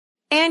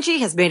Angie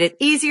has made it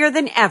easier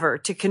than ever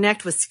to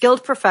connect with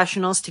skilled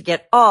professionals to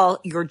get all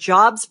your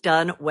jobs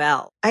done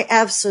well. I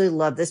absolutely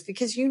love this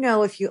because,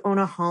 if you own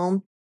a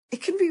home,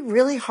 it can be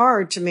really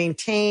hard to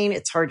maintain.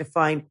 It's hard to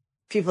find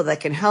people that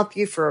can help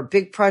you for a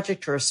big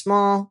project or a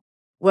small.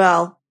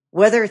 Well,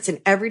 whether it's in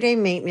everyday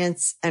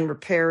maintenance and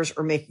repairs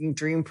or making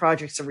dream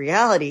projects a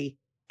reality,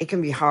 it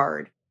can be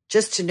hard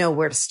just to know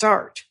where to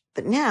start.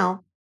 But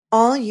now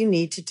all you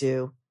need to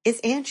do is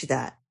Angie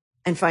that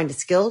and find a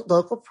skilled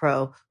local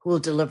pro who will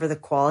deliver the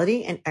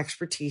quality and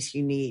expertise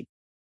you need.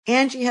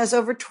 Angie has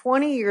over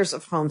 20 years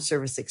of home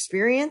service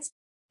experience,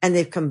 and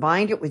they've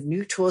combined it with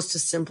new tools to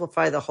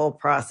simplify the whole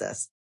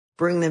process.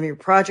 Bring them your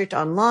project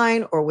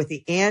online or with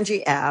the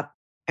Angie app,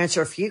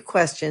 answer a few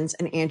questions,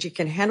 and Angie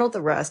can handle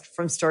the rest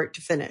from start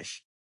to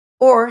finish.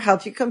 Or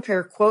help you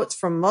compare quotes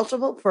from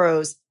multiple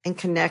pros and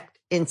connect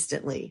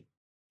instantly,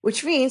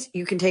 which means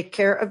you can take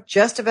care of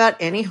just about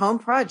any home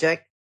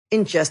project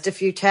in just a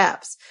few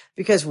taps.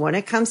 Because when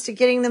it comes to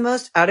getting the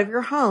most out of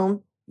your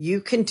home, you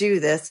can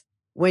do this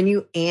when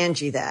you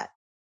Angie that.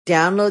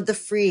 Download the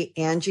free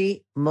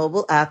Angie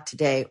mobile app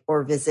today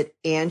or visit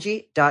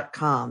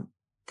Angie.com.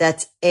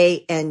 That's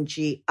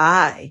ANGI.com.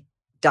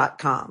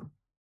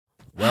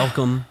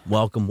 Welcome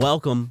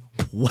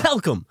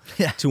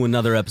to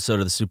another episode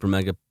of the Super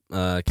Mega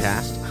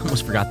Cast. I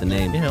almost forgot the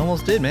name. Yeah,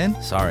 almost did,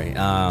 man. Sorry.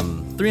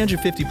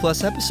 350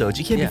 plus episodes.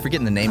 You can't be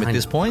forgetting the name at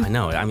this point. I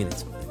know. I mean,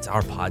 it's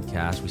our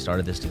podcast. We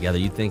started this together.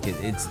 You'd think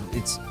it's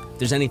if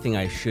there's anything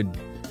I should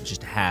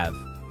just have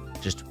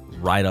just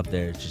right up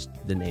there, it's just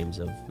the names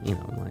of,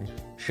 my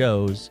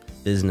shows,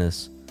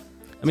 business.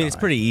 I mean, it's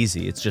pretty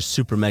easy. It's just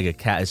Super Mega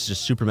Cat. It's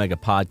just Super Mega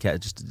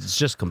Podcast. It's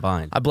just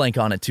combined. I blank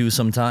on it too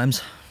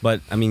sometimes.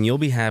 But I mean, you'll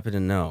be happy to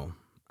know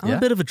I'm a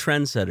bit of a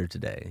trendsetter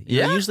today.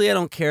 Usually I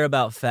don't care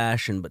about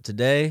fashion, but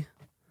today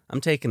I'm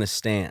taking a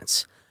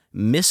stance.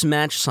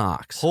 Mismatched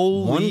socks.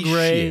 Holy one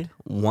gray, shit.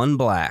 one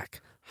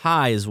black.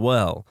 High as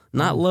well,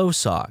 not low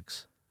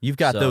socks. You've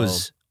got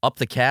those up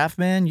the calf,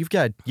 man. You've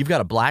got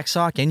a black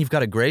sock and you've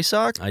got a gray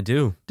sock. I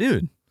do,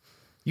 dude.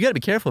 You got to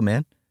be careful,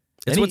 man.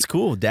 It's what's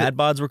cool. Dad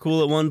bods were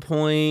cool at one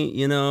point.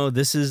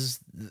 This is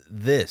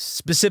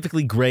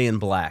specifically gray and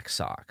black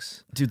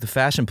socks. Dude, the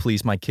fashion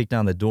police might kick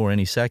down the door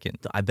any second.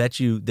 I bet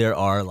you there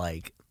are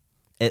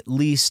at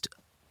least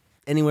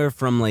anywhere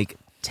from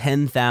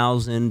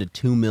 10,000 to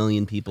 2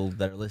 million people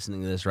that are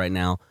listening to this right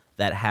now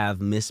that have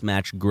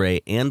mismatched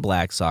gray and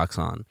black socks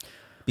on,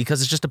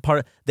 because it's just a part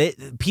of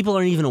people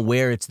aren't even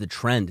aware it's the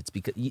trend. It's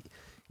because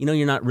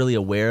you're not really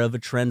aware of a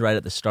trend right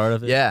at the start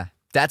of it. Yeah,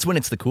 that's when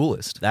it's the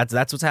coolest. That's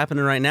what's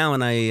happening right now,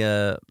 and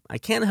I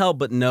can't help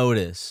but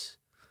notice,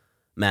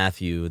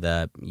 Matthew,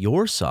 that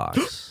your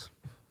socks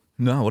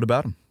No, what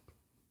about them?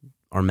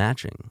 are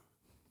matching.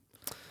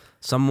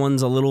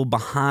 Someone's a little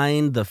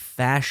behind the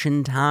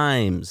fashion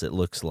times, it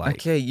looks like.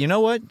 Okay, you know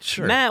what?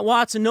 Sure. Matt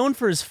Watson, known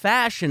for his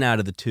fashion out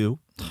of the two.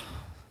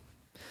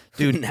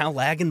 Dude, now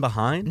lagging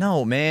behind?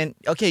 No, man.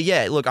 Okay,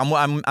 yeah. Look,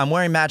 I'm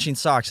wearing matching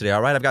socks today.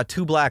 All right, I've got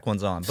 2 black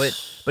ones on. But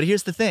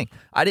here's the thing.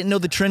 I didn't know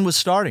the trend was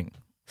starting.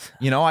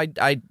 But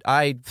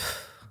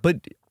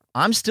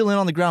I'm still in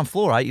on the ground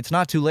floor. It's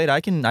not too late.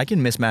 I can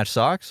mismatch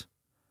socks.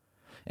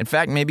 In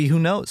fact, maybe who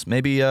knows?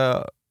 Maybe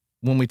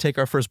when we take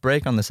our first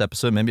break on this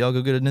episode, maybe I'll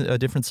go get a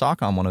different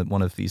sock on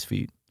one of these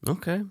feet.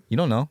 Okay. You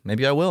don't know.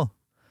 Maybe I will.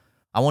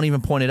 I won't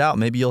even point it out.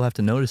 Maybe you'll have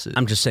to notice it.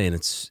 I'm just saying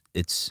it's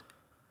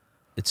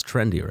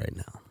trendy right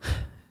now.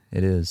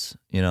 It is.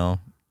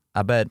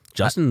 I bet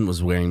Justin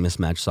was wearing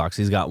mismatched socks.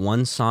 He's got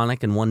one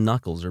Sonic and one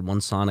Knuckles, or one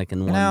Sonic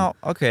and one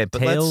but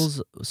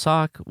Tails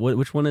sock.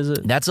 Which one is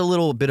it? That's a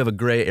little bit of a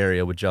gray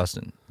area with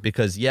Justin,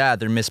 because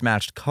they're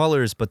mismatched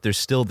colors, but they're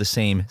still the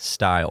same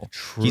style.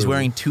 True. He's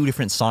wearing 2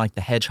 different Sonic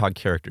the Hedgehog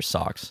character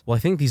socks. Well, I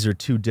think these are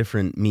 2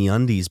 different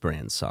MeUndies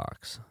brand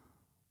socks.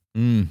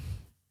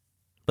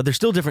 But they're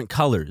still different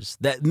colors.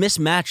 That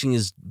mismatching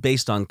is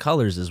based on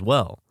colors as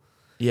well.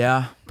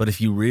 Yeah. But if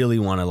you really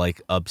want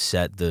to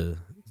upset the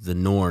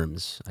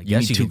norms, I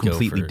guess you need 2 could go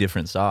completely for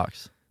different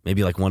socks.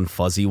 Maybe one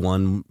fuzzy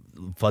long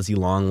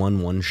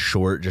one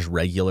short, just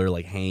regular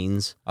like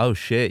Hanes. Oh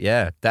shit,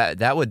 yeah.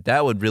 That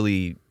would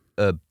really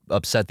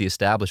upset the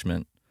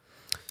establishment.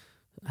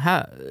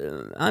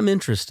 I'm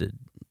interested.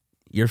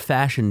 Your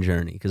fashion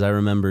journey, because I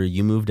remember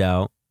you moved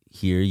out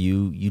here.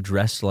 You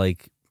dressed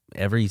like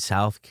every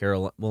South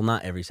Carolina. Well,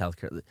 not every South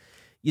Carolina.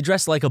 You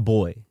dressed like a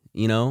boy.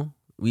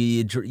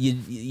 You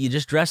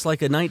just dress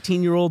like a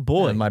 19-year-old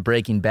boy. And my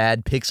Breaking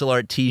Bad pixel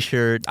art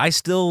T-shirt. I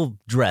still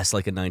dress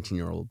like a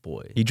 19-year-old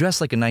boy. You dress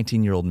like a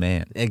 19-year-old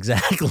man.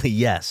 Exactly.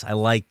 Yes, I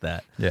like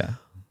that. Yeah.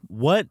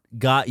 What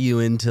got you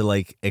into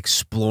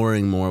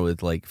exploring more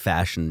with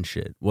fashion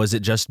shit? Was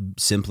it just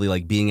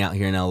simply being out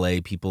here in LA?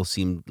 People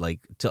seemed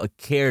to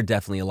care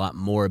definitely a lot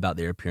more about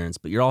their appearance,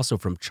 but you're also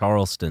from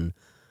Charleston,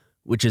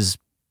 which is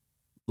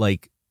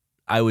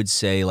I would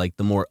say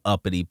the more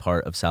uppity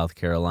part of South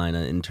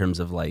Carolina in terms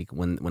of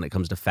when it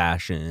comes to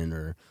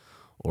fashion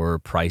or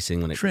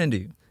pricing.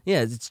 Trendy.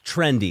 Yeah, it's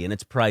trendy and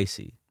it's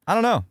pricey. I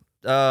don't know.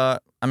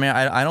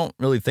 I don't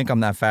really think I'm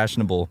that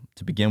fashionable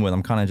to begin with.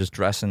 I'm kind of just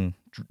dressing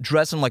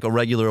dressing like a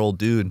regular old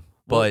dude.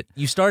 But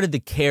you started to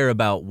care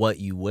about what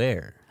you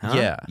wear. Huh?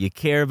 Yeah. You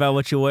care about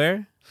what you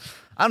wear?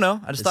 I don't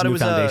know. I just thought it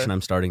was foundation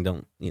I'm starting.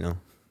 Don't,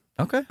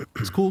 Okay.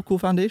 It's cool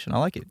foundation. I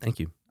like it. Thank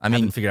you. I I mean-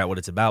 haven't figured out what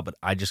it's about, but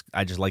I just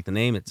like the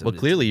name. Well,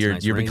 clearly it's a you're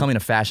nice you're ring. becoming a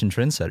fashion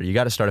trendsetter. You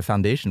got to start a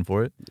foundation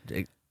for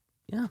it.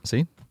 Yeah.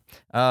 See?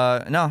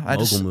 No,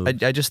 Mogul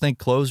moves. I just think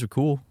clothes are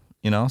cool,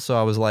 So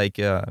I was like,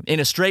 in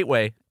a straight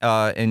way,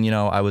 and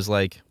I was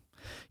like,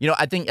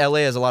 I think LA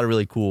has a lot of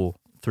really cool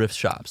thrift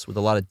shops with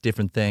a lot of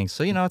different things.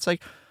 So it's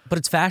like, But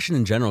it's fashion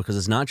in general because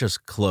it's not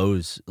just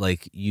clothes.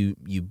 Like you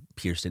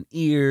pierced an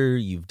ear,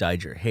 you've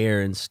dyed your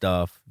hair and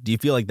stuff. Do you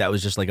feel like that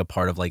was just like a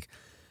part of like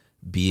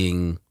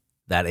being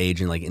that age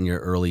and like in your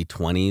early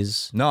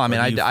 20s? no, I mean,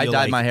 Or I do you feel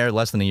dyed like- my hair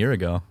less than a year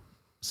ago,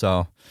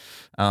 so.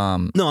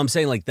 No, I'm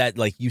saying like that.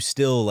 Like you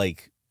still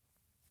like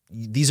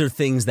these are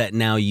things that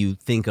now you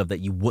think of that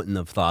you wouldn't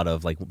have thought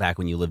of like back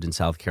when you lived in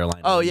South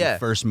Carolina. Oh, when you yeah.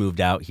 first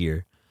moved out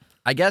here.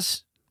 I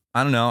guess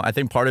I don't know. I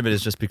think part of it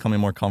is just becoming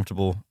more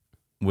comfortable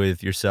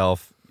with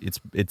yourself. It's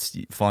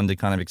fun to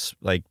kind of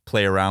like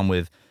play around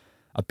with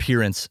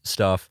appearance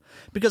stuff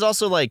because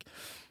also like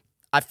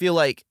I feel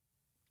like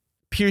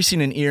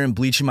piercing an ear and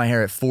bleaching my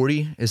hair at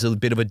 40 is a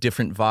bit of a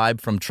different vibe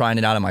from trying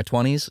it out in my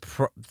 20s.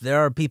 There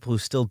are people who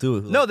still do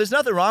it. No, there's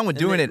nothing wrong with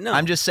doing it. no.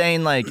 I'm just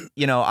saying like,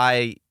 in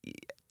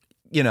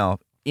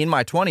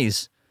my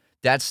 20s,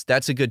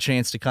 that's a good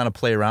chance to kind of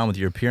play around with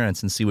your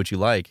appearance and see what you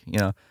like,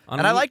 And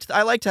I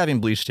liked having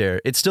bleached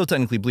hair. It's still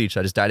technically bleached.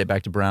 I just dyed it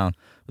back to brown.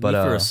 But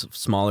for a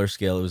smaller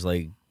scale, it was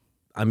like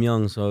I'm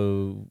young,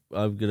 so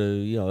I'm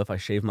gonna, if I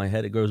shave my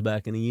head, it grows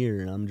back in a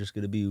year, and I'm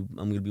gonna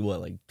be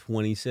what, like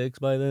 26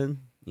 by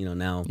then?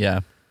 Now, yeah.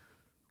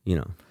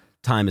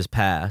 Time has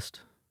passed.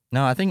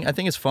 No, I think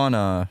it's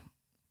fun.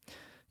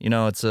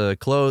 It's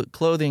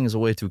clothing is a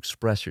way to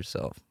express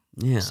yourself.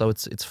 Yeah. So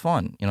it's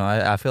fun.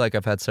 I feel like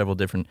I've had several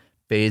different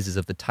phases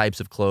of the types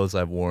of clothes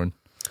I've worn.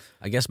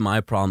 I guess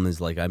my problem is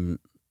like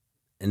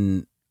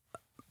and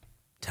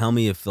tell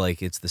me if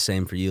like it's the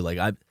same for you.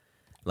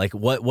 Like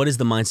what is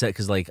the mindset?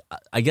 Because like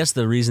I guess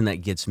the reason that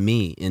gets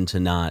me into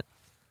not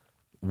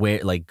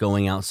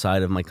going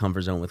outside of my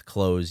comfort zone with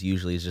clothes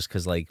usually is just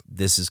because like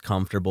this is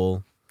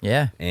comfortable.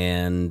 Yeah.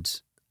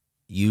 And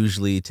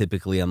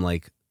typically I'm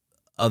like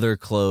other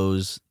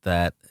clothes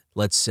that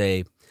let's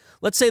say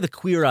the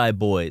Queer Eye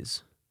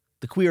boys,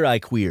 the Queer Eye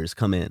queers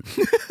come in.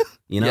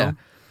 Yeah.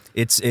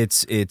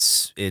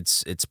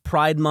 It's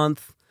Pride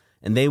Month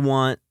and they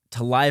want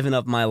to liven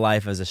up my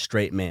life as a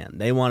straight man.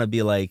 They want to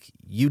be like,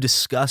 you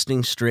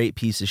disgusting straight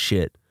piece of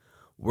shit.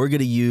 We're going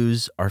to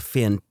use our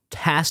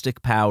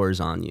fantastic powers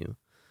on you.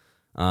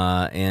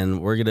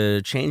 And we're going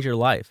to change your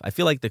life. I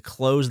feel like the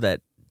clothes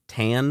that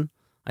Tan,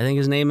 I think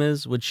his name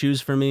is, would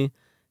choose for me,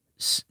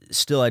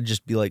 still I'd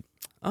just be like,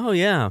 oh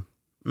yeah.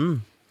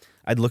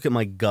 I'd look at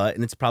my gut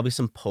and it's probably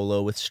some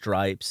polo with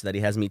stripes that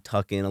he has me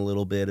tuck in a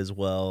little bit as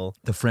well.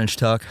 The French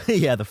tuck.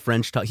 Yeah, the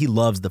French tuck. He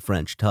loves the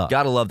French tuck.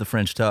 Gotta love the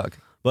French tuck.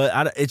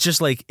 But it's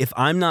just like, if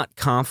I'm not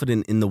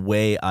confident in the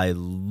way I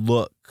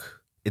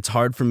look, it's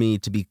hard for me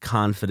to be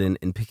confident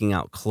in picking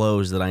out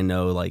clothes that I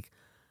know, like,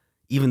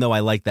 even though I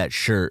like that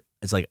shirt,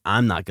 it's like,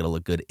 I'm not going to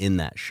look good in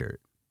that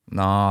shirt.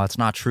 No, it's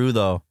not true,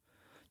 though.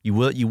 You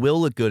will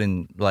look good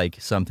in,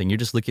 like, something. You're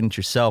just looking at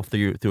yourself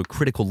through a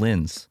critical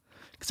lens.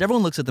 Because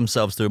everyone looks at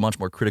themselves through a much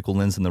more critical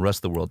lens than the rest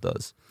of the world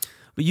does.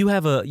 But you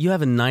have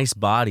a nice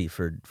body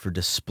for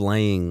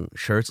displaying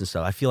shirts and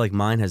stuff. I feel like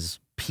mine has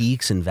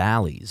peaks and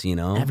valleys,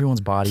 Everyone's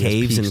body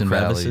Caves has peaks and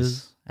crevices.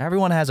 valleys.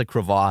 Everyone has a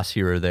crevasse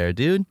here or there,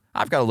 dude.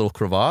 I've got a little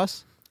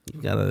crevasse.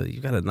 You got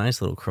a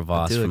nice little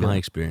crevasse I do, from I got- my I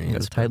experience.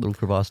 got a tight little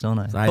crevasse, don't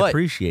I? I But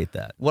appreciate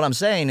that. what I'm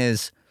saying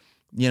is,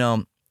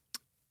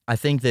 I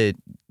think that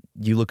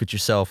you look at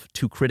yourself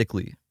too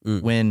critically.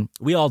 When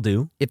We all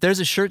do, if there's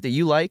a shirt that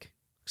you like,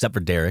 except for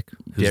Derek,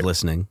 who's Derek.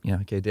 listening.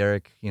 okay,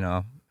 Derek,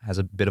 has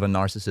a bit of a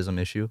narcissism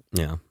issue.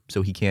 Yeah.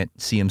 So he can't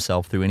see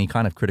himself through any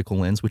kind of critical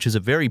lens, which is a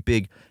very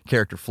big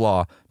character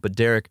flaw. But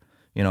Derek,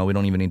 we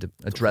don't even need to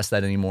address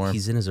that anymore.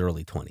 He's in his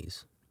early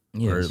 20s.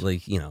 He or is.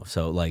 like,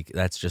 so like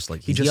that's just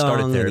like He he's just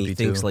started young and therapy, he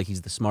thinks too. like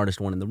he's the smartest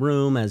one in the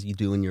room, as you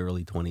do in your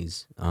early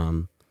 20s.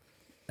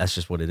 That's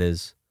just what it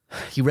is.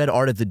 He read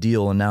Art of the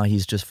Deal, and now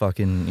he's just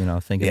fucking,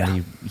 thinking Yeah.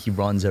 that he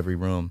runs every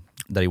room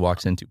that he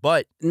walks into.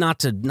 But Not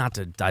to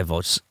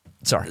divulge,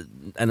 sorry,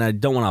 and I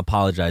don't want to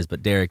apologize,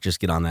 but Derek, just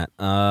get on that.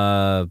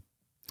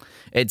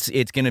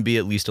 it's going to be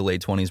at least a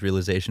late 20s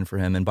realization for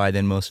him, and by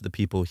then most of the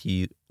people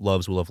he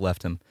loves will have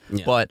left him.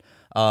 Yeah. But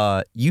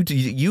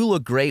you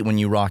look great when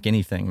you rock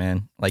anything,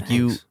 man. Like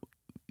you. Thanks.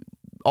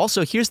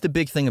 Also, here's the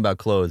big thing about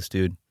clothes,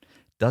 dude.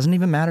 Doesn't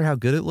even matter how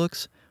good it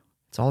looks.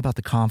 It's all about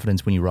the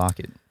confidence when you rock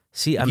it.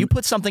 See, If you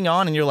put something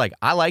on and you're like,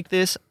 I like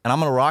this, and I'm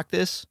gonna rock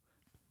this,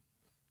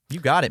 you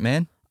got it,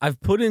 man. I've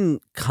put in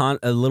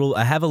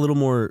I have a little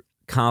more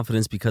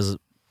confidence because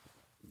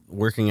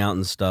working out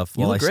and stuff.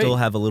 You While I look still great.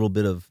 have a little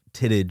bit of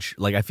tittage,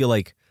 like I feel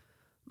like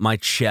my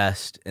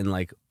chest and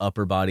like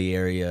upper body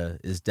area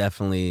is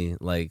definitely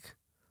like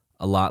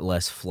a lot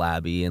less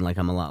flabby and like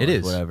I'm a lot It less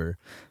is. whatever.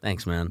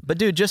 Thanks, man. But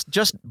dude, just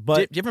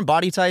different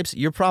body types.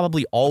 You're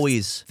probably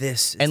always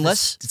This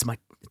unless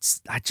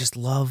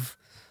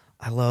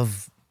I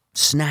love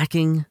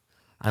snacking.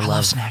 I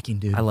love snacking,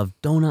 dude. I love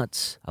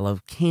donuts. I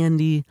love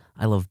candy.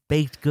 I love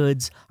baked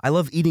goods. I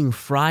love eating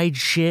fried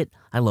shit.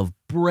 I love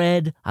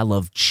bread. I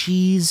love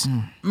cheese.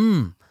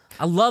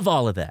 I love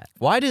all of that.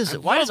 Why does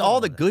all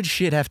the good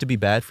shit have to be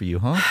bad for you,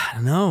 huh? I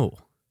don't know.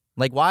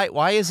 Like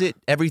why is it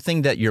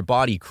everything that your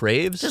body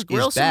craves Just is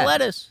grill some bad?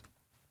 lettuce.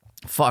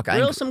 Fuck,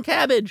 Grill some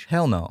cabbage.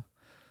 hell no.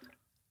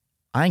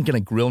 I ain't gonna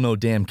grill no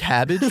damn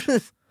cabbage.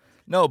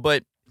 No,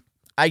 but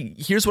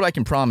here's what I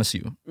can promise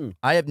you.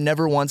 I have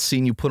never once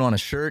seen you put on a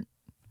shirt,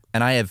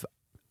 and I have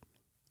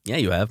Yeah,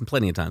 you have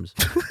plenty of times.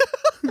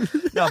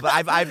 no, but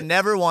I've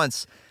never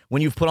once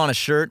when you've put on a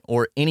shirt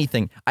or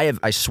anything.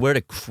 I swear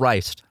to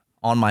Christ,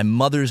 on my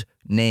mother's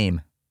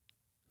name,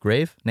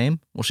 grave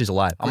name. Well, she's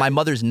alive. On my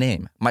mother's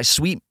name, my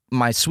sweet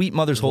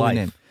mother's holy Life.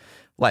 name.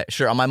 Like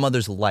sure, on my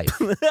mother's life.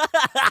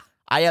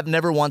 I have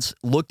never once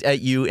looked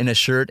at you in a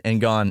shirt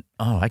and gone,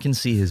 oh, I can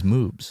see his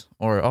moobs,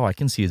 or oh, I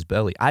can see his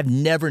belly. I've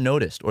never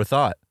noticed or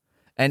thought,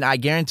 and I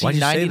guarantee Why'd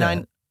you say 99.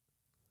 that?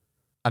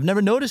 I've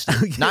never noticed it.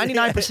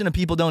 99% of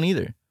people don't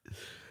either.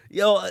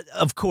 Yo,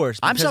 of course.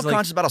 I'm because,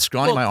 self-conscious about how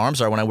scrawny my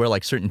arms are when I wear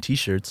like certain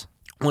t-shirts.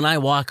 When I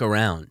walk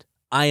around,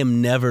 I am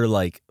never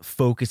like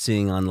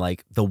focusing on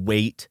like the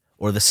weight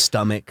or the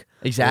stomach,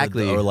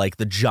 Exactly. or like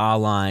the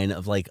jawline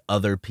of like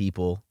other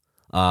people.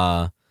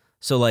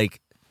 So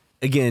like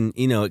again,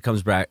 you know, it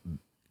comes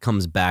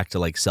back to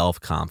like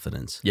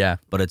self-confidence. Yeah.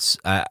 But it's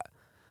I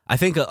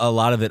think a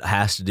lot of it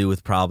has to do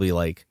with probably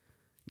like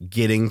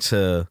getting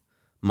to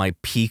my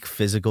peak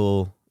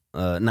physical,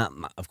 not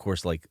of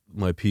course like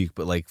my peak,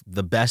 but like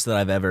the best that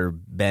I've ever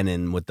been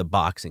in with the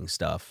boxing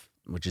stuff,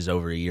 which is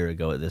over a year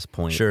ago at this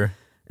point. Sure.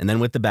 And then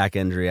with the back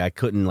injury, I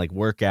couldn't like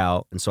work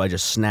out, and so I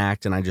just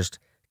snacked, and I just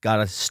got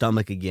a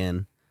stomach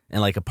again, and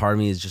like a part of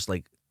me is just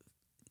like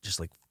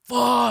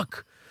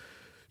fuck,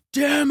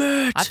 damn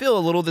it. I feel a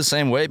little the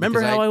same way. Remember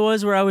because how I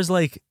was, where I was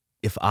like,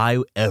 if I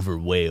ever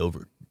weigh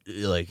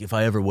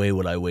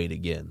what I weighed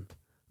again,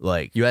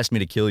 like you asked me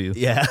to kill you.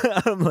 yeah,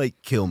 I'm like,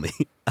 kill me.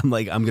 I'm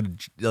gonna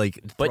like,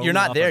 But throw you're me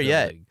not off there a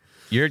yet. building.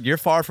 You're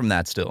far from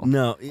that still.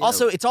 No.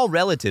 Also, it's all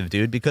relative,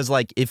 dude, because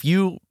like if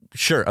you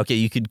sure, okay,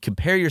 you could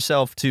compare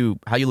yourself to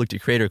how you looked at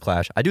Creator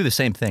Clash. I do the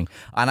same thing.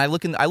 And I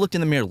looked in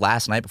the mirror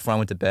last night before I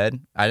went to bed.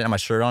 I didn't have my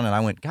shirt on and I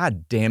went,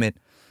 God damn it.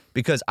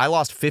 Because I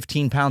lost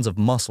 15 pounds of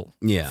muscle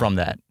from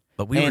that.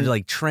 But we were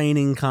like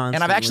training constantly.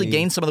 And I've actually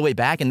gained some of the weight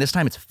back, and this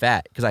time it's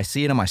fat because I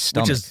see it in my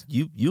stomach. Which is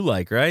you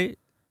like, right?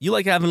 You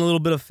like having a little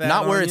bit of fat.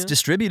 Not where on it's you?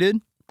 distributed.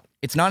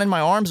 It's not in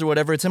my arms or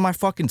whatever. It's in my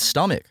fucking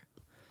stomach.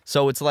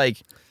 So it's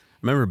like,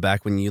 Remember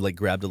back when you like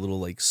grabbed a little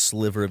like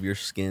sliver of your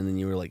skin and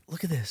you were like,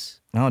 look at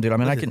this. no, dude. I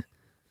mean,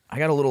 I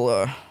got a little.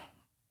 I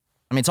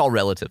mean, it's all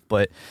relative,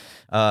 but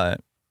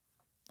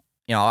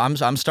you know,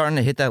 I'm starting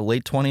to hit that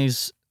late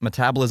 20s.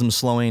 Metabolism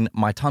slowing.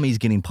 My tummy's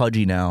getting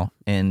pudgy now,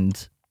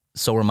 and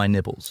so are my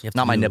nipples.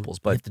 Not my nipples,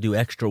 You but have to do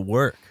extra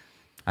work.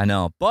 I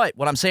know. But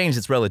what I'm saying is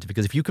it's relative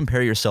because if you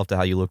compare yourself to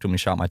how you looked when we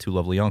shot my two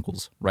lovely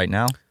uncles right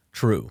now,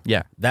 True.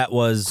 yeah, That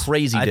was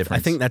Crazy I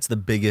difference. think that's the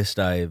biggest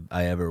I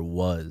ever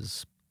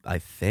was. I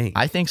think.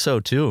 I think so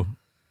too.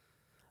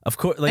 Of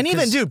course. Like, And even,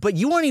 'cause dude, but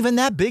you weren't even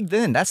that big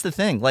then. That's the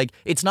thing. Like,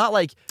 it's not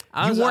like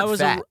you weren't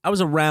fat. I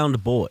was a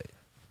round boy.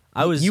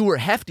 You were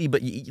hefty,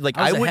 but like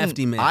I was a wouldn't.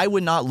 hefty man. I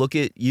would not look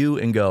at you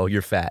and go,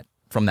 "You're fat"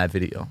 from that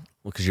video.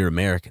 Well, because you're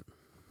American.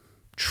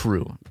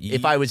 True. You-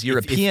 If I was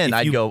European, if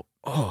I'd you- go,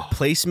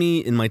 Place me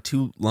in my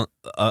two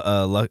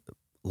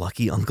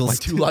lucky uncles. My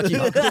two lucky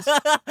uncles.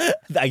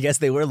 I guess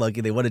they were lucky.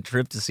 They won a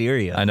trip to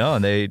Syria. I know,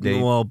 and they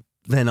Well,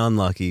 then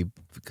unlucky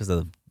because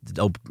of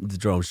the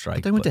drone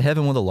strike. they went to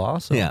heaven with a law.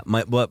 So Yeah,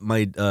 my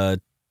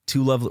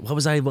two lovely. What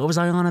was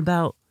I on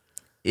about?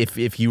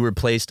 if you were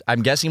placed,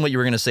 I'm guessing what you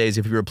were going to say is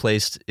if you were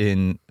placed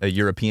in a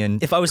European,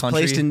 If I was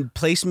country,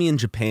 place me in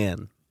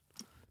Japan,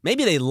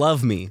 maybe they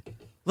love me.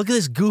 Look at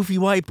this goofy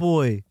white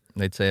boy.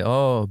 they'd say,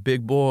 "Oh,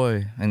 big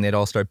boy," and they'd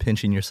all start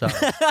pinching your side.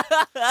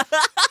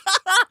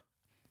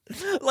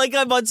 Like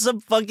I'm on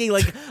some fucking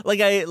like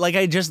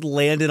I just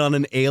landed on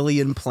an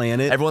alien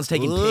planet. Everyone's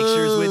taking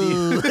pictures with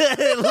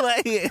you.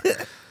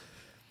 Like-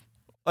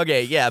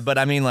 Okay, yeah, but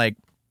I mean, like,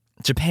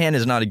 Japan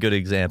is not a good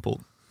example.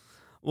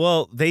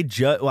 well, they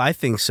judge. Well, I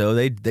think so.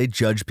 They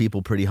judge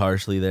people pretty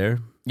harshly there,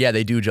 Yeah,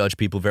 they do judge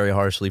people very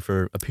harshly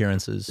for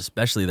appearances.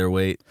 especially their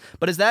weight.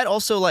 But is that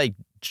also like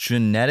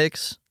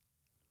genetics?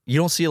 You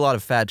don't see a lot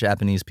of fat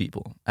Japanese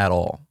people at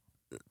all.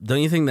 Don't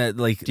you think that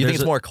like? Do you think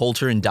it's more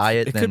culture and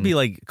diet? It could be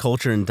like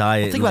culture and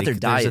diet. Well, think and, about their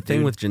like, There's a diet, thing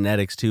dude. with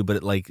genetics too,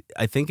 but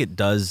I think it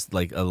does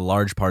like a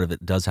large part of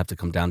it does have to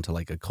come down to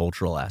like a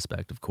cultural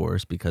aspect, of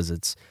course, because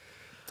it's.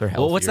 they're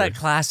Well, what's healthier. that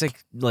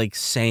classic like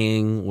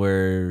saying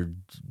where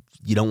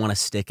you don't want to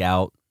stick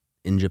out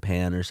in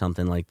Japan or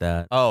something like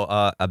that?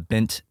 Oh, a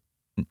bent,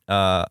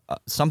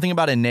 something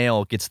about a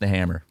nail gets the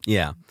hammer.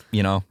 Yeah.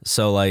 You know,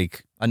 So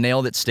like, a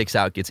nail that sticks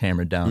out gets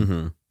hammered down.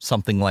 mhm.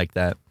 Something like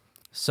that.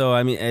 So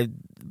I mean,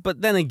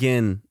 but then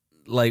again,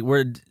 like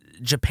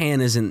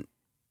Japan isn't.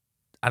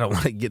 I don't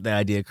want to get the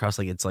idea across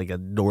like it's like a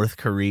North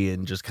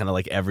Korean, just kind of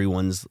like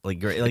everyone's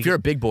like great. Like, if you're a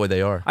big boy,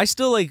 they are. I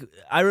still like.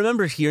 I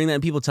remember hearing that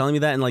and people telling me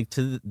that, and like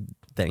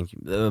thank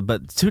you,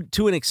 but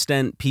to an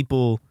extent,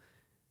 people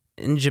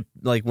in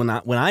like when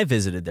I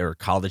visited, there were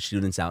college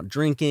students out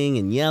drinking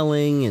and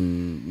yelling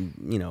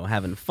and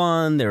having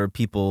fun. There were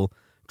people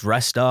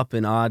dressed up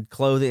in odd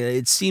clothing.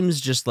 It seems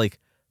just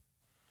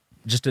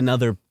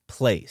another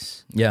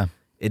place. Yeah.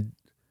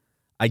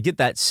 I get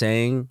that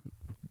saying.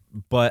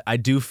 But I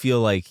do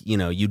feel like,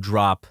 you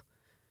drop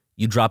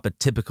a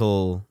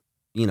typical,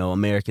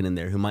 American in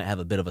there who might have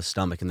a bit of a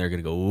stomach and they're going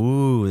to go,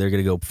 ooh, they're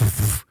going to go,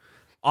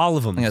 all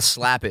of them. I'm going to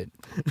slap it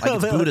like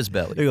it's Buddha's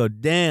belly. They go,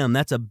 damn,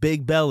 that's a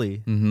big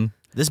belly. Mm-hmm.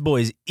 This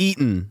boy's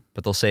eating.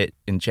 But they'll say it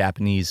in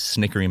Japanese,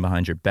 snickering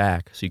behind your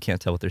back, so you can't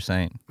tell what they're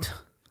saying.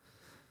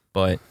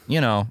 But,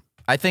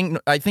 I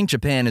think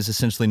Japan is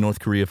essentially North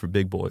Korea for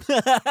big boys.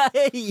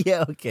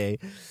 Yeah, okay.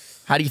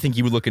 How do you think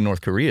you would look in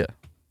North Korea?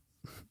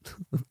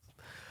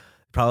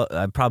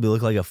 I'd probably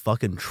look like a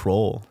fucking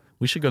troll.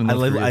 We should go to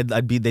North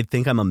Korea. They'd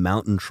think I'm a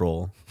mountain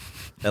troll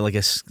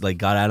that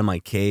got out of my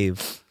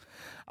cave.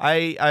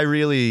 I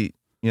really,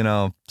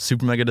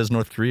 Super Mega does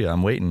North Korea.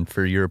 I'm waiting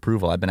for your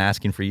approval. I've been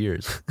asking for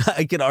years.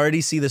 I can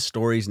already see the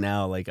stories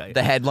now.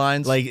 The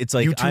headlines. It's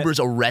like YouTubers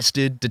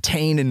arrested,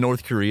 detained in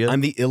North Korea.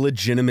 I'm the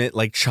illegitimate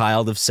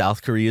child of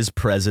South Korea's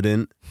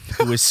president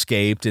who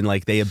escaped and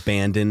they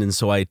abandoned, and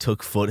so I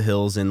took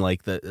foothills in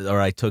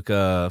I took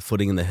a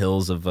footing in the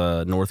hills of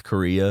North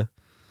Korea.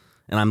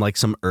 And I'm like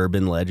some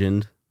urban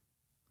legend,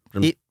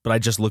 but I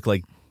just look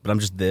like, but I'm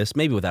just this,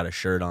 maybe without a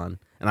shirt on,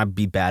 and I'd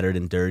be battered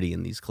and dirty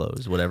in these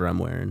clothes, whatever I'm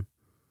wearing.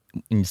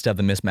 And you still have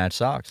the mismatched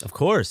socks. Of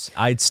course,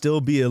 I'd still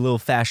be a little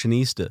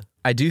fashionista.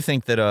 I do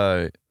think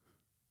that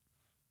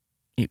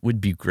it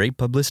would be great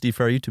publicity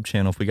for our YouTube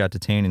channel if we got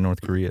detained in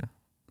North Korea.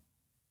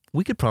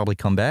 We could probably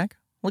come back.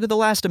 Look at the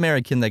last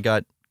American that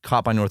got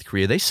caught by North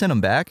Korea. They sent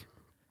him back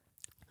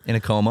in a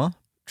coma,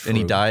 and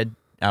he died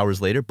hours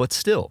later, but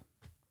still.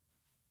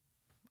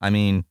 I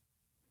mean,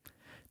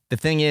 the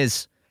thing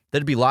is,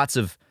 there'd be lots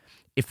of,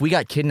 if we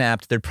got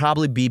kidnapped, there'd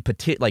probably be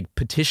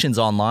petitions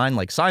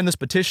online, sign this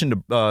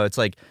petition to, it's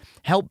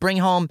help bring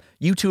home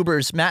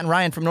YouTubers Matt and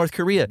Ryan from North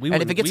Korea. And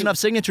if it gets enough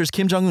signatures,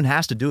 Kim Jong-un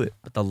has to do it.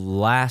 But the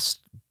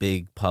last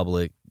big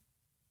public,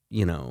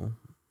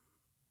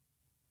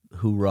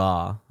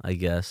 hoorah, I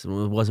guess, it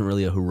wasn't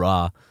really a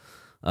hoorah,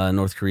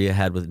 North Korea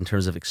had in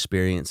terms of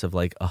experience of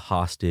a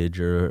hostage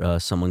or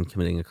someone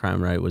committing a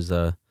crime, right, was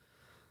that?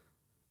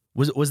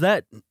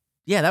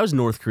 Yeah, that was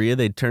North Korea.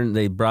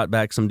 They brought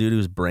back some dude who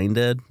was brain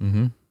dead.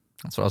 Mm-hmm.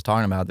 That's what I was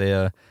talking about.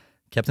 They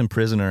kept him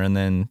prisoner, and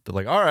then they're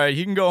like, "All right,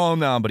 he can go home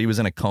now." But he was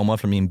in a coma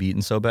from being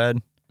beaten so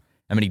bad.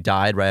 I mean, he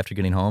died right after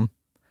getting home.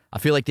 I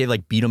feel like they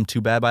beat him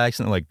too bad by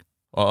accident. He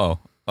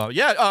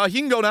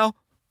can go now.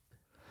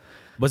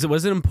 Was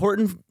it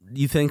important?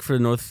 You think for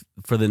North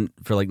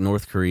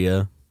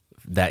Korea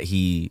that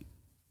he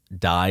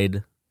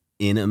died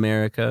in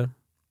America?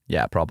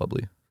 Yeah,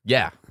 probably.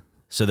 Yeah.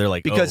 So they're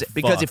like, because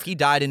if he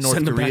died in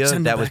North Korea,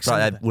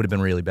 that would have been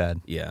really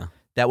bad. Yeah,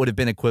 that would have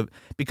been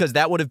because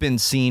that would have been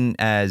seen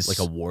as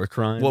a war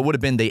crime. What would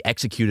have been they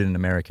executed an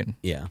American.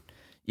 Yeah,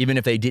 even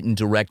if they didn't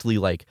directly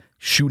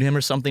shoot him or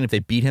something, if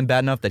they beat him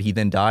bad enough that he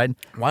then died.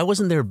 Why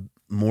wasn't there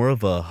more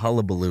of a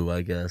hullabaloo?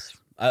 I guess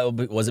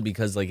was it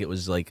because it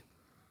was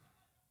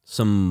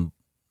some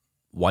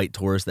white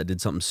tourist that did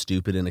something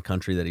stupid in a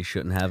country that he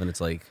shouldn't have, and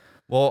it's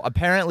Well,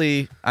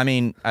 apparently, I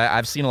mean,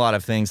 I've seen a lot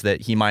of things that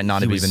he might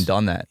not have even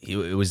done that. He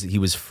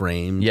was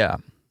framed. Yeah,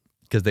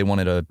 because they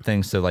wanted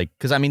things to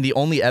because I mean, the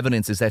only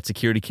evidence is that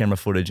security camera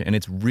footage, and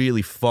it's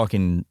really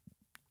fucking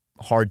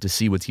hard to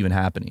see what's even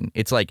happening.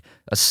 It's like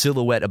a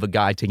silhouette of a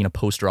guy taking a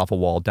poster off a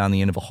wall down the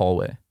end of a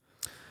hallway.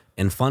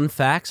 And fun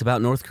facts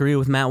about North Korea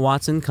with Matt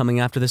Watson coming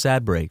after this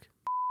ad break.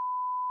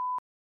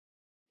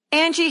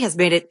 Angie has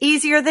made it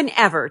easier than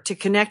ever to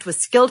connect with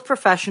skilled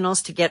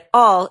professionals to get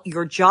all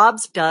your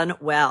jobs done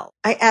well.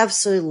 I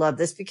absolutely love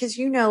this because,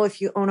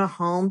 if you own a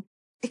home,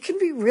 it can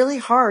be really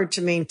hard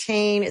to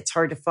maintain. It's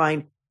hard to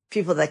find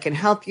people that can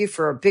help you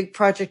for a big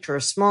project or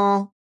a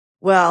small.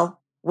 Well,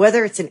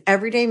 whether it's in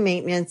everyday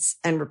maintenance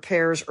and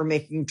repairs or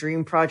making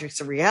dream projects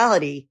a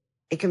reality,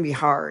 it can be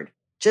hard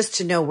just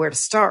to know where to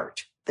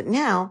start. But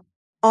now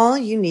all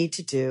you need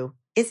to do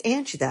is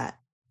Angie that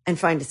and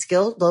find a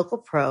skilled local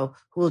pro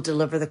who will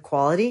deliver the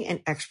quality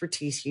and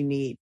expertise you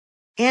need.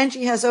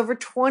 Angie has over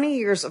 20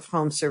 years of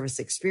home service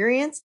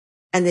experience,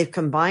 and they've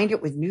combined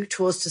it with new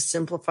tools to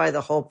simplify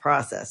the whole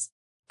process.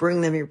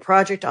 Bring them your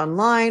project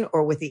online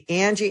or with the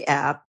Angie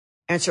app,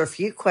 answer a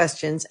few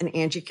questions, and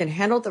Angie can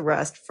handle the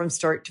rest from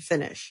start to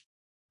finish.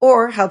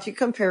 Or help you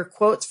compare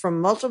quotes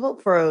from multiple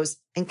pros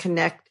and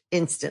connect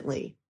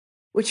instantly,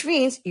 which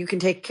means you can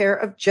take care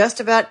of just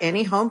about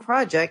any home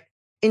project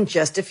in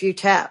just a few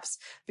taps.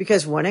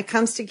 Because when it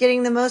comes to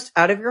getting the most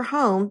out of your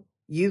home,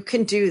 you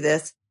can do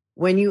this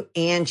when you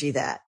Angie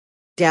that.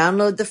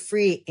 Download the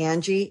free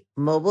Angie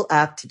mobile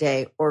app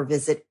today or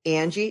visit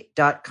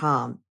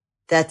Angie.com.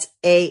 That's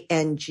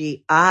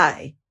ANGI.com.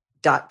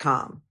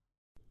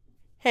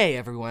 Hey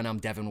everyone, I'm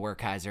Devin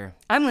Werkheiser.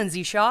 I'm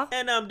Lindsay Shaw.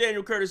 And I'm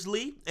Daniel Curtis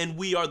Lee, and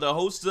we are the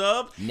hosts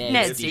of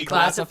Ned's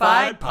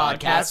Declassified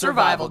Podcast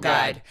Survival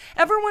Guide.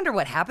 Ever wonder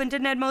what happened to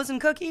Ned, Mose,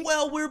 and Cookie?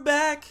 Well, we're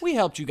back. We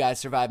helped you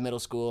guys survive middle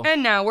school.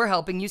 And now we're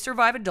helping you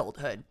survive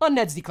adulthood. On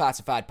Ned's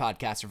Declassified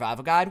Podcast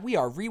Survival Guide, we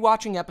are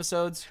rewatching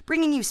episodes,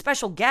 Bringing you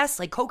special guests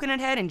like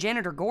Coconut Head and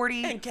Janitor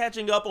Gordy. And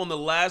catching up on the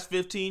last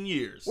 15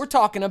 years. we're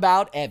talking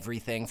about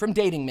everything from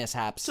dating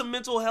mishaps to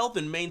mental health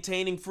and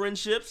maintaining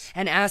friendships.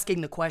 And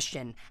asking the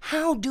question,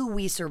 how do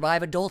we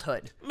survive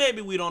adulthood?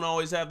 Maybe we don't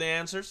always have the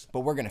answers.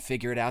 but we're gonna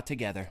figure it out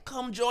together.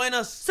 Come join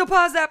us. So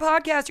pause that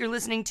podcast you're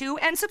listening to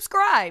and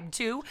subscribe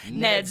to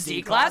Ned's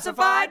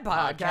Declassified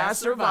Podcast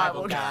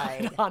Survival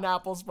Guide. on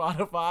Apple,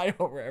 Spotify,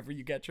 or wherever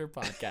you get your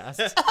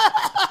podcasts.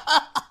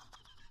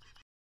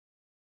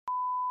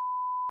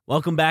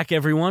 Welcome back,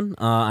 everyone.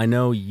 I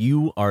know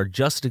you are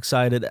just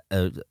excited.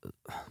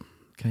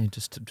 Okay,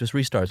 just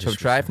restart. So Just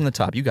try it restart. from the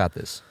top. You got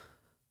this.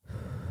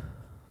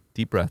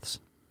 Deep breaths.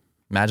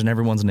 Imagine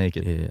everyone's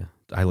naked. Yeah.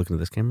 I look into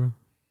this camera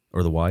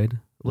or the wide,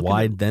 Look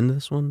wide then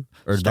this one,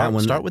 or Start, that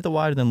one. start with the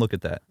wide and then look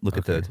at that. Look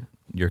at Okay.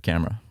 your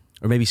camera.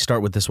 Or maybe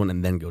start with this one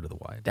and then go to the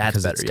wide. That's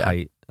because better, It's yeah.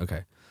 tight.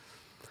 Okay.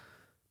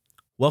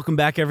 Welcome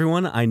back,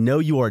 everyone. I know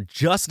you are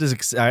just as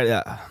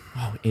excited.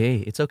 Oh, hey,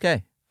 it's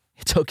okay.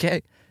 It's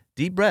okay.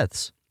 Deep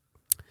breaths.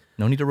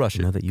 No need to rush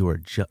I know it. that you are.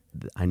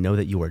 I know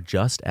that you are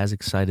just as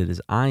excited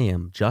as I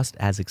am. Just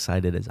as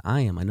excited as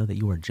I am. I know that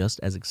you are just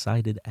as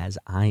excited as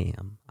I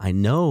am. I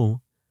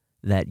know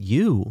that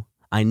you.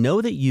 I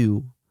know that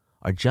you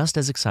are just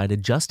as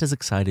excited. Just as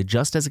excited.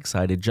 Just as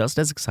excited. Just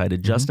as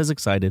excited. Just as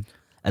excited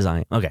as I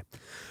am. Okay.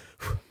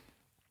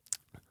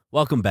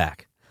 Welcome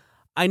back.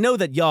 I know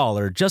that y'all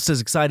are just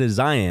as excited as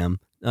I am.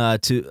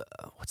 To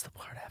what's the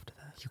part after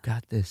that? You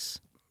got this.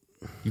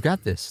 You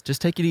got this.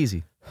 Just take it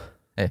easy.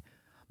 Hey,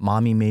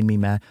 mommy made me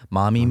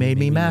Mommy made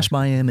me mash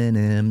my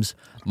M&Ms.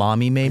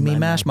 Mommy made me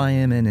mash my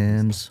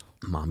M&Ms.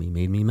 Mommy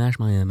made me mash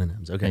my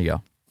M&Ms. Okay. There you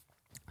go.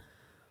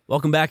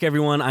 Welcome back,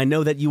 everyone. I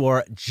know that you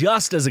are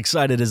just as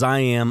excited as I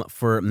am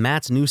for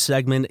Matt's new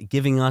segment,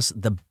 giving us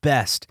the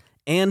best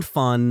and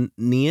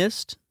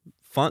funnest.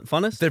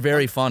 They're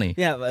very funny.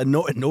 Yeah,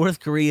 North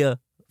Korea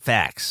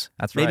facts.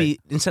 That's Maybe right.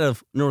 instead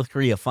of North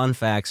Korea fun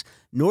facts,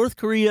 North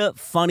Korea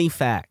funny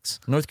facts.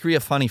 North Korea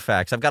funny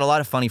facts. I've got a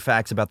lot of funny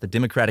facts about the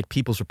Democratic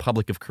People's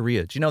Republic of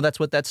Korea. Do you know that's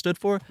what that stood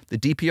for? The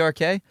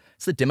DPRK?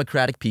 It's the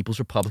Democratic People's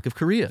Republic of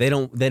Korea. They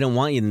don't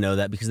want you to know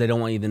that because they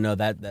don't want you to know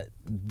that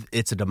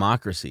it's a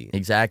democracy.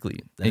 Exactly.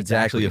 It's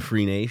actually a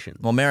free nation.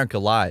 Well, America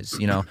lies.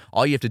 You know,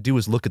 all you have to do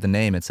is look at the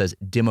name. It says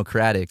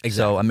democratic. So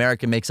Exactly.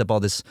 America makes up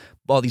all these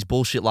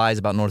bullshit lies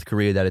about North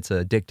Korea that it's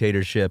a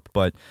dictatorship.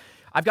 But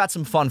I've got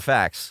some fun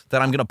facts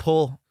that I'm gonna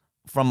pull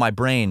from my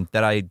brain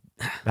that I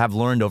have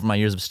learned over my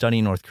years of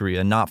studying North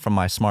Korea, not from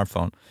my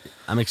smartphone.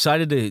 I'm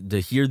excited to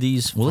hear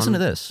these. Well, listen fun-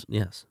 to this.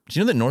 Yes. Do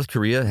you know that North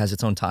Korea has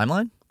its own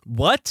timeline?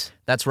 What?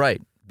 That's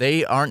right.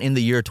 They aren't in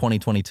the year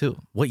 2022.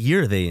 What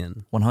year are they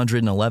in?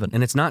 111.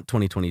 And it's not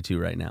 2022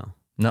 right now.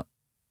 No.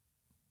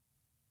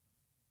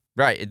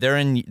 Right. They're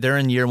in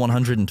year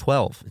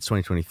 112. It's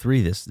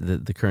 2023.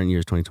 The current year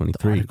is The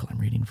 2023. article I'm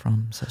reading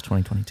from says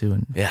 2022,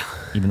 and Yeah.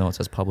 even though it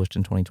says published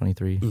in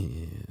 2023.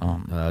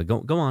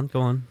 Go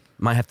on.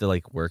 Might have to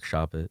like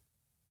workshop it.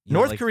 You know,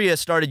 North like- Korea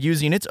started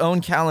using its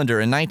own calendar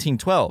in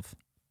 1912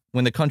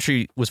 when the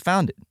country was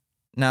founded.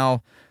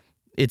 Now,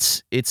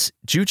 it's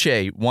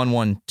Juche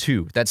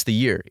 112. That's the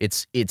year.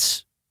 It's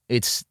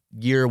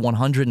year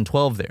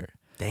 112 there.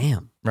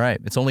 Damn. Right.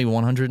 It's only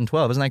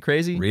 112. Isn't that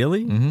crazy?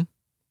 Really? Mm-hmm.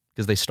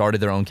 Because they started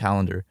their own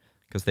calendar.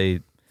 Because they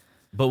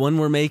But when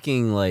we're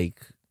making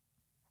like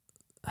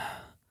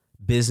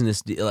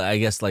business, I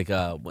guess like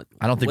I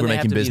don't think when we're they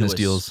have making to be business to a-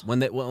 deals. when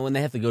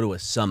they have to go to a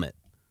summit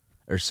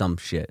or some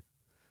shit.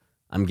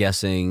 I'm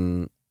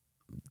guessing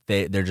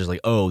they're just like,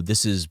 oh,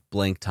 this is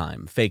blank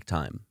time, fake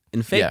time.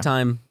 In fake Yeah.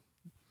 time,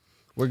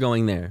 we're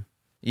going there.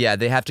 Yeah,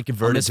 they have to On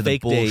convert it this to the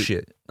fake date,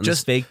 bullshit. on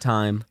this fake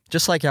time.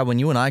 Just like how when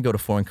you and I go to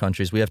foreign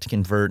countries, we have to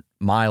convert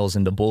miles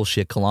into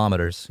bullshit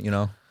kilometers, you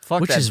know?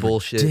 Fuck Which that is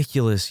bullshit.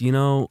 ridiculous. You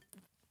know,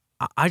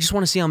 I just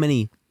want to see how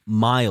many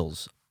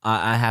miles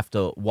I have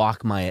to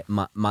walk my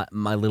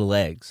little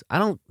legs. I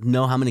don't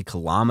know how many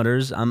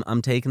kilometers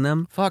I'm taking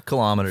them. Fuck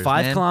kilometers,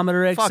 5 man.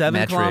 kilometer eggs, Fuck 7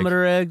 metric.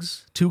 kilometer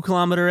eggs, 2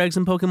 kilometer eggs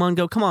in Pokemon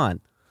Go. Come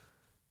on.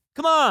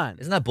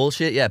 Isn't that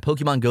bullshit? Yeah,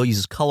 Pokemon Go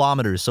uses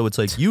kilometers, so it's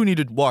like, you need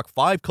to walk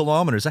 5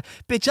 kilometers.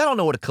 Bitch, I don't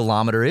know what a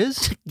kilometer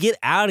is. Get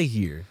out of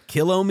here.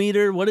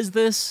 Kilometer? What is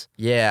this?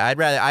 Yeah,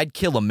 I'd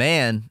kill a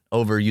man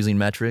over using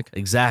metric.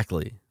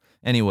 Exactly.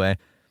 Anyway,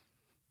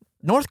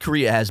 North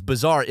Korea has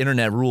bizarre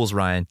internet rules,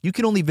 Ryan. You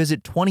can only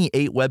visit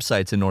 28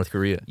 websites in North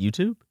Korea.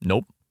 YouTube?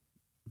 Nope.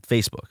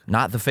 Facebook?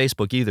 Not the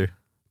Facebook either.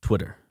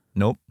 Twitter?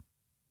 Nope.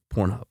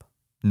 Pornhub?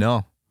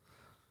 No.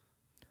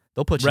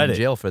 They'll put you in Reddit.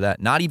 jail for that.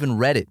 Not even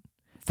Reddit.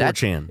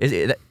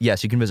 4chan.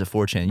 Yes, you can visit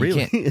 4chan. You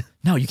Really? can't,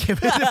 no, you can't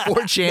visit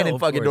 4chan No, in of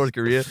fucking course. North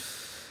Korea.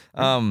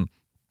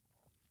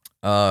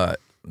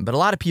 But a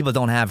lot of people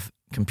don't have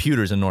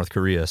computers in North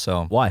Korea,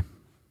 so Why?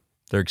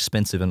 they're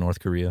expensive in North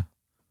Korea.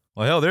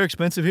 Oh, hell, they're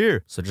expensive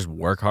here. So just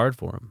work hard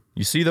for them.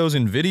 You see those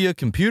NVIDIA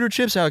computer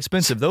chips, how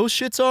expensive those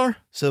shits are?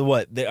 So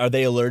what? Are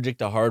they allergic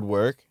to hard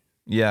work?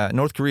 Yeah,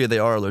 North Korea, they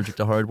are allergic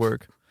to hard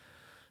work.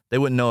 They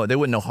wouldn't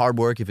know hard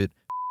work if it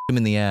them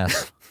in the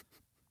ass.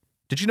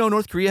 Did you know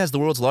North Korea has the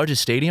world's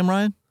largest stadium,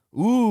 Ryan?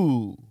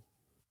 Ooh.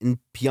 In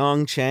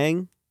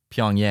Pyeongchang?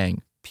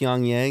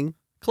 Pyongyang.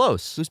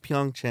 Close. Who's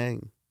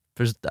Pyeongchang?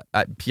 There's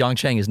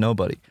Pyeongchang is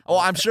nobody. Oh,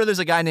 I'm sure there's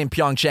a guy named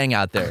Pyeongchang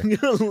out there.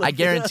 I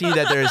guarantee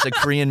that there is a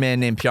Korean man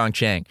named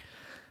Pyeongchang.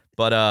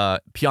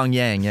 But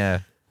Pyongyang,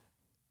 yeah.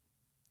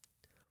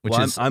 Which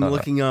Well, is I'm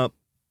looking up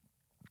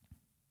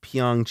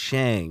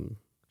Pyeongchang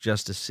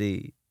just to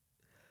see.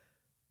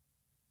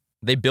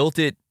 They built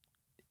it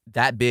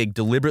that big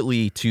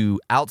deliberately to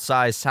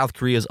outsize South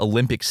Korea's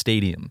Olympic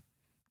Stadium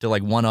to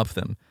like one-up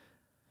them.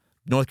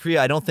 North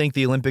Korea, I don't think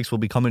the Olympics will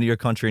be coming to your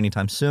country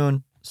anytime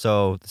soon,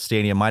 so the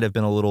stadium might have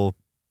been a little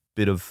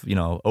bit of,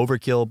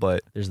 overkill,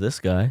 but There's this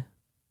guy.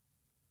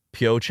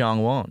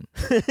 Pyeongchang.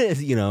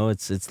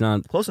 It's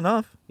not. Close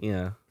enough.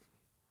 Yeah.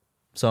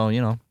 So,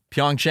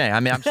 Pyeongchang. I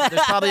mean, I'm sure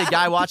there's probably a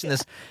guy watching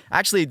this.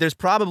 Actually, there's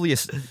probably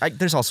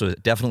there's also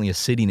definitely a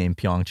city named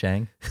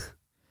Pyeongchang.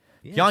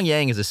 Yeah.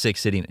 Pyongyang is a sick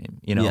city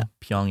name, Yeah.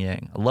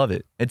 Pyongyang. I love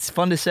it. It's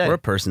fun to say. Or a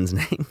person's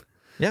name.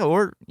 Yeah,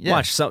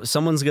 Watch,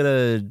 someone's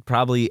gonna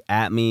probably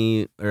at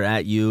me or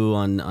at you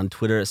on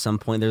Twitter at some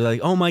point. They're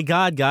like, "Oh my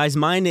God, guys,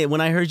 my name." When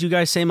I heard you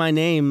guys say my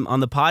name on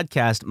the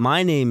podcast,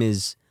 my name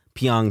is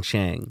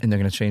Pyeongchang. And they're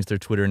going to change their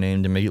Twitter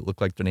name to make it look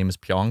like their name is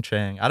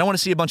Pyeongchang. I don't want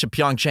to see a bunch of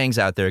Pyeongchangs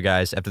out there,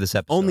 guys, after this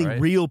episode. Only right?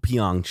 real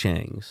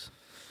Pyeongchangs,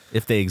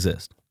 if they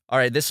exist. All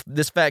right, this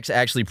fact's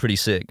actually pretty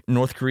sick.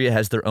 North Korea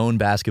has their own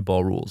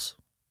basketball rules.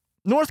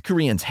 North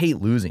Koreans hate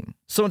losing,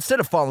 so instead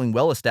of following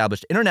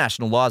well-established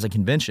international laws and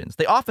conventions,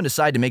 they often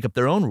decide to make up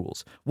their own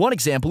rules. One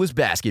example is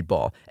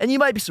basketball, and you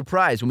might be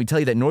surprised when we tell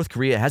you that North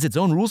Korea has its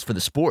own rules for the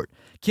sport.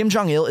 Kim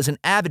Jong-il is an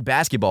avid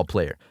basketball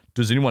player.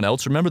 Does anyone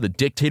else remember the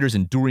dictator's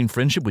enduring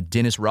friendship with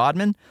Dennis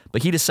Rodman?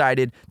 But he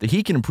decided that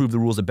he can improve the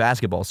rules of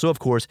basketball, so of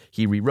course,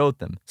 he rewrote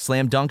them.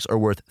 Slam dunks are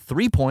worth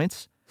 3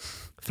 points.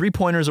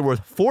 3-pointers are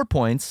worth 4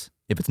 points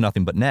if it's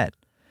nothing but net.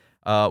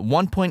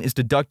 1 point is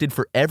deducted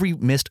for every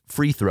missed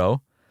free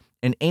throw.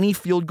 And any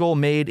field goal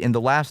made in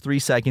the last 3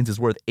 seconds is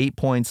worth 8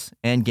 points,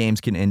 and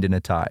games can end in a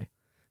tie.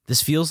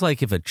 This feels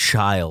like if a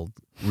child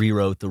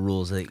rewrote the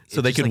rules, So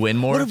they could win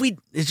more? What if we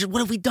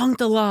dunked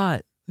a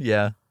lot?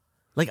 Yeah.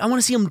 Like, I want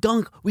to see them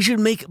dunk. We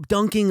should make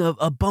dunking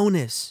a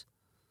bonus.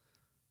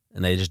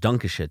 And they just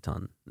dunk a shit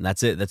ton. And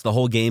that's it. That's the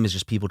whole game, is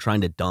just people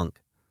trying to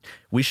dunk.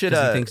 We should.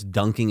 Because he thinks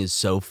dunking is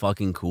so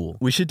fucking cool.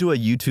 We should do a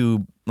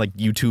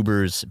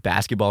YouTubers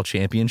basketball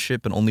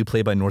championship and only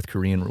play by North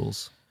Korean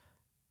rules.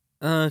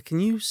 Can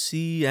you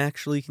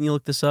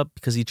look this up?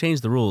 Because he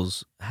changed the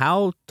rules.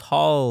 How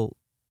tall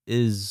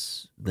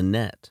is the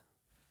net?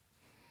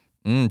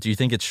 Do you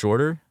think it's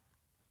shorter?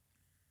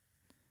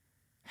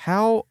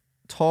 How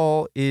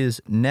tall is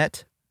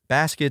net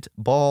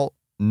basketball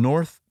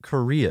North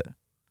Korea?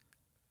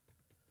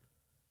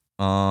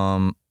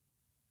 I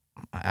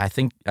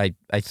think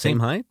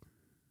Same height?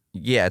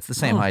 Yeah, it's the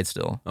same height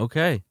still.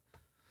 Okay.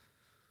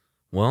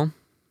 Well,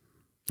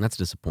 that's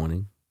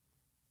disappointing.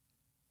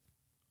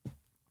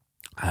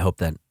 I hope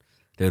that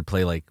they would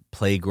play like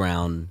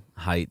playground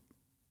height,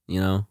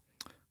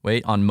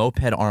 Wait, on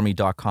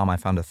mopedarmy.com, I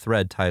found a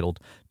thread titled,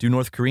 "Do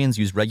North Koreans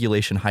use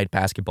regulation height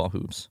basketball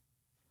hoops?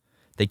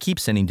 They keep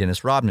sending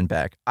Dennis Rodman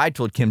back. I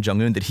told Kim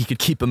Jong-un that he could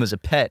keep him as a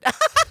pet."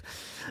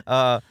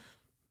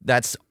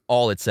 That's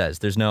all it says.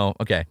 There's no,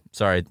 okay,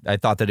 sorry. I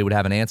thought that it would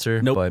have an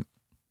answer. Nope. But,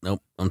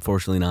 Nope,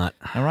 unfortunately not.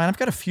 all right, I've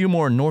got a few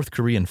more North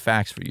Korean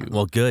facts for you.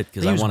 Well, good,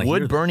 because They I use want to hear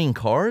them. wood-burning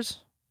cars?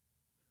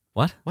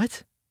 What?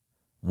 What?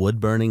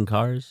 Wood-burning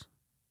cars?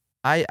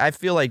 I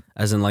feel like,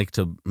 As in, like,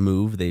 to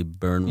move, they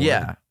burn wood?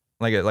 yeah,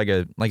 like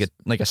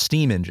a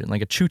steam engine,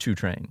 like a choo-choo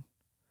train.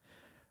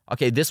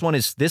 Okay, this one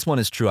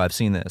is true. I've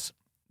seen this.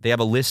 They have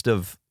a list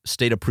of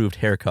state-approved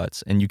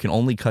haircuts, and you can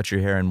only cut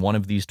your hair in one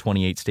of these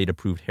 28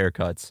 state-approved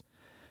haircuts.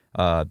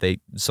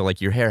 So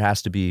like your hair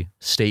has to be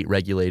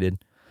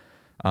state-regulated.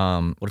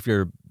 What if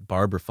your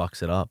barber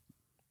fucks it up?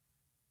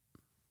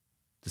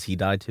 Does he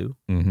die too?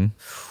 Mm-hmm.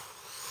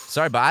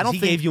 Sorry, but I don't he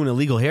think gave you an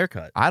illegal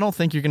haircut. I don't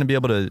think you're going to be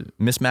able to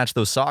mismatch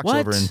those socks What?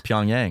 over in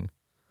Pyongyang.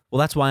 Well,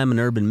 that's why I'm an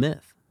urban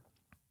myth.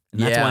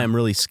 And that's Yeah. why I'm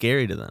really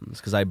scary to them.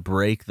 It's because I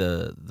break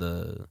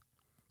the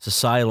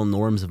societal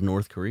norms of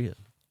North Korea.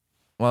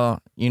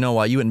 Well, you know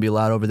why you wouldn't be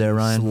allowed over there,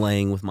 Ryan?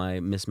 Slaying with my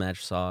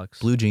mismatched socks.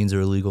 Blue jeans are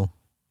illegal.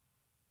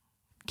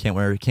 Can't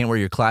wear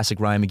your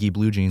classic Ryan McGee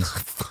blue jeans.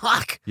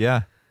 Fuck.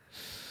 Yeah.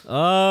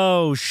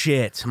 Oh,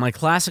 shit. My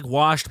classic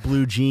washed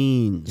blue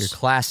jeans. Your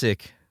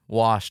classic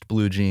washed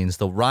blue jeans.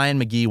 The Ryan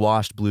McGee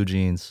washed blue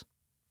jeans.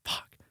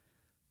 Fuck.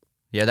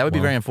 Yeah, that would be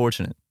Well. very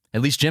unfortunate.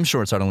 At least gym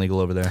shorts aren't illegal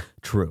over there.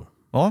 True.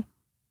 Oh?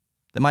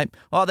 They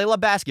love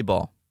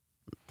basketball.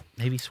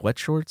 Maybe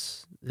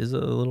sweatshorts is a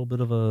little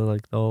bit of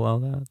they'll allow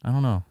that. I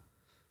don't know.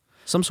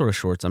 Some sort of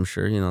shorts, I'm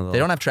sure. They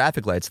don't have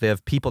traffic lights. They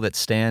have people that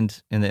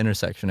stand in the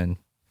intersection and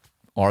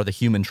are the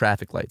human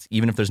traffic lights.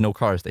 Even if there's no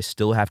cars, they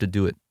still have to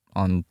do it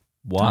on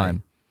Why?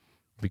 time.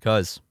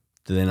 Because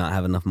Do they not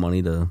have enough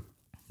money to?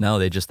 no,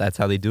 that's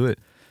how they do it.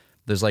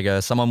 There's like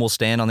someone will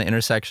stand on the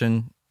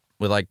intersection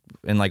with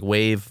and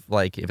wave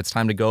like if it's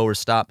time to go or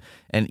stop,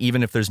 and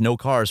even if there's no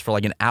cars for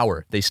like an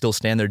hour, they still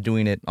stand there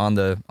doing it on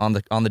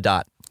the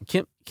dot.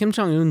 Kim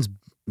Jong Un's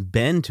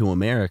been to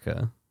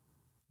America,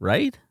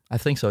 right? I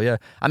think so. Yeah.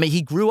 I mean,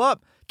 he grew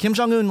up. Kim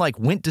Jong Un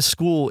went to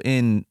school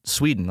in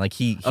Sweden. Like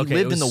he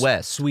lived in the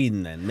West.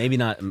 Sweden, then maybe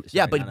not.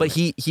 Yeah, but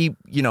he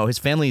his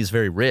family is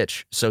very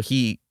rich, so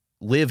he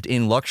lived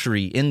in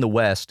luxury in the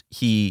West.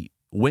 He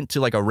went to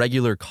like a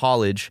regular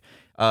college.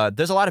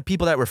 There's a lot of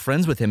people that were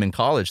friends with him in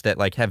college that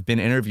like have been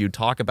interviewed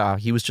talk about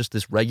he was just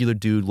this regular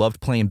dude,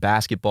 loved playing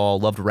basketball,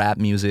 loved rap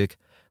music.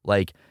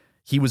 Like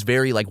he was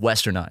very like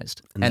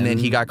westernized. And then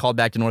he got called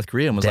back to North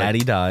Korea and was Daddy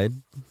like, died.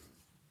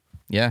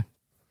 yeah,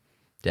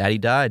 Daddy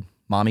died.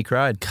 Mommy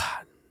cried.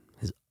 God,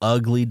 his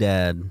ugly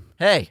dad.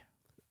 Hey,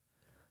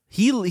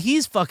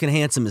 He's fucking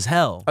handsome as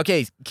hell.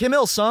 okay, Kim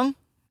Il Sung,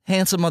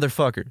 handsome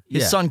motherfucker.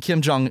 His Yeah. son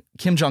Kim Jong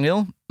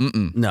Il,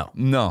 No.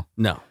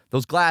 no.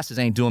 Those glasses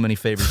ain't doing him any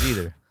favors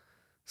either.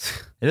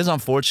 It is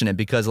unfortunate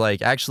because,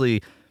 like,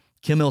 actually,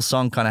 Kim Il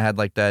Sung kind of had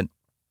like that.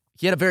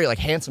 He had a very like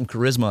handsome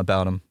charisma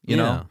about him. You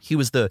Yeah. know, he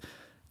was the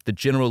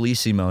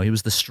generalissimo. He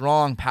was the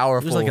strong,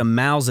 powerful. He was like a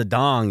Mao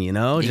Zedong, you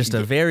know, just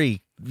a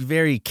very,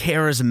 very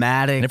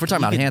charismatic. And if we're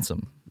talking about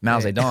handsome, Mao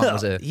Zedong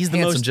was a he's the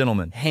handsome most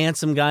gentleman.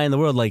 handsome guy in the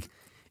world. Like,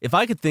 if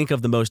I could think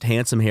of the most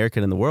handsome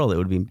haircut in the world, it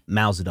would be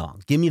Mao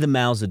Zedong. Give me the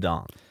Mao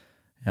Zedong.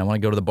 And I want to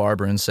go to the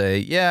barber and say,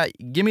 yeah,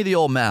 give me the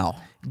old Mao.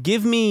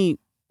 Give me.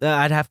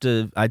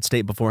 I'd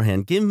state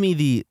beforehand. Give me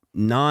the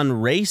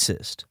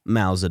non-racist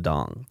Mao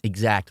Zedong.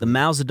 Exactly. The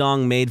Mao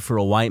Zedong made for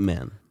a white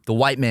man. The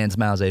white man's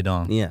Mao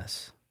Zedong.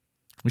 Yes.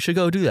 We should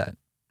go do that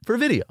for a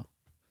video.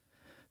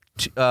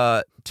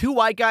 Two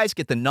white guys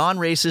get the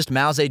non-racist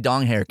Mao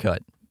Zedong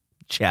haircut.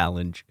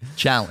 Challenge.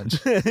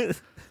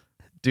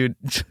 Dude,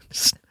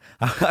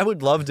 I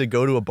would love to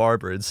go to a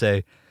barber and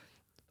say,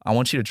 I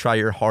want you to try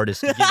your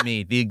hardest to give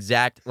me the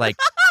exact, like,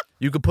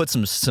 you could put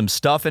some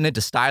stuff in it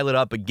to style it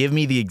up, but give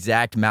me the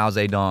exact Mao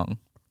Zedong.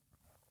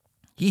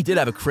 He did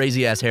have a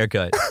crazy-ass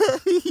haircut.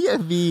 I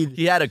mean,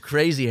 He had a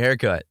crazy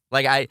haircut.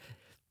 Like, I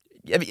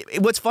mean,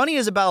 what's funny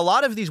is about a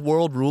lot of these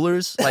world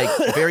rulers, like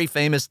very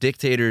famous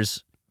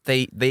dictators,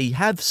 they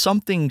have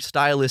something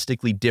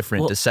stylistically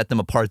different to set them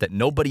apart that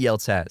nobody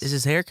else has. is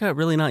his haircut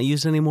really not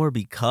used anymore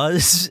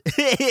because,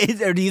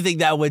 or do you think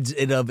that was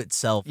in of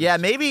itself? Yeah,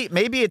 maybe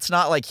it's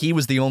not like he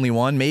was the only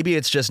one. Maybe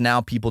it's just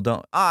now people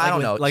don't. I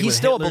don't know. like He's with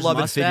still Hitler's a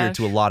beloved figure mustache?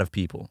 to a lot of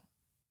people.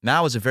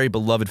 Mao is a very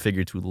beloved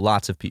figure to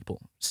lots of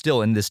people.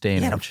 Still in this day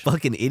and Yeah, age.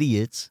 fucking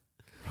idiots.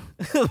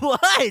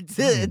 What?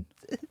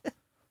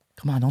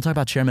 Come on, don't talk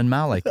about Chairman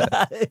Mao like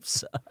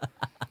that.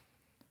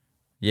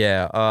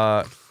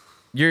 Yeah.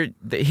 You're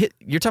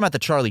talking about the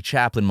Charlie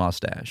Chaplin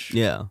mustache.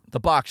 Yeah. The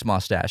box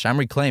mustache. I'm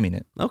reclaiming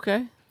it.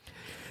 Okay.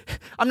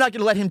 I'm not going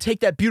to let him take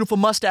that beautiful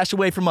mustache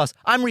away from us.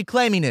 I'm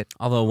reclaiming it.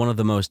 Although one of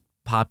the most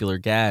popular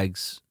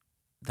gags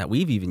that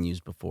we've even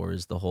used before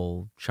is the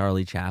whole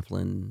Charlie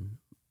Chaplin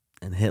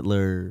and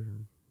Hitler,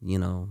 you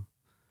know.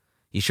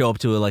 You show up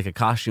to a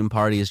costume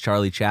party as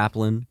Charlie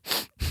Chaplin.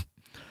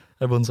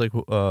 Everyone's like,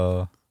 what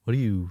are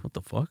you... What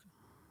the fuck?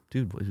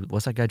 Dude,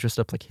 what's that guy dressed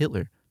up like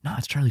Hitler? No,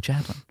 it's Charlie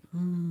Chaplin.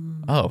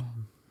 Oh.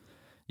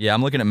 Yeah,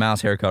 I'm looking at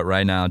Mao's haircut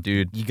right now,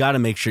 dude. You got to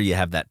make sure you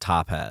have that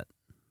top hat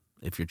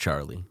if you're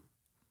Charlie.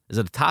 Is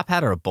it a top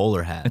hat or a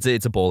bowler hat?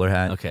 It's a bowler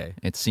hat. Okay.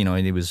 It's,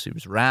 it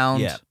was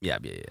round. Yeah.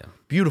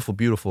 Beautiful,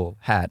 beautiful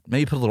hat.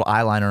 Maybe put a little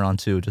eyeliner on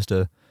too, just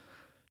to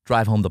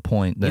drive home the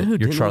point that You know who you're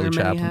didn't Charlie wear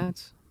many Chaplin.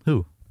 hats?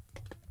 Who?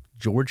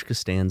 George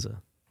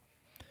Costanza.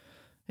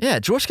 Yeah,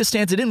 George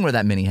Costanza didn't wear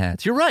that many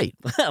hats. You're right.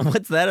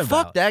 What's that about?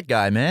 Fuck that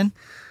guy, man.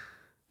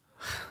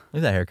 Look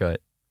at that haircut.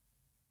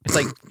 It's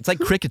like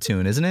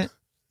Cricketoon, isn't it?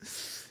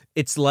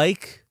 It's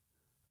like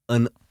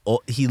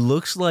he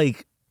looks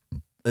like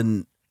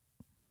think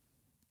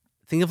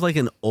of like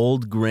an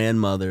old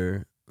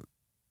grandmother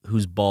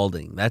who's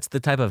balding. That's the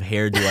type of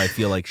hairdo I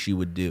feel like she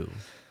would do.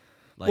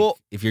 Like, Well-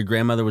 if your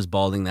grandmother was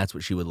balding, that's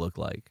what she would look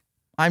like.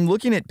 I'm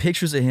looking at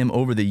pictures of him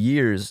over the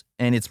years,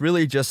 and it's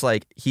really just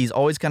like he's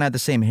always kind of had the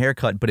same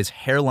haircut, but his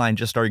hairline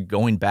just started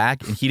going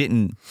back, and he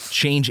didn't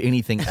change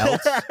anything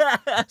else.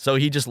 So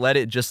he just let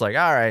it just like,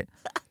 all right.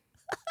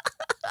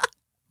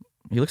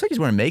 He looks like he's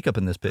wearing makeup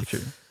in this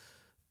picture.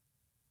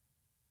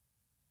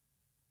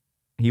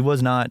 He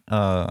was not,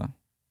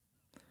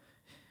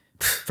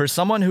 for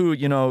someone who,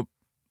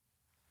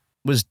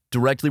 was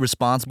directly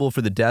responsible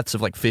for the deaths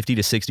of like 50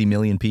 to 60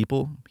 million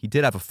people, he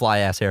did have a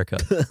fly-ass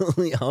haircut.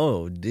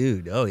 Oh,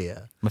 dude. Oh,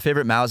 yeah. My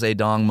favorite Mao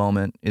Zedong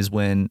moment is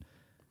when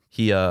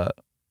he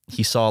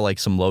saw like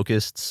some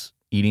locusts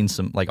eating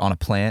some like on a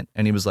plant,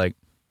 and he was like,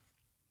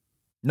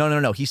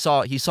 no. He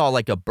saw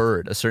like a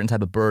bird, a certain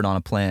type of bird on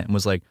a plant, and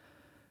was like,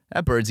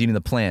 that bird's eating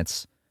the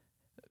plants.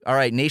 All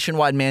right,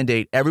 nationwide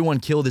mandate, everyone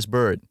kill this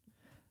bird.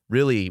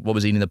 Really, what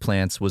was eating the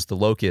plants was the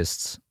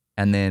locusts,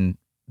 and then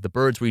the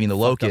birds were eating the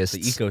Fucked up locusts.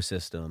 the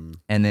ecosystem.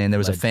 And then there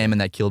was a Led to- famine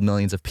that killed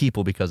millions of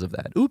people because of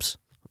that. Oops.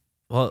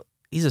 Well,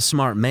 He's a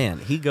smart man.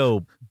 He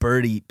go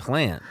bird eat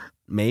plant.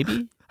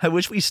 Maybe. I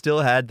wish we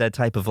still had that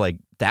type of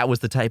that was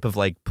the type of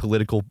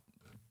political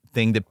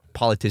thing that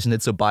politicians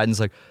did. So Biden's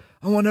like,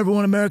 I want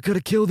everyone in America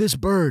to kill this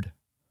bird.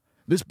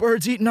 This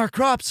bird's eating our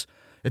crops.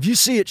 If you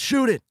see it,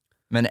 shoot it.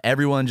 And then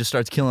everyone just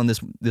starts killing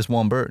this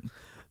one bird.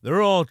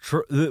 They're all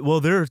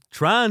they're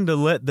trying to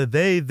let the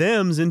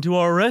they-thems into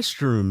our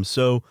restrooms,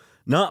 so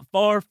not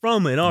far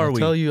from it, are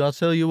we? I'll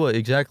tell you what,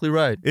 exactly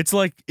right. It's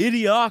like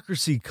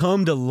Idiocracy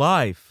come to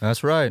life.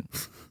 That's right.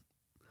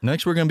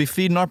 Next, we're going to be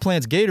feeding our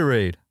plants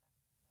Gatorade.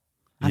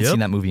 I haven't seen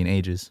that movie in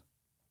ages.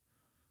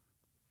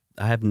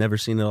 I have never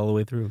seen it all the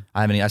way through.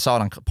 I saw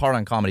it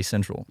on Comedy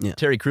Central. Yeah.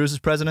 Terry Crews is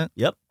president.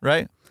 Yep.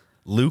 Right?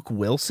 Luke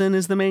Wilson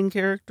is the main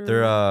character.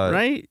 They're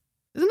right?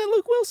 Isn't it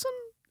Luke Wilson?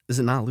 Is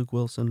it not Luke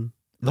Wilson?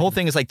 The whole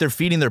thing is they're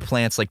feeding their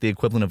plants the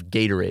equivalent of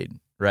Gatorade,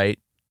 right?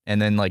 And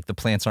then the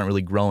plants aren't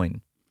really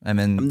growing. And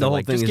then the whole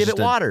thing just is give just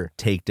it water.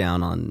 Take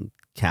down on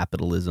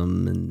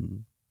capitalism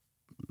and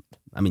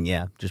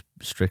just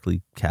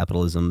strictly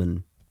capitalism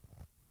in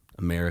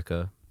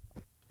America.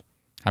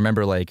 I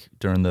remember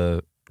during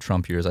the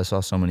Trump years, I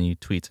saw so many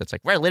tweets that's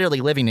we're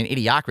literally living in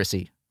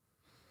idiocracy.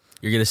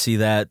 You're gonna see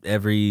that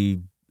every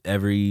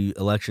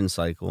election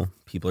cycle.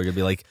 People are gonna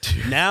be like,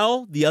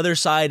 now the other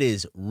side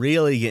is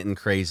really getting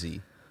crazy.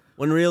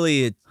 When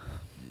really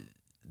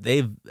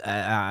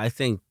I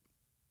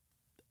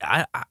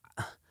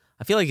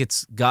feel like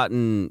it's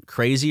gotten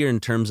crazier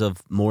in terms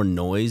of more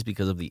noise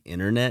because of the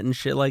internet and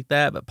shit like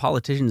that. But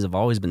politicians have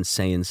always been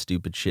saying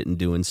stupid shit and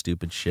doing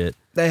stupid shit.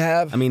 They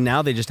have. I mean,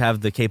 now they just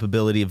have the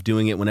capability of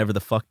doing it whenever the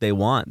fuck they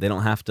want. They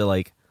don't have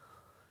to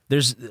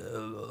there's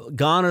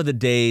gone are the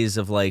days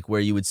of where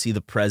you would see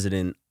the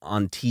president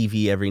on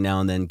TV every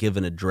now and then give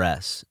an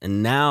address.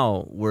 And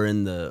now we're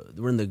in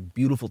the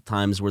beautiful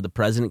times where the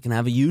president can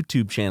have a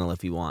YouTube channel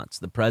if he wants.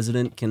 The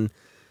president can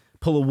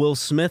pull a Will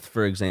Smith,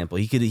 for example.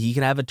 He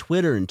could have a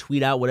Twitter and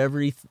tweet out whatever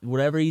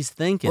he's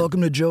thinking.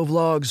 Welcome to Joe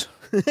Vlogs.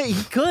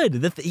 He could.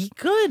 He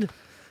could.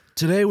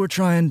 Today we're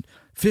trying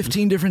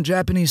 15 different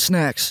Japanese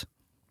snacks.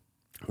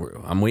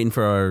 I'm waiting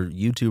for our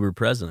YouTuber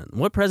president.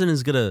 What president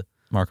is gonna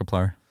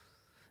Markiplier.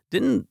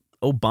 Didn't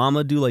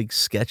Obama do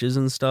sketches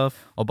and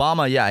stuff?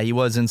 Obama, yeah, he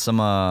was in some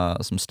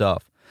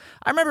stuff.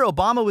 I remember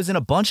Obama was in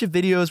a bunch of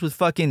videos with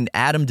fucking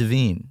Adam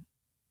Devine.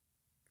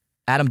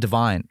 Adam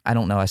Devine. I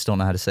don't know. I still don't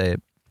know how to say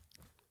it.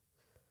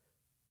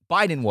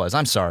 Biden was.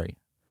 I'm sorry.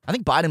 I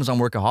think Biden was on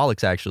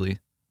Workaholics, actually.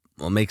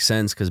 Well, it makes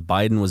sense because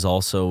Biden was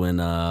also in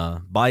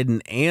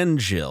Biden and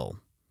Jill.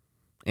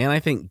 And I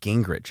think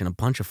Gingrich and a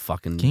bunch of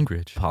fucking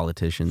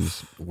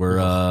politicians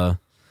were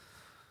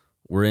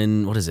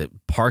in, what is it,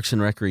 Parks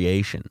and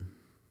Recreation.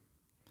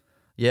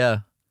 Yeah.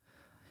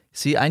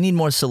 See, I need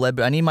more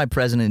celebrity. I need my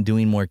president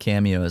doing more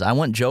cameos. I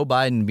want Joe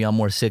Biden to be on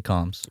more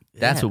sitcoms.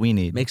 That's what we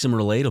need. Makes him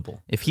relatable.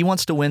 If he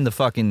wants to win the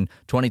fucking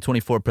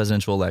 2024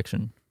 presidential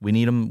election, we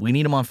need him. We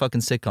need him on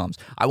fucking sitcoms.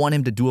 I want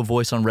him to do a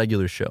voice on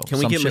regular show. Can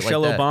we get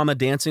Michelle Obama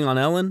dancing on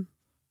Ellen?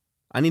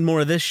 I need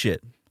more of this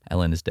shit.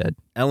 Ellen is dead.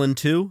 Ellen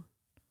 2?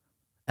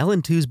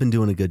 Ellen 2's been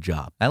doing a good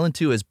job. Ellen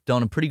 2 has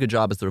done a pretty good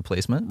job as the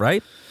replacement,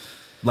 right?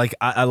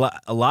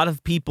 A lot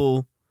of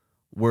people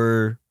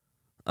were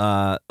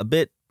a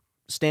bit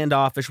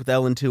standoffish with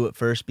Ellen 2 at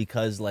first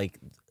because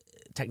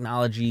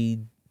technology,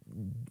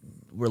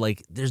 we're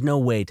there's no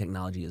way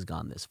technology has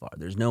gone this far.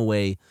 There's no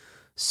way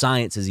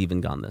science has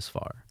even gone this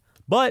far.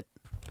 But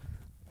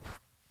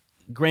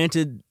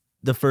granted,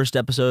 the first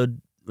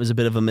episode was a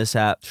bit of a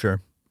mishap.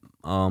 Sure.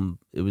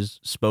 It was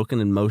spoken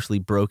in mostly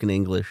broken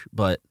English,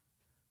 but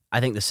I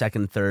think the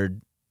second,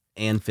 third,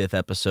 and fifth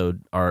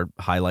episode are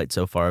highlights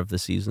so far of the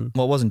season.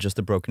 Well, it wasn't just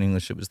the broken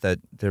English. It was that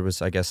there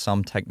was, I guess,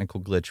 some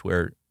technical glitch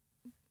where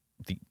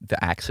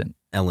the accent.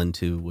 Ellen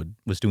 2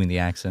 was doing the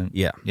accent.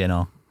 Yeah.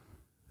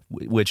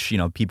 Which,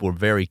 people were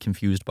very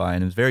confused by,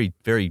 and it was very,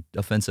 very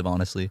offensive,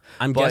 honestly.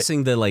 I'm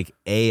guessing the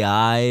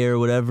AI or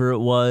whatever it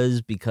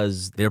was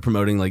because they're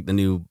promoting the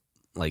new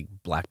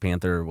Black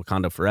Panther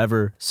Wakanda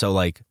Forever. So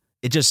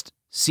it just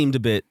seemed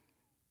a bit,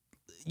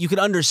 you could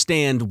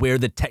understand where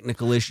the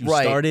technical issue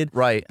started.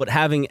 Right. But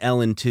having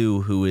Ellen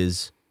 2, who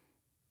is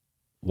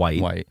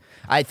white.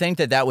 I think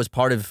that was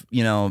part of,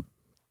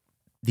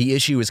 the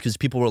issue is because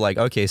people were like,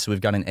 okay, so we've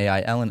got an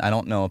AI Ellen. I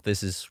don't know if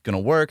this is going to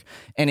work.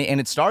 And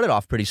it started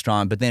off pretty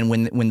strong. But then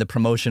when the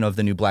promotion of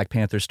the new Black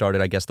Panther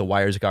started, I guess the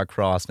wires got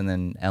crossed. And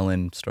then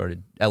Ellen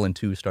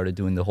 2 started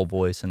doing the whole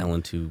voice. And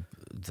Ellen 2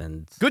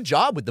 then... Good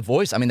job with the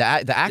voice. I mean,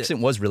 the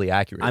accent was really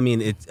accurate.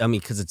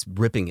 Because it's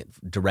ripping it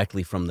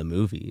directly from the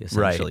movie,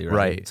 essentially,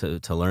 right?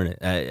 To learn it.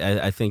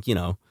 I think, it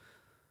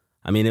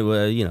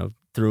was,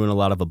 threw in a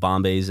lot of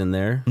Bombays in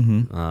there.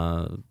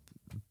 Mm-hmm.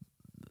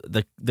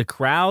 The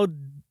crowd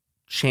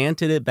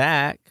chanted it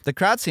back. The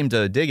crowd seemed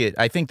to dig it.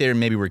 I think they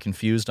maybe were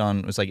confused on,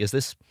 it was is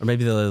this? Or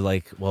maybe they're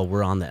well,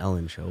 we're on the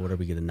Ellen show. What are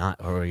we going to not?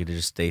 Or are we going to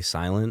just stay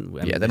silent?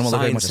 They don't want to look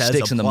like a bunch of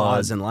sticks in the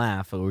mud and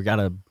laugh. We got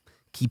to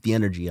keep the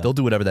energy up. They'll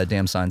do whatever that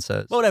damn sign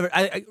says. Well, whatever.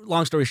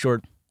 Long story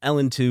short,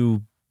 Ellen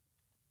 2.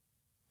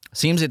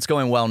 Seems it's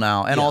going well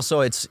now. And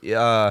also it's,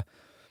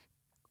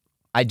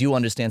 I do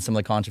understand some of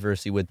the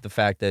controversy with the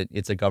fact that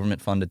it's a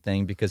government-funded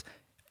thing because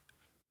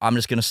I'm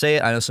just going to say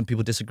it. I know some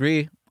people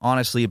disagree,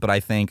 honestly, but I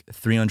think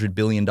 $300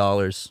 billion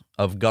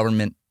of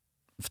government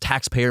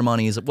taxpayer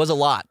money was a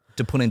lot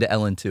to put into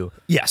LN2.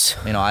 Yes.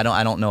 You know, I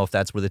don't know if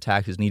that's where the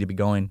taxes need to be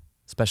going,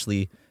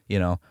 especially, you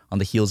know, on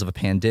the heels of a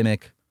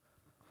pandemic.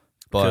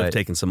 Could have But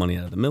taken some money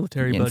out of the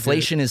military budget.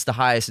 inflation is the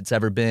highest it's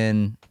ever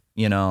been.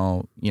 You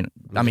know.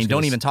 I mean,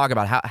 don't even talk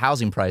about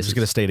housing I'm prices. just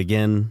going to state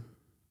again,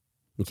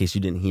 in case you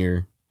didn't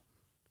hear,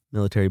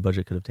 military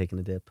budget could have taken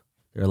a dip.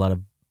 There are a lot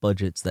of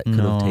budgets that could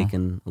have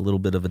taken a little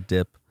bit of a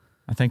dip.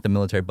 I think the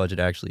military budget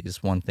actually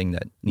is one thing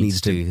that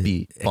needs to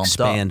be bumped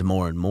expand up,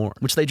 more and more.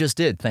 which they just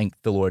did. Thank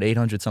the Lord,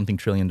 $800-something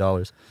trillion.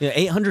 Yeah,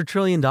 $800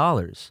 trillion.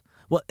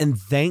 Well, and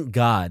thank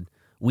God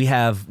we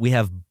have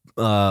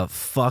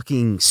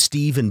fucking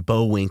Steve and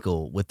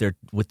Bowinkle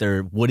with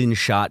their wooden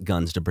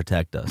shotguns to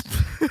protect us.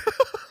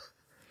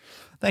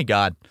 Thank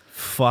God.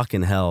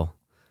 Fucking hell.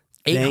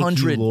 Thank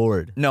 800. you,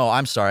 Lord. No,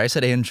 I'm sorry. I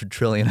said 800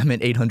 trillion. I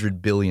meant 800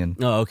 billion.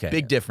 Oh, okay.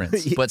 Big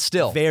difference, but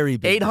still, Very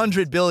big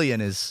 800 billion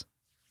is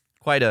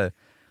quite a.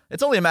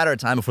 It's only a matter of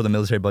time before the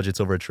military budget's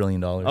over $1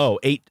 trillion. Oh,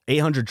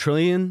 800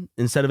 trillion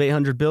instead of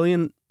 800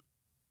 billion.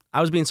 I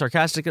was being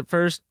sarcastic at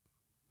first.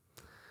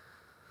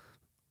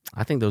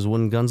 I think those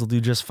wooden guns will do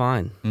just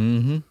fine.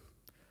 Mm-hmm.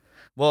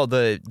 Well,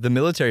 the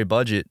military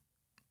budget,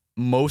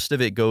 most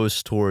of it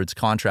goes towards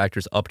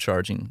contractors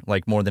upcharging.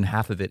 Like more than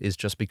half of it is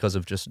just because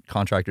of just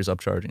contractors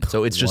upcharging.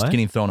 So it's just What?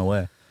 getting thrown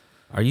away.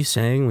 Are you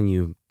saying when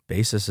you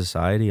base a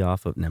society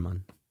off of never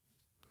mind.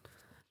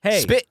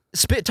 Hey,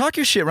 Spit. Talk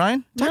your shit,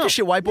 Ryan. Talk your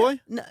shit, white boy.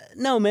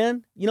 No,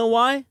 man. You know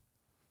why?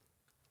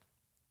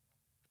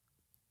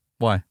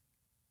 Why?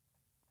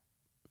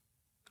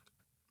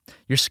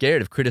 You're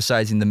scared of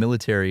criticizing the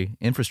military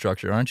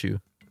infrastructure, aren't you?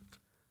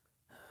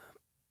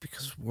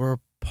 Because we're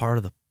part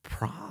of the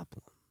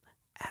problem.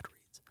 Ad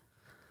reads.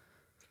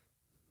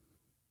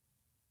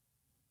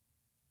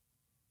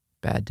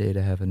 Bad day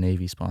to have a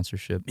Navy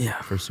sponsorship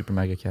for Super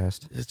Mega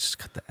Cast. Let's just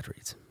cut the ad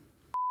reads.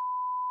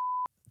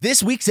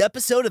 This week's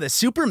episode of the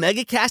Super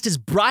Mega Cast is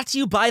brought to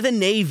you by the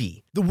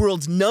Navy, the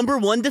world's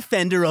 #1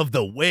 defender of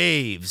the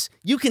waves.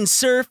 You can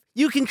surf,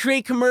 you can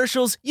create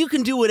commercials, you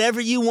can do whatever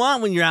you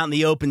want when you're out in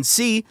the open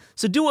sea.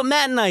 So do what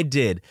Matt and I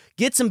did.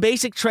 Get some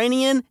basic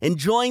training in and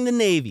join the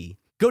Navy.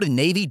 Go to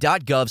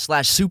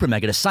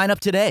Navy.gov/SuperMega to sign up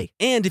today.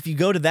 And if you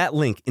go to that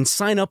link and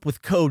sign up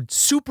with code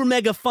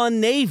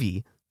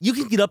SuperMegaFunNavy, you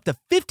can get up to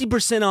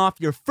 50% off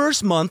your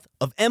first month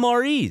of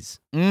MREs.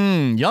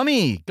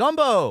 Yummy.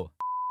 Gumbo.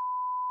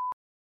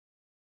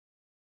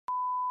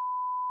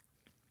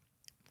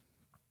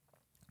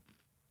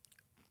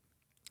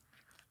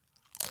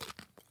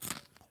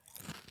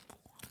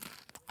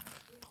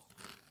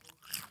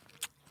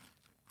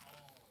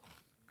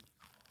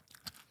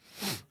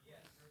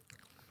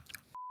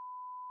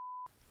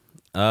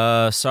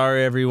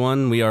 Sorry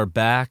everyone, we are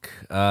back.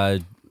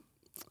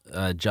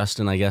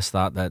 Justin, I guess,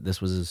 thought that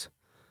this was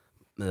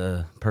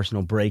his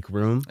personal break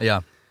room,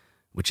 Yeah.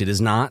 which it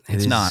is not.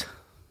 It's not.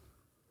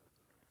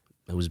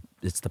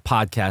 It's the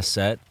podcast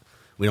set.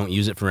 We don't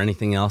use it for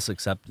anything else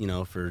except,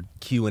 for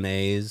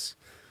Q&As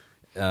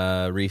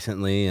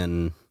recently,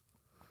 and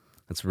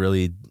that's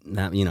really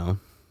not,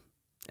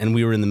 And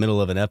we were in the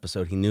middle of an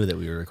episode. He knew that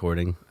we were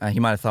recording. He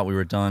might have thought we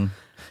were done.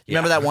 You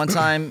remember that one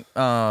time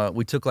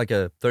we took like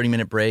a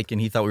 30-minute break and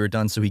he thought we were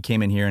done, so he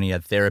came in here and he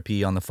had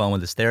therapy on the phone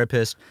with his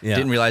therapist. Yeah.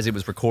 Didn't realize it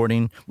was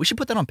recording. We should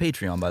put that on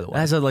Patreon, by the way.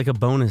 As a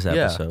bonus Yeah.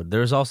 episode. There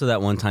was also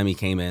that one time he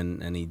came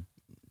in and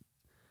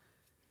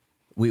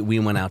we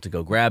went out to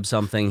go grab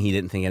something. He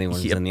didn't think anyone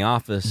was in the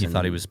office. He and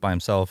thought he was by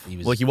himself. he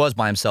was- Well, he was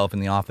by himself in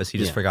the office. He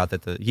just Yeah. forgot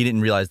that he didn't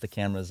realize the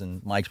cameras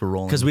and mics were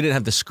rolling. Because we didn't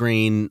have the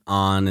screen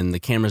on, and the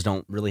cameras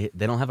don't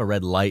have a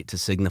red light to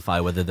signify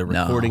whether they're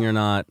No. recording or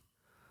not.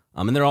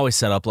 And they're always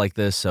set up like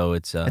this, so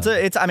it's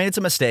it's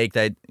a mistake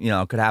that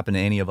could happen to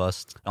any of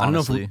us. I don't know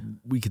Honestly, if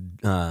we could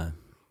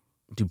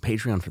do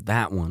Patreon for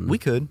that one. we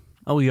could.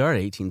 Oh, we are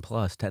 18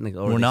 plus technically.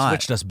 Or We're they not.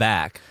 switched us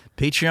back.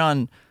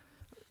 Patreon,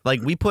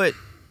 like we put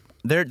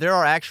there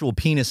are actual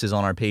penises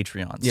on our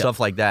Patreon, Yeah. stuff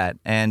like that.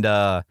 And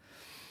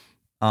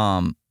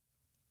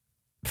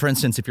for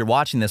instance, if you're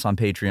watching this on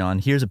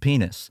Patreon, here's a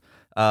penis.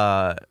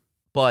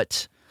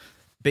 But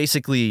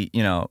basically,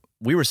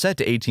 we were set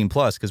to 18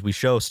 plus because we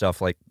show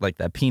stuff like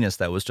that penis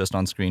that was just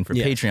on screen for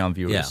Yeah. Patreon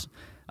viewers.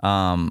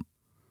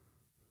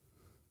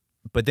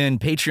 But then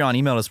Patreon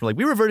emailed us, we're like,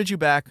 we reverted you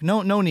back.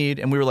 No need.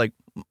 And we were like,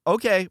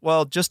 okay,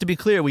 well, just to be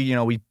clear,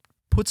 we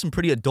put some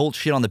pretty adult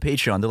shit on the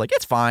Patreon. They're like,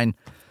 it's fine.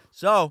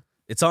 So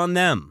It's on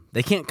them.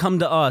 They can't come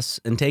to us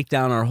and take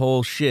down our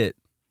whole shit.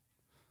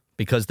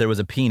 because there was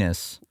a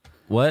penis.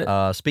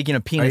 What? Speaking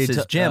of Are you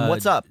penises, Jim,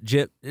 what's up?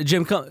 Jim,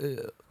 come.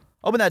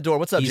 Open that door.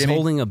 What's up, He's Jimmy?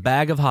 holding a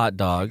bag of hot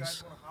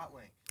dogs.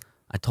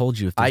 I told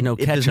you if there's no if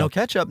ketchup. there's no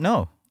ketchup,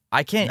 no.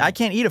 I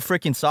can't eat a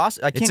freaking sauce.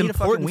 I can't It's eat a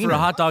fucking important for wiener. a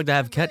hot dog to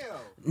have ketchup.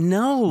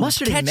 No,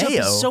 Mustard and ketchup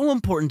mayo. is so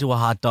important to a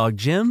hot dog,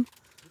 Jim.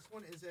 This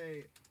one is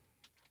a.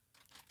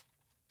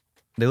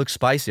 They look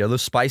spicy. Are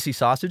those spicy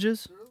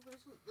sausages?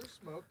 They're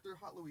smoked. They're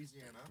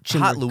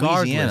Jim, Hot regardless,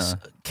 Louisiana.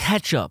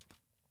 ketchup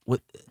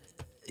with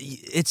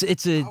it's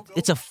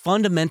a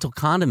fundamental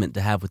condiment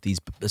to have with these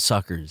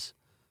suckers,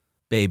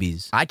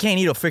 babies. I can't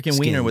eat a freaking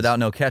wiener Skins. without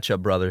no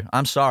ketchup, brother.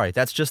 I'm sorry.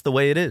 That's just the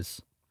way it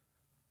is.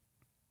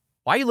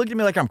 Why are you looking at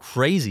me like I'm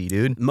crazy,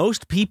 dude?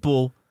 Most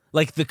people,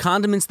 like the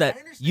condiments that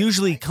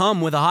usually come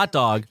with a hot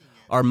dog,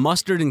 are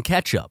mustard and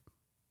ketchup.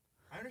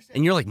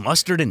 And you're like,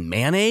 mustard and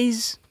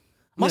mayonnaise?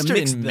 I'm gonna Mustard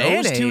mix and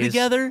those two mayonnaise?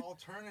 together?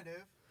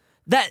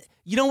 That,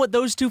 you know what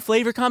those two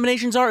flavor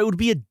combinations are? It would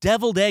be a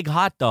deviled egg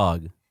hot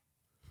dog.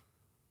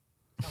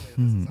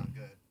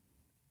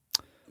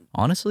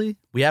 Honestly,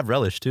 we have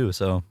relish too,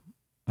 so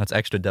that's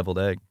extra deviled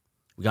egg.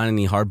 We got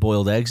any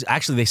hard-boiled eggs?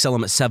 Actually, they sell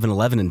them at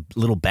 7-Eleven in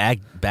little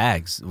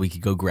bags. We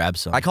could go grab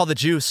some. I call the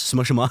juice.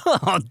 Smush them up.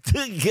 Oh,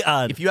 dear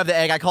God. If you have the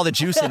egg, I call the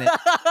juice in it.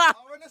 I'll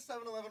run to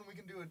 7-Eleven. We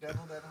can do a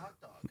deviled egg hot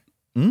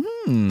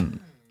dog.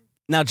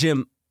 Now,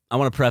 Jim, I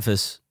want to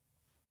preface,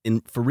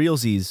 for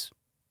realsies,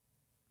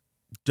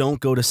 don't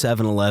go to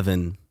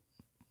 7-Eleven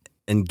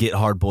and get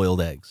hard-boiled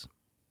eggs.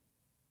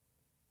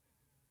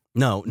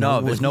 No,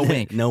 there's no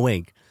wink. No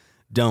wink.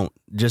 Don't.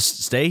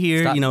 Just stay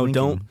here. Stop don't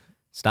winking.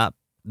 stop.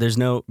 There's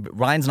no.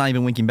 Ryan's not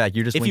even winking back.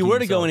 You're just If you winking were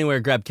to go yourself. anywhere,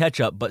 grab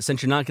ketchup. But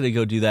since you're not going to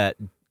go do that,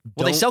 Well,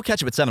 they don't- sell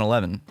ketchup at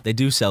 7-Eleven. They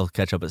do sell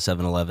ketchup at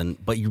 7-Eleven,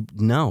 but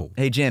no.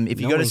 Hey, Jim, if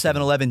you No go to winking.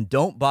 7-Eleven,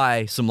 don't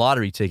buy some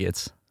lottery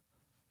tickets.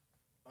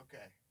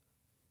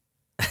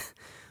 Okay.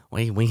 Why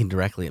are you winking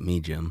directly at me,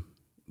 Jim?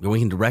 You're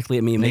winking directly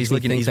at me. It And makes he's me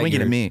looking, think he's that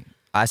winking at you're- me.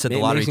 I said the It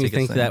lottery makes me tickets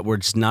think thing. that we're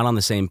just not on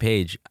the same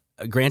page.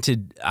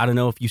 Granted, I don't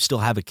know if you still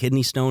have a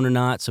kidney stone or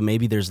not, so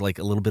maybe there's like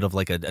a little bit of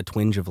like a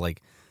twinge of like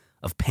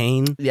of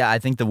pain. Yeah, I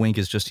think the wink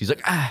is just, he's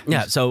like, ah.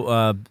 Yeah,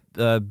 so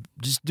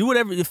just do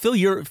whatever. Fill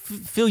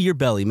your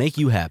belly, make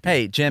you happy.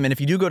 Hey, Jim, and if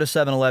you do go to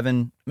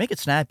 7-Eleven, make it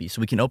snappy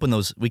so we can open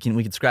those, we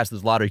can scratch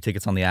those lottery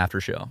tickets on the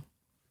after show.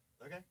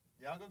 Okay.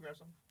 Yeah, I'll go grab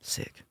some.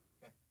 Sick.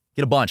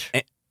 Get a bunch.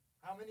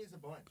 How many is a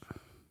bunch? Do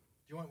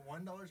you want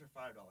 $1 or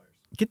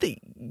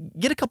 $5?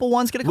 Get a couple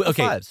ones, get a couple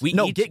Okay, fives. we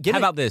no, each, get how it.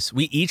 about this?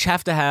 We each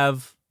have to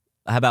have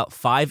about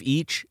 5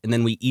 each, and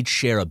then we each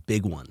share a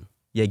big one.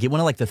 Yeah, get one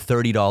of like the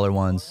 $30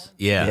 ones.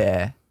 Yeah.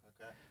 Yeah.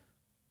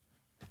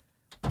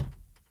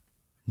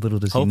 Little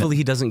does Hopefully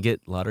he doesn't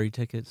get lottery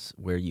tickets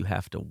where you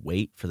have to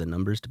wait for the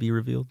numbers to be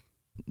revealed.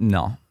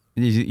 No.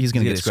 He's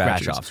going to get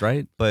scratch offs, offs,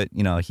 right? But,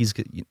 you know, this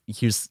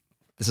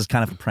is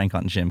kind of a prank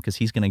on Jim because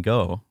he's going to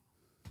go.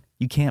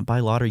 You can't buy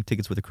lottery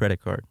tickets with a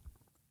credit card.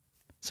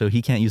 So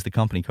he can't use the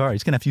company card.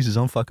 He's going to have to use his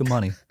own fucking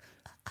money.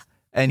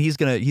 And he's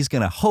going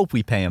to hope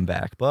we pay him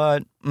back,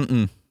 but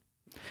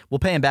we'll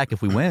pay him back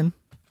if we win.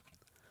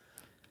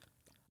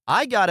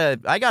 I got a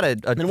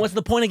Then what's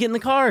the point of getting the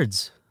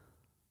cards?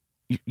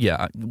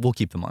 yeah, we'll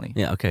keep the money.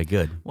 Yeah, okay,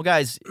 good. Well,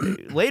 guys,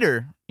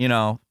 later, you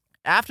know,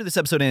 after this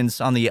episode ends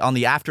on the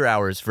after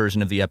hours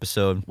version of the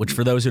episode, Which,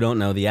 for those who don't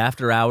know, the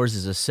After Hours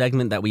is a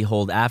segment that we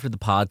hold after the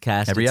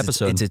podcast. Every It's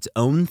episode. its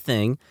own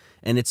thing,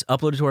 and it's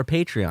uploaded to our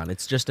Patreon.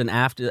 It's just an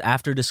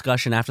after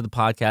discussion after the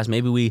podcast.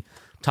 Maybe we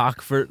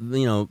talk for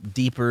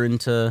deeper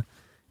into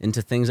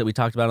things that we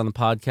talked about on the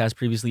podcast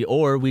previously,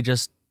 or we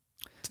just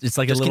it's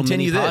like just a little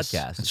continue mini this.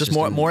 podcast. It's just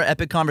more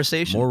epic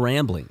conversation. more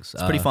ramblings.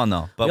 It's pretty fun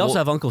though. But we also we'll-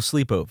 have Uncle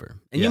Sleepover, and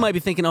Yeah. you might be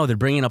thinking, "Oh, they're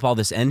bringing up all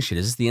this end shit.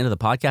 Is this the end of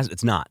the podcast?"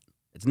 It's not.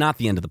 It's not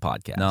the end of the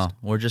podcast. no,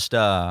 we're just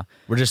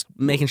We're just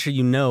making sure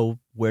you know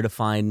where to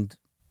find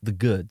the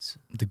goods.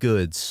 the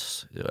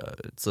goods.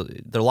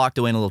 They're locked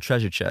away in a little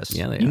treasure chest.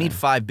 Yeah, they you need are.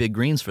 5 big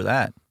greens for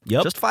that.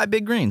 Yep. Just 5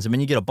 big greens. I mean,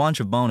 you get a bunch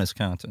of bonus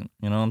content.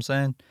 You know what I'm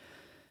saying?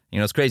 You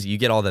know, it's crazy. You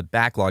get all the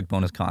backlog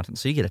bonus content.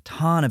 So you get a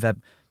ton of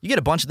there's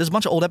a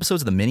bunch of old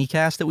episodes of the mini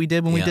cast that we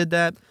did when we Yeah. did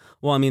that.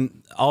 Well, I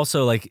mean,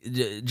 also like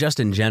just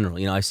in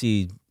general, I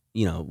see,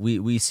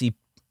 we see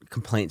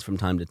complaints from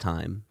time to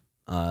time.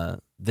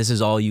 This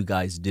is all you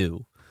guys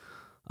do.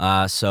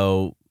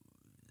 So,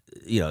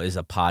 is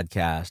a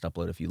podcast,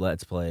 upload a few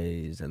Let's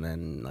Plays, and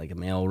then like a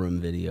mailroom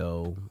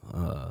video,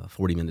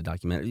 40-minute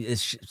documentary.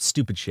 It's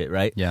stupid shit,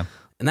 right? Yeah.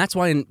 And that's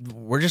why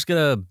we're just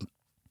gonna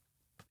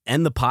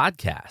end the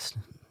podcast.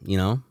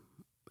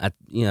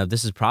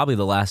 This is probably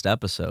the last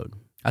episode.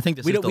 I think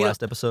this We is don't- the we last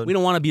don't- episode. We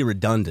don't want to be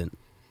redundant.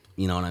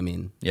 You know what I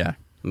mean? Yeah.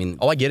 I mean,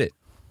 Oh, I get it.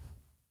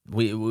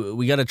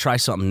 we got to try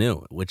something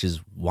new, which is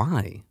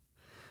why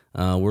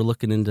we're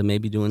looking into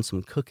maybe doing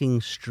some cooking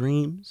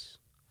streams,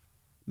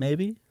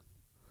 maybe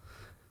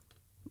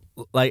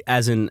like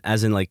as in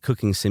like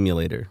cooking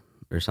simulator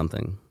or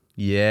something.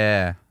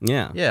 Yeah.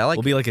 Yeah, Yeah, I like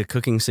we'll be like a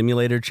cooking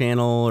simulator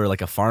channel or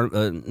like a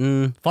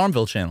farm.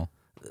 Farmville channel.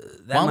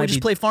 That Why don't we might just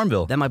be- play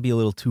Farmville? That might be a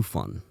little too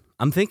fun.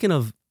 I'm thinking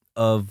of.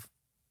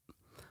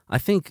 I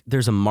think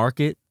there's a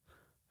market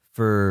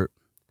for.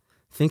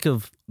 Think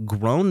of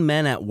grown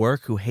men at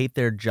work who hate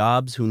their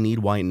jobs who need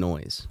white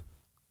noise.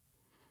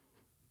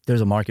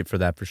 There's a market for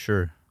that for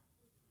sure.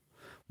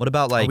 What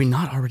about like Are we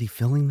not already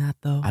filling that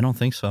though? I don't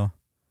think so.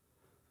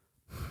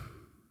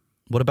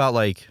 What about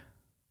like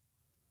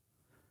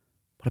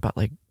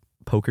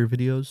poker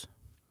videos?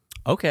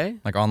 Okay.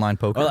 like online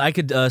poker. Well, I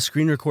could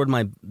screen record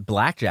my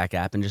Blackjack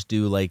app and just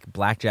do like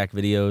Blackjack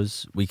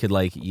videos. We could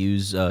like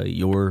use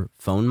your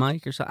phone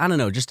mic or something. I don't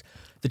know, just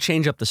to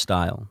change up the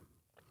style.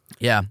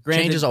 yeah,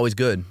 Granted- change is always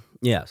good.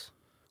 Yes.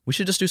 We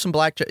should just do some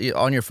blackjack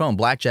on your phone.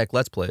 Blackjack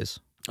Let's Plays.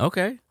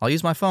 Okay. I'll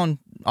use my phone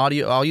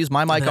audio. I'll use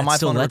my mic on my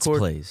phone to Let's record.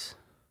 Plays.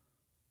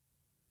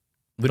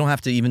 We don't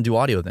have to even do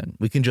audio then.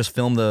 We can just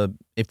film the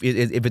if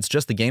it's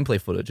just the gameplay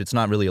footage. It's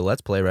not really a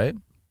Let's Play, right?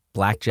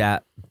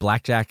 Blackjack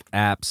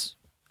apps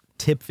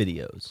tip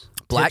videos.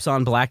 Tips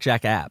on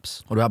Blackjack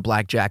apps. What about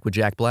Blackjack with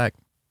Jack Black?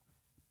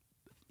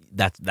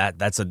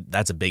 That's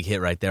a big hit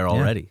right there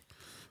already.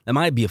 That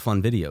might be a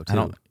fun video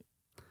too.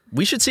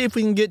 We should see if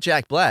we can get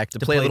Jack Black to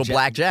play a little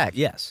Blackjack.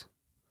 Yes.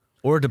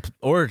 Or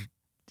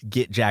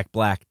get Jack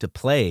Black to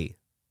play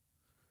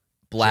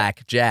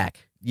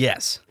Blackjack,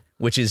 Yes.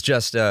 which is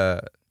just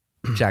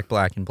Jack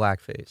Black in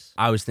blackface.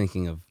 I was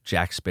thinking of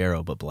Jack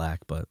Sparrow but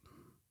black, but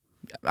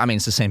I mean,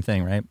 it's the same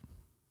thing, right?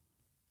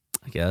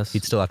 I guess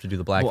He'd still have to do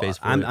the blackface.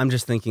 I'm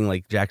just thinking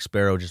like Jack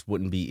Sparrow just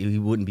wouldn't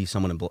be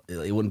someone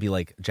it wouldn't be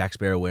like Jack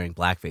Sparrow wearing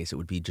blackface. It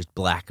would be just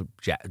black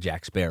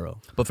Jack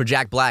Sparrow. But for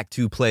Jack Black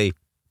to play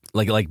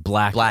Like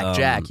black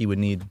Jack, he would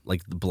need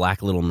like the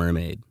Black Little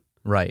Mermaid.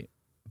 right.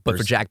 But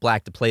for Jack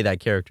Black to play that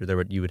character,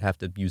 you would have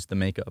to use the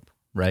makeup,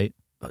 right?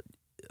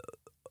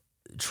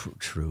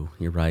 True.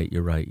 You're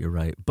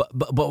right.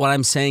 But what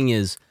I'm saying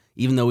is,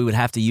 even though we would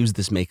have to use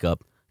this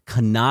makeup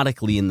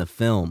canonically in the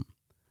film,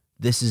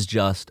 this is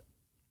just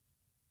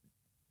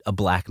a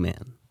black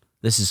man.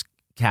 This is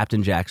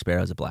Captain Jack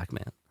Sparrow as a black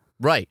man.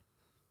 Right.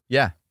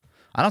 Yeah.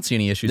 I don't see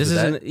any issues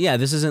with that.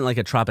 This isn't like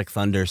a Tropic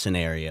Thunder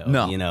scenario.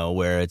 No. You know,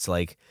 where it's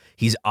like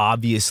he's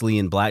obviously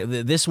in black.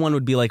 This one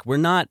would be like, we're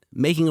not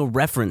making a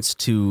reference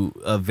to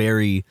a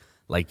very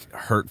like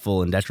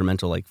hurtful and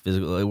detrimental like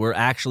physical. We're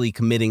actually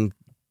committing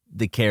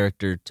the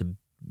character to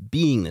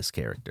being this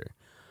character.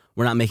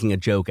 We're not making a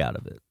joke out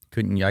of it.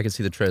 I can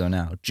see the trailer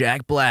now.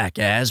 Jack Black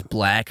as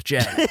Black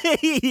Jack.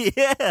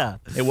 Yeah.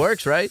 It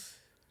works, right?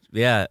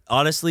 Yeah.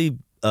 Honestly,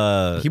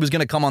 He was going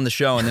to come on the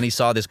show, and then he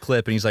saw this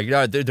clip, and he's like,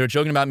 yeah, they're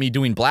joking about me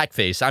doing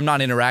blackface. I'm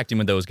not interacting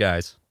with those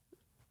guys.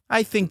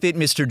 I think that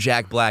Mr.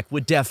 Jack Black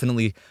would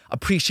definitely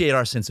appreciate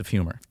our sense of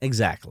humor.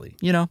 exactly.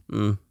 You know?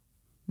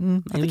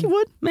 I think he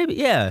would. Maybe,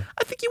 yeah.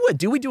 I think he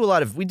would. We do a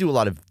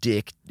lot of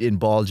dick and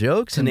ball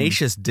jokes. and-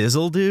 Tenacious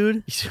Dizzle,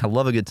 dude. I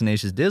love a good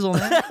Tenacious Dizzle,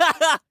 man.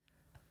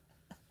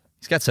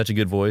 He's got such a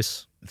good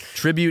voice.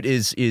 Tribute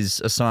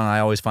is a song I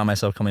always find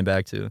myself coming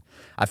back to.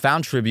 I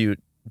found Tribute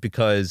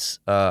because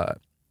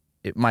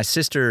my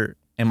sister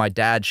and my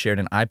dad shared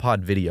an iPod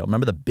video.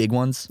 Remember the big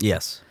ones?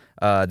 Yes.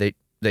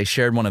 They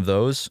shared one of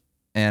those,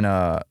 and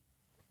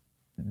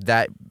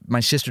that my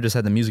sister just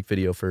had the music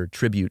video for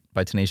Tribute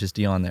by Tenacious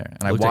D on there,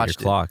 and I Looked at watched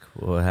your clock.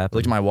 What happened?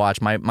 Looked at my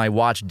watch. My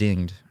watch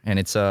dinged, and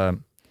it's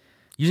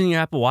Using your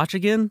Apple Watch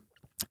again?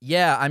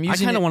 yeah. I'm I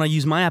using. kind of want to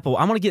use my Apple.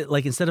 I want to get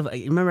like instead of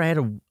remember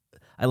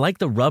I like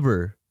the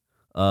rubber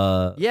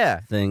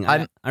thing.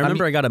 I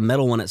remember I got a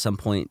metal one at some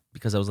point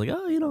because I was like,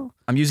 oh, you know.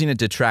 I'm using it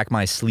to track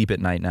my sleep at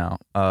night now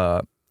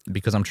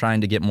because I'm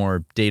trying to get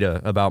more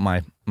data about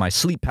my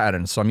sleep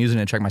patterns. So I'm using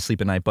it to track my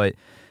sleep at night. But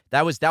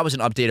that was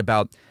an update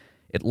about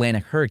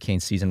Atlantic hurricane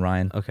season,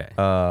 Ryan. Okay.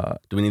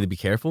 Do we need to be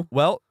careful?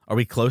 Well, Are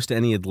we close to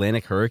any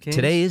Atlantic hurricanes?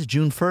 today is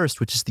June 1st,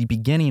 which is the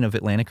beginning of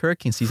Atlantic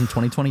hurricane season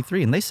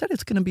 2023. And they said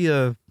it's going to be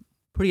a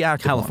pretty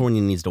active one.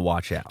 California needs to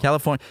watch out.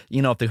 California,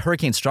 if the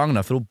hurricane's strong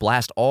enough, it'll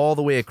blast all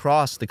the way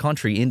across the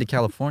country into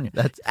California.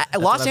 That's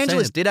Los what I'm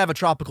Angeles saying. did have a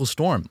tropical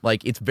storm.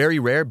 Like, it's very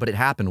rare, but it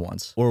happened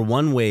once. Or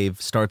one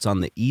wave starts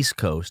on the East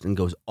Coast and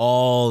goes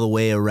all the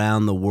way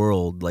around the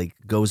world, like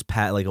goes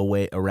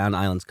away around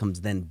islands,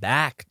 comes then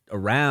back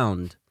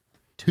around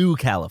to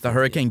California. The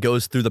hurricane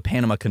goes through the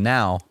Panama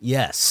Canal,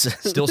 Yes.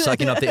 still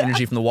sucking up the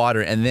energy from the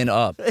water, and then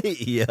up.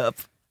 Yep.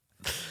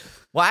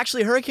 Well,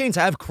 actually, hurricanes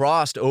have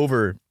crossed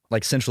over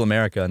like Central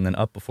America and then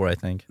up before, I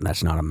think.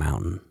 That's not a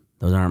mountain.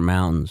 Those aren't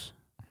mountains.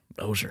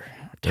 Those are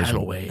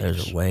tidal waves.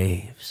 Those are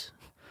waves.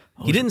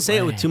 He didn't say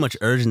it with too much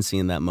urgency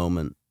in that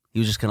moment. He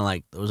was just kind of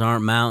like, those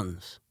aren't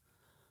mountains.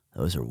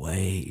 Those are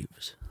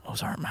waves.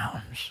 Those aren't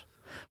mountains.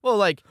 Well,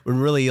 like, When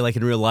really, like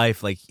in real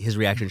life, like his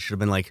reaction should have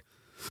been like,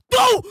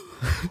 oh,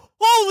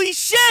 holy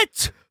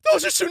shit!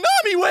 those are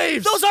tsunami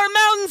waves! Those aren't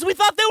mountains. We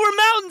thought they were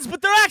mountains,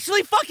 but they're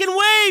actually fucking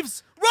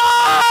waves.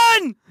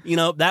 Run! You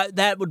know,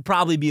 that would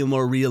probably be a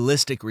more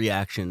realistic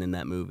reaction in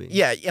that movie.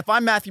 Yeah, if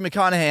I'm Matthew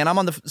McConaughey and I'm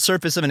on the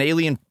surface of an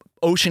alien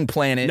ocean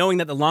planet. Knowing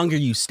that the longer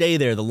you stay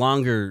there, the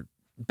longer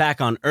back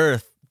on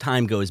Earth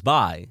time goes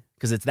by,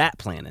 because it's that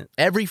planet.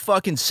 Every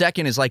fucking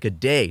second is like a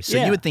day. So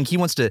Yeah. you would think he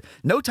wants to,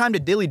 no time to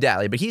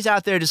dilly-dally, but he's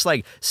out there just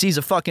like sees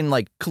a fucking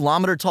like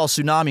kilometer-tall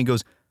tsunami and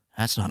goes,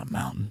 that's not a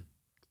mountain.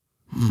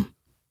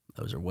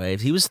 Those are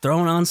waves. He was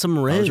throwing on some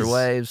riz. Those are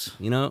waves.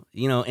 You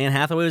know, Anne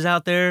Hathaway was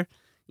out there,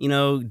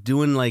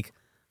 doing like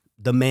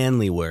the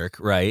manly work,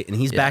 right? And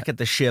he's back at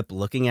the ship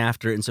looking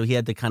after it. And so he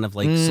had to kind of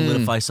like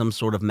solidify some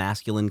sort of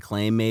masculine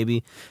claim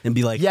maybe and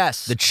be like,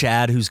 Yes. the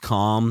Chad who's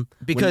calm.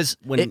 Because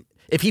when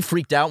if he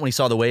freaked out when he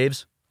saw the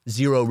waves,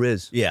 zero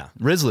riz. yeah,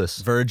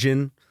 Rizless.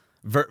 virgin,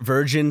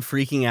 Virgin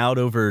freaking out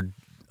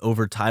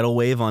over tidal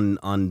wave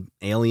on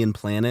alien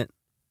planet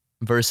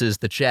versus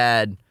the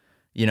Chad,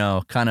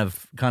 kind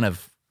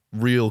of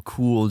real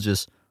cool.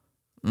 Just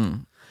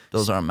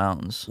those aren't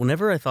mountains.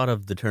 Whenever I thought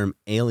of the term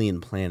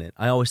alien planet,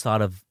 I always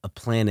thought of a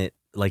planet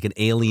like an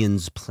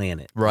alien's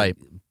planet, Right?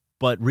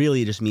 But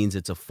really, it just means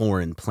it's a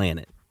foreign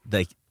planet.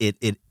 Like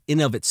it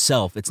in of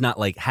itself, it's not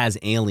like has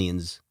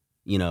aliens.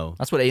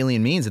 That's what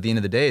alien means at the end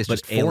of the day. It's but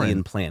just foreign.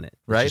 alien planet,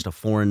 right? It's just a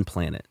foreign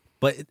planet.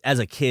 But as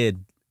a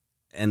kid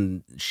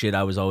and shit,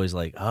 I was always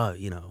like, oh,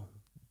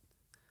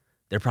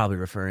 they're probably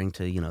referring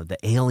to the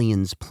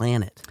aliens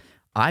planet.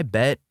 I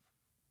bet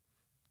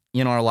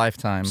in our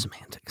lifetime,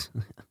 Semantics.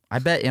 I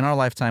bet in our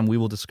lifetime we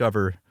will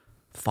discover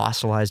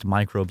fossilized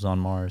microbes on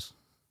Mars.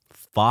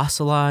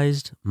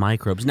 Fossilized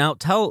microbes. Now,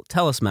 tell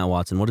us, Matt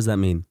Watson, what does that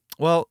mean?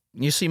 Well,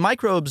 you see,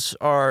 microbes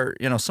are,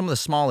 some of the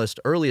smallest,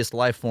 earliest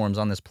life forms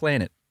on this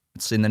planet.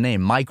 It's in the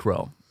name,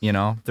 micro.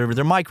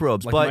 They're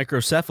microbes, Like but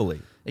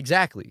microcephaly.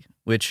 exactly,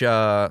 which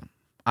I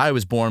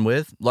was born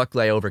with.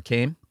 Luckily, I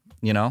overcame.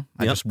 I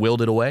just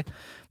willed it away.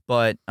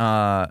 But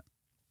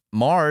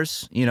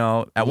Mars,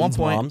 at one Needs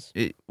point, moms?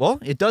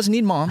 it does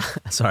need moms.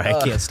 Sorry,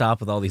 I can't stop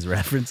with all these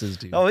references,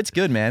 dude. Oh, it's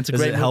good, man. It's a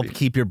Does great it help movie.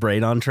 keep your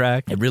brain on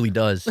track? It really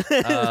does.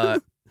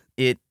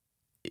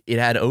 It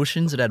had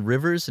oceans, it had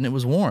rivers, and it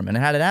was warm, and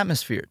it had an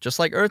atmosphere, just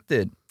like Earth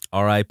did.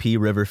 R.I.P.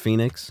 River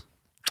Phoenix.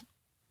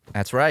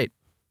 That's right.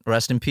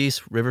 Rest in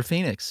peace, River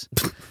Phoenix.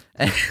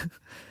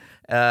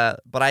 But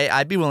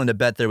I'd be willing to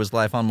bet there was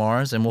life on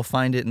Mars, and we'll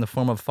find it in the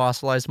form of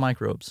fossilized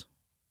microbes.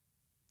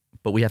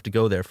 But we have to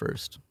go there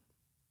first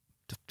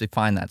to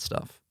find that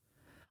stuff.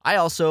 I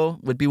also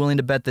would be willing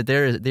to bet that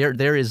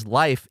there is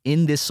life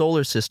in this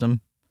solar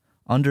system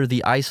under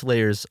the ice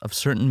layers of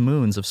certain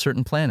moons of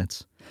certain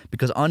planets.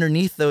 Because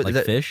underneath those,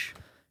 Like fish?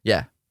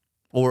 yeah,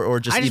 or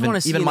just even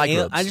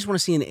microbes. I just want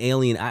to see an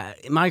alien.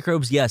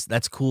 Microbes, yes,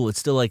 that's cool. It's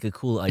still like a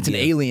cool idea. It's an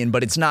alien,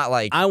 but it's not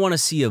like. I want to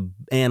see a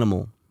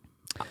animal.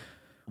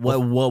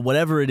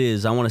 Whatever it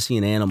is, I want to see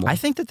an animal. I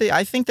think that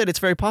it's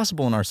very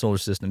possible in our solar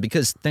system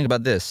because think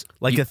about this: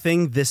 like a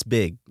thing this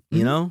big,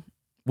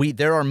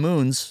 there are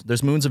moons.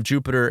 There's moons of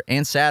Jupiter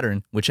and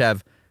Saturn, which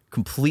have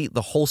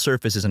the whole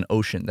surface is an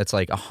ocean that's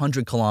like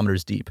 100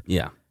 kilometers deep.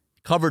 Yeah.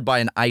 Covered by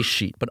an ice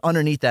sheet. But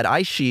underneath that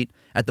ice sheet,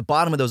 at the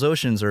bottom of those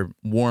oceans are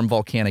warm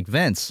volcanic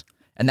vents.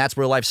 And that's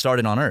where life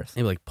started on Earth.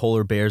 Maybe like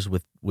polar bears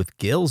with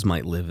gills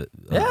might live.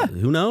 Yeah.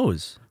 Who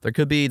knows? There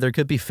could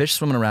be fish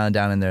swimming around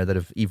down in there that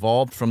have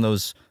evolved from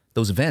those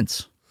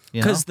vents.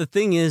 Because the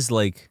thing is,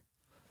 like,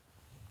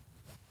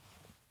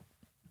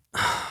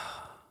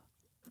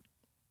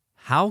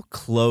 how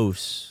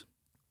close,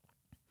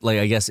 like,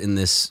 I guess in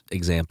this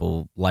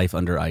example, life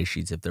under ice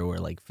sheets, if there were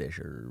like fish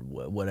or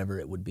whatever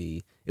it would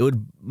be, it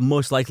would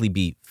most likely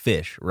be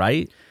fish,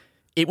 right?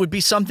 It would be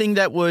something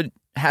that would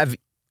have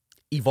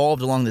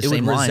evolved along the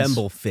same lines. It would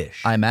resemble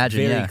fish. I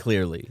imagine, very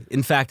clearly.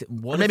 In fact,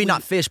 maybe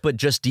not fish, but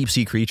just deep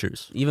sea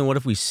creatures. Even what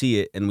if we see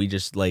it and we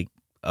just like,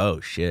 oh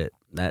shit,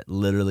 that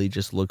literally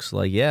just looks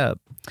like a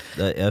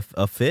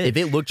fish. If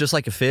it looked just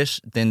like a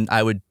fish, then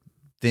I would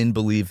then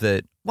believe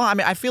that. Well, I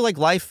mean, I feel like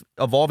life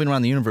evolving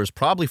around the universe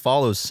probably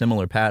follows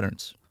similar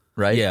patterns,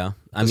 right? Yeah,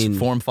 I mean,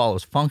 form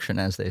follows function,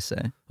 as they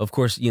say. Of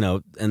course,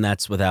 and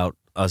that's without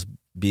us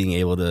being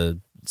able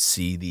to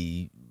see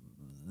the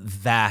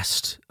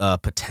vast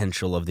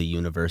potential of the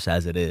universe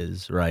as it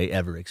is, right?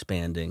 Ever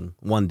expanding.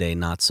 One day,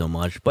 not so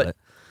much, but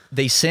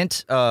they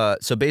sent.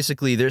 So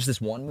basically, there's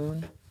this one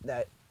moon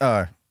that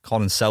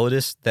called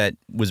Enceladus. That's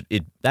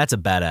a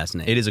badass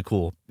name. It's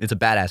a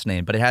badass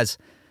name, but it has.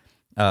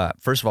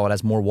 First of all, it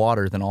has more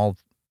water than all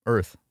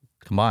Earth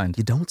combined.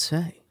 You don't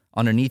say.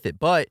 Underneath it,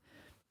 but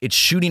it's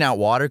shooting out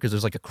water because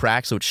there's like a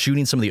crack, so it's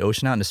shooting some of the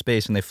ocean out into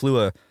space. And they flew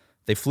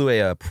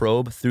a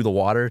probe through the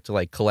water to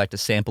like collect a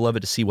sample of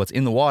it to see what's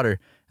in the water.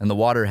 And the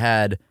water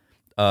had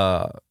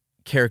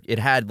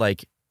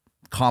like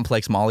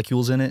complex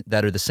molecules in it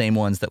that are the same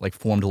ones that like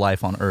formed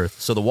life on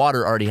Earth. So the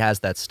water already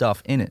has that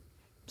stuff in it.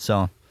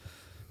 So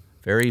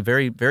very,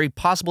 very, very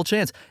possible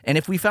chance. And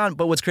if we found,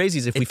 but what's crazy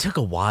is it took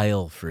a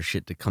while for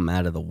shit to come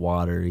out of the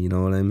water. You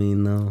know what I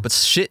mean, though? But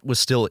shit was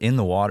still in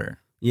the water.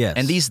 Yes.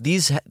 And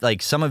these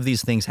like some of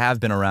these things have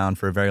been around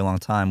for a very long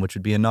time, which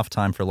would be enough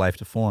time for life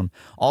to form.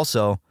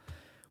 Also,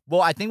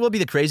 well, I think what would be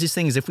the craziest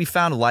thing is if we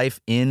found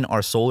life in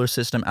our solar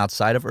system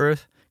outside of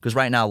Earth, because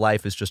right now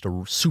life is just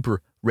a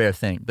super rare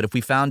thing. But if we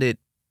found it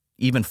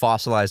even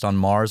fossilized on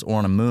Mars or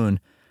on a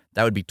moon,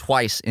 that would be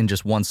twice in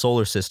just one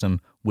solar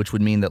system, which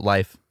would mean that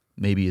life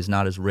maybe is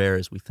not as rare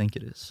as we think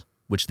it is.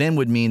 Which then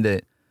would mean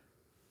that,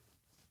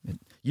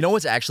 you know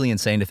what's actually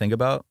insane to think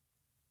about?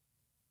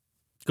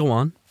 Go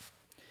on.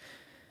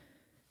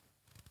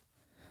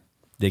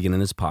 Digging in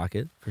his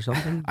pocket for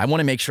something? I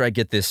want to make sure I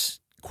get this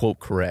quote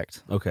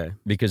correct. Okay.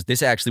 Because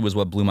this actually was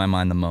what blew my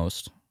mind the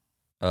most.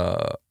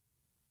 I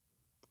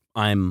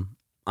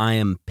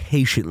am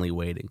patiently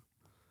waiting.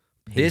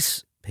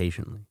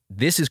 Patiently.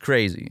 This is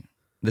crazy.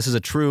 This is a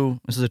true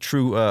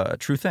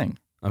thing.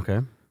 Okay.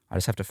 I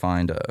just have to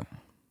find a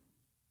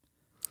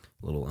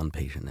little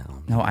impatient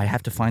now. No, I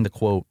have to find the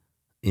quote.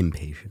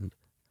 impatient.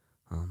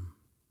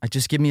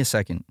 Just give me a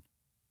second.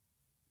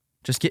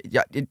 Just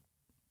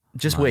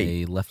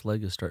wait. My left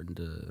leg is starting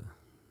to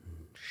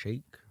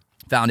shake.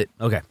 Found it.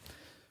 Okay.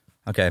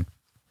 Okay.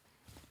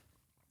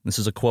 This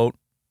is a quote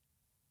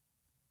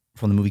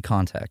from the movie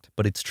Contact,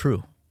 but it's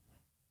true.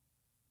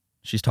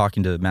 She's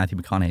talking to Matthew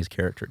McConaughey's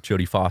character,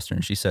 Jodie Foster,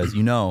 and she says,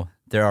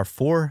 there are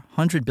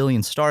 400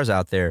 billion stars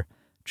out there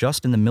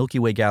just in the Milky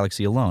Way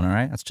galaxy alone, all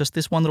right? That's just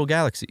this one little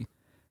galaxy.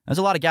 There's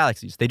a lot of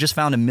galaxies. They just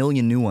found 1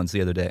 million new ones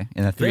the other day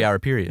in a 3-hour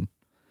period.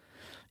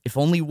 If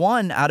only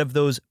one out of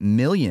those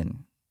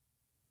million...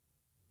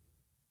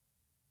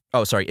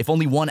 if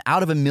only 1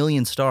 out of 1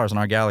 million stars in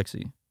our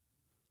galaxy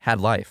had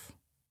life,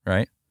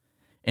 right?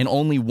 And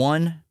only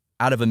 1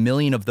 out of 1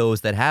 million of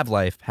those that have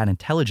life had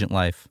intelligent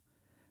life,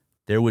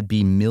 there would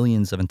be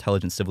millions of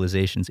intelligent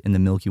civilizations in the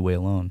Milky Way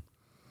alone.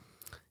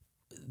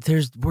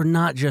 We're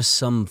not just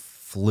some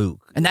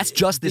fluke. And that's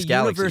just this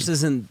galaxy. The universe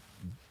isn't...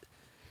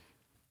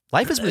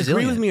 Life is resilient.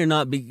 Agree with me or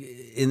not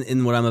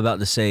in what I'm about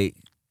to say.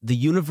 The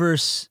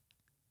universe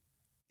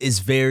is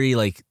very,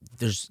 like,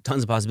 there's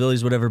tons of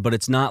possibilities, whatever, but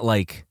it's not,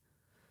 like,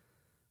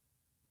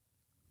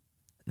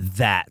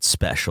 that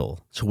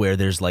special to where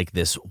there's, like,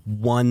 this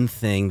one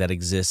thing that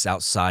exists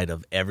outside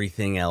of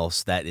everything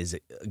else that is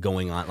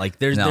going on. Like,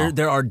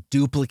 there are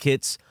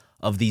duplicates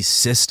of these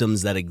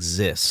systems that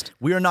exist.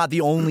 We are not the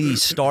only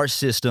star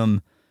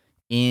system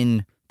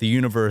in the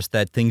universe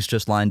that things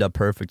just lined up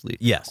perfectly.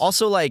 Yes.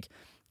 Also, like,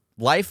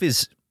 life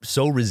is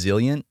so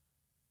resilient.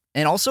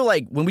 And also,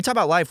 like, when we talk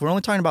about life, we're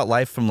only talking about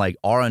life from, like,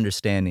 our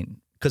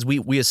understanding. Because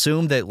we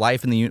assume that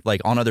life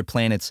on other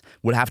planets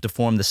would have to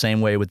form the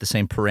same way with the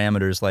same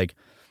parameters, like,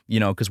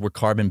 because we're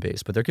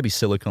carbon-based. But there could be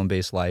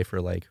silicone-based life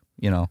or, like,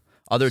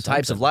 other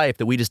types of life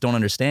that we just don't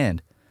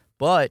understand.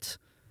 But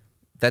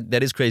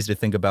that is crazy to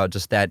think about,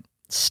 just that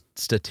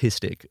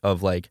statistic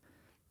of, like,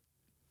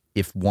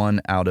 if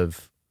 1 out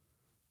of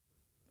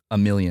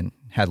 1 million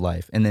had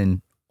life, and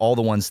then all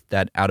the ones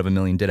that out of 1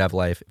 million did have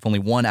life, if only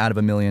 1 out of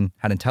 1 million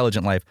had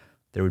intelligent life,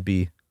 there would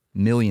be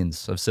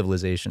millions of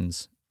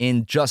civilizations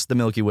in just the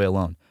Milky Way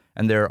alone.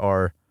 And there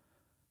are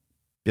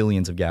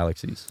billions of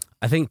galaxies.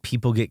 I think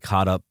people get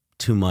caught up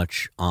too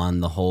much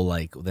on the whole,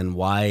 like, then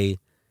why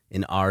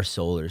in our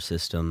solar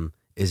system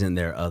isn't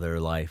there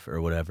other life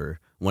or whatever?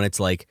 When it's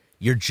like,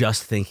 you're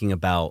just thinking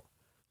about,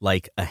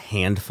 like, a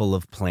handful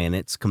of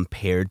planets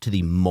compared to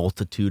the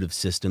multitude of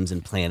systems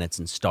and planets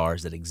and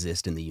stars that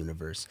exist in the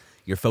universe.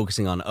 You're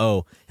focusing on,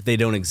 if they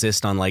don't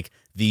exist on, like,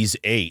 these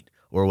 8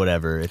 or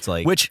whatever, it's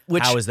like, which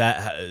how is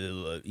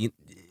that?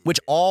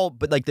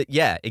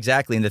 Yeah,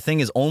 exactly. And the thing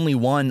is, only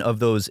one of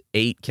those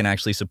 8 can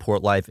actually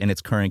support life in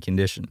its current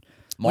condition.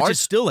 Mars, which is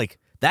still, like,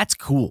 that's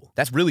cool.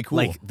 That's really cool.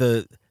 Like,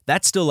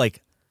 that's still,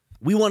 like,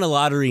 we won a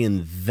lottery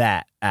in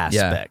that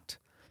aspect.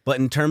 Yeah. But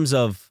in terms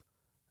of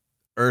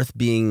Earth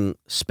being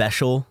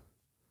special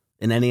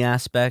in any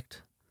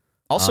aspect,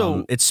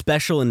 also it's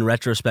special in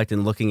retrospect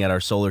and looking at our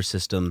solar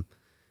system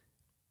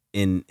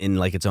in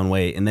like its own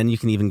way. And then you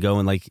can even go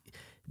and, like,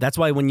 that's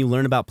why when you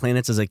learn about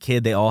planets as a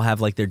kid, they all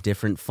have, like, their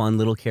different fun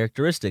little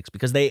characteristics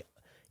because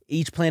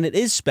each planet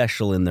is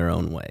special in their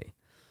own way.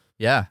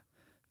 Yeah.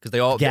 Because they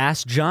all...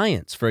 Gas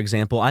giants, for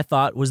example, I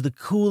thought was the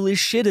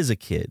coolest shit as a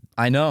kid.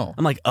 I know.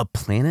 I'm like, a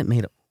planet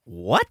made of...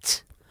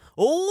 What?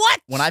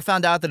 What? When I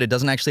found out that it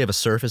doesn't actually have a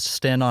surface to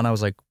stand on, I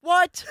was like,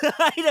 what?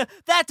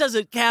 That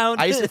doesn't count.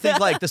 I used to think,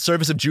 like, the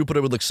surface of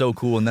Jupiter would look so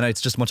cool, and then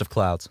it's just a bunch of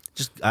clouds.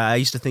 I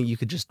used to think you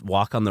could just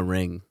walk on the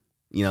ring.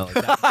 Like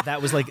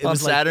that was like... It on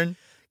was Saturn?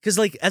 Because,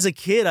 like, as a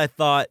kid, I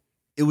thought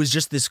it was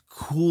just this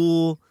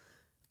cool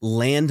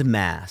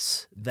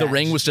landmass. The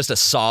ring was just a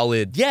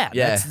solid... Yeah.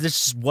 That's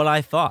just what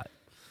I thought.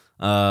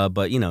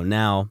 But,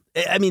 now...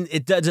 I mean,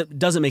 it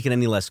doesn't make it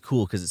any less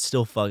cool because it's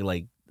still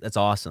like, that's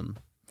awesome.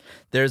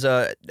 There's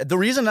that's the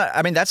reason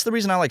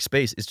I like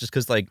space. It's just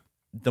because, like,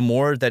 the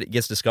more that it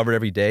gets discovered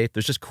every day,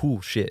 there's just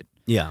cool shit.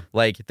 Yeah.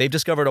 Like, they've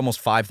discovered almost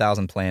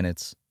 5,000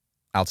 planets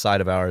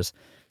outside of ours.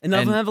 And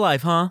none of them have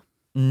life, huh?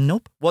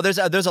 Nope. Well, there's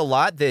a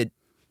lot that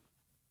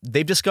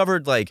they've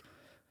discovered, like,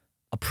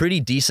 a pretty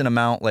decent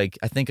amount, like,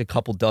 I think a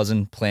couple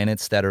dozen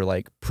planets that are,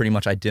 like, pretty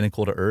much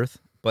identical to Earth,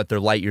 but they're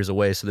light years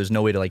away, so there's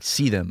no way to, like,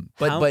 see them.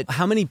 But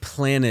how many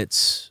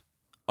planets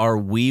are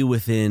we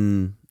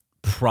within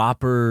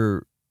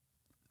proper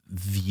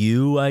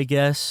view, I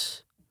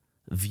guess?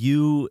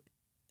 View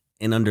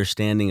and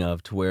understanding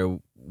of to where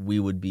we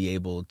would be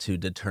able to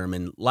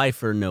determine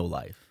life or no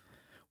life?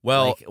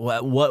 Well,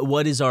 like,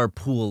 what is our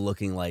pool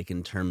looking like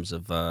in terms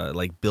of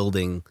like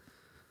building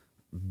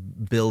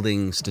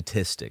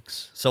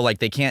statistics? So, like,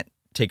 they can't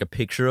take a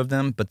picture of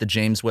them, but the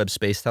James Webb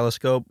Space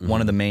Telescope,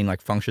 one of the main,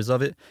 like, functions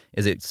of it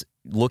is it's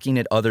looking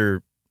at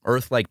other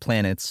Earth-like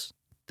planets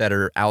that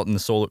are out in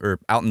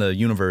the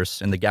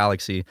universe, in the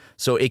galaxy.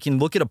 So it can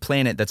look at a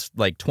planet that's,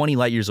 like, 20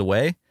 light years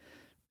away,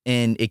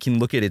 and it can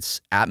look at its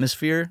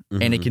atmosphere,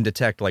 and it can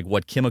detect, like,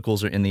 what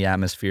chemicals are in the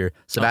atmosphere.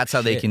 So that's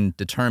how they can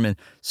determine.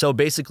 So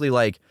basically,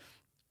 like,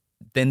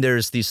 then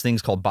there's these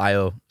things called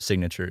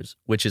biosignatures,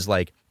 which is,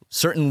 like,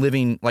 certain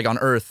living, like, on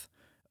Earth,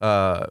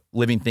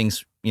 living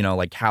things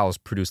like cows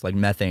produce like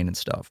methane and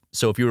stuff.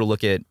 So if you were to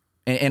look at,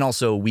 and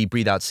also we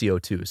breathe out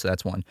CO2, so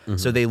that's one. Mm-hmm.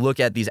 So they look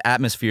at these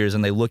atmospheres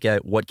and they look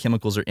at what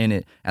chemicals are in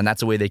it, and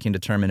that's a way they can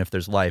determine if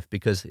there's life,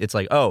 because it's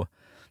like, oh,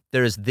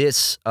 there's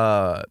this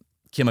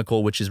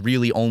chemical which is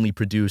really only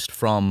produced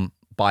from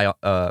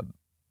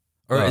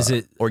or is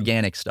it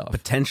organic stuff.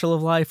 potential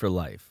of life or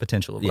life?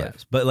 Potential of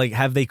life. But like,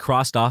 have they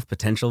crossed off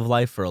potential of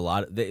life for a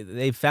lot?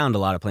 They've found a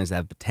lot of planets that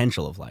have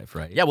potential of life,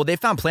 right? Yeah, well, they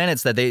found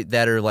planets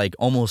that are like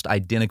almost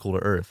identical to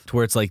Earth. To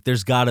where it's like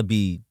there's got to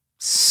be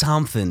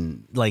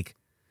something like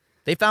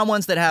They found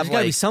ones that have there's got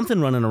to be like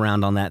something running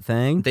around on that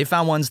thing. they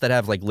found ones that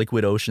have like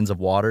liquid oceans of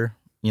water.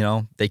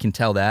 They can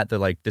tell that they're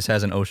like, this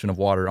has an ocean of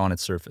water on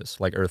its surface,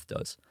 like Earth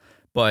does.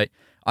 But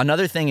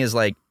another thing is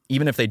like,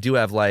 even if they do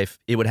have life,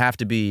 it would have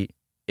to be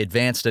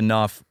advanced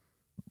enough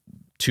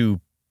to,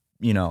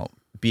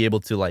 be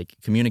able to like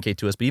communicate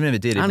to us. But even if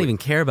it did, I don't even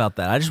care about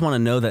that. I just want to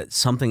know that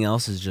something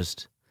else is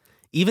just,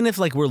 even if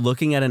like we're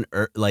looking at an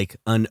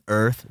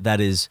Earth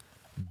that is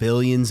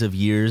billions of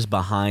years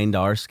behind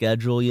our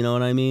schedule, you know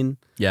what I mean?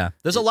 Yeah,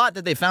 there's a lot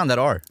that they found that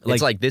are.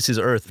 It's like this is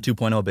Earth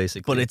 2.0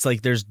 basically. But it's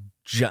like there's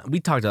we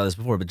talked about this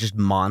before, but just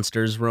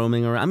monsters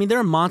roaming around. I mean, there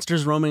are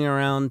monsters roaming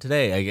around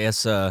today. I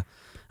guess a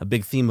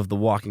big theme of The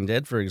Walking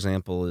Dead, for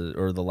example,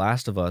 or The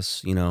Last of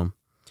Us,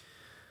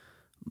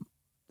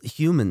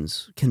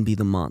 humans can be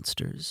the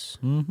monsters.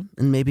 Mm-hmm.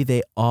 And maybe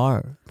they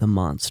are the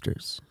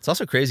monsters. It's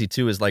also crazy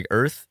too, is like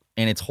Earth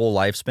and its whole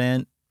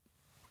lifespan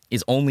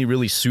is only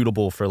really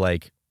suitable for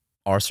like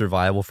our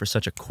survival for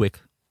such a quick,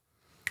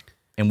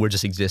 and we're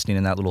just existing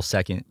in that little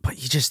second.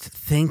 But you just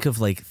think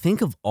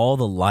of all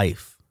the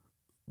life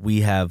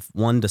we have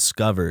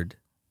discovered,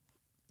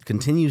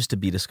 continues to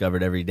be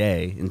discovered every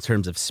day in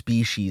terms of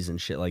species and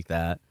shit like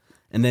that.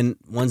 And then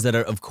ones that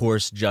are, of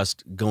course,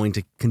 just going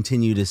to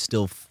continue to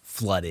still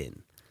flood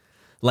in.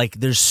 Like,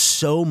 there's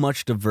so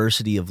much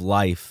diversity of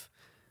life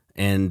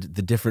and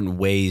the different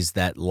ways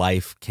that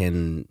life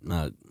can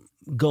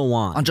go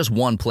on just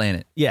one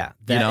planet. Yeah,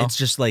 it's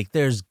just like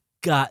there's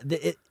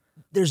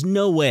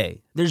no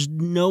way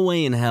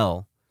in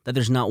hell that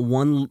there's not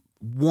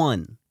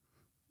one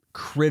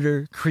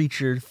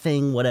creature,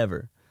 thing,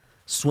 whatever,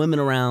 swimming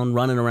around,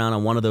 running around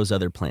on one of those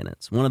other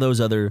planets, one of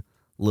those other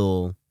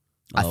little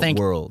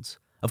worlds.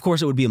 Of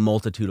course, it would be a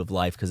multitude of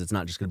life because it's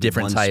not just going to be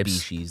different one types.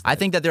 species. I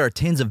think that there are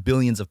tens of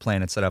billions of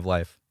planets that have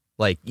life,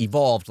 like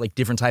evolved, like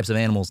different types of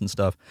animals and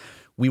stuff.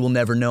 We will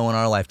never know in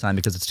our lifetime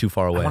because it's too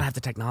far away. I want to have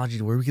the technology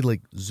to where we could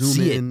like zoom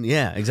See in.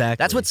 Yeah,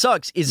 exactly. That's what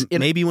sucks.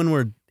 Maybe when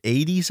we're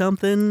 80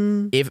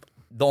 something. If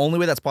the only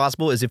way that's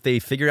possible is if they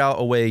figure out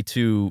a way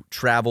to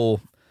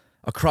travel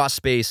across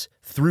space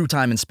through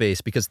time and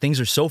space, because things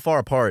are so far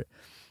apart.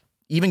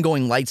 Even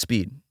going light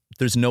speed,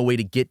 there's no way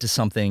to get to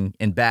something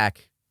and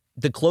back.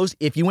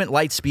 If you went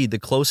light speed, the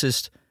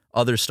closest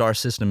other star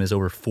system is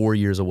over 4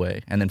 years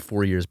away, and then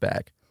 4 years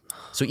back.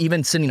 So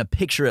even sending a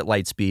picture at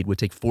light speed would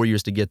take 4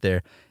 years to get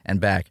there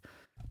and back,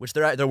 which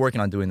they're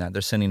working on doing that.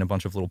 They're sending a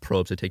bunch of little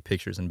probes to take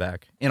pictures and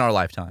back in our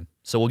lifetime.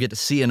 So we'll get to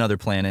see another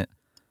planet.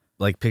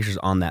 Like pictures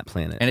on that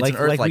planet. And it's an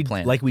Earth-like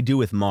planet. Like we do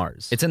with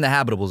Mars. It's in the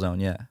habitable zone,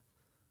 yeah.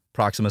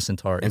 Proxima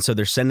Centauri. And so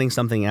they're sending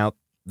something out.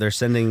 They're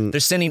sending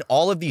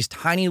all of these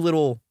tiny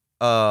little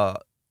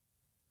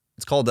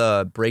it's called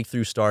a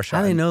breakthrough starshot.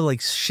 How do they know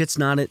like shit's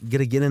not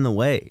gonna get in the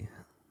way?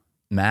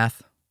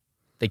 Math.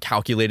 They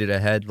calculated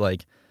ahead.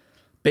 Like,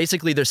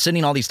 basically, they're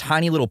sending all these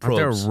tiny little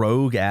probes. Aren't there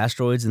rogue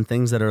asteroids and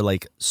things that are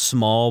like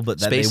small, but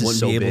that Space they is wouldn't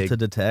so be able big. to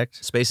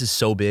detect? Space is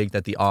so big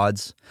that the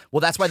odds. Well,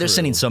 that's why they're True.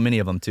 sending so many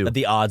of them too. But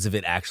the odds of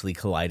it actually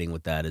colliding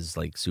with that is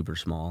like super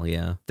small.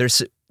 Yeah.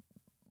 There's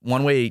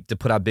one way to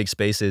put out big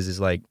spaces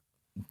is like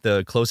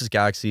the closest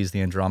galaxy is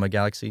the Andromeda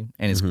Galaxy,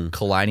 and it's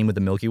colliding with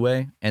the Milky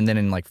Way. And then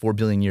in like 4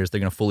 billion years, they're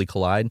going to fully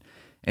collide.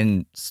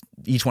 And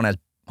each one has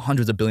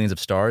hundreds of billions of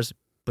stars.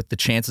 But the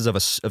chances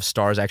of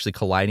stars actually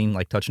colliding,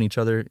 like touching each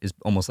other, is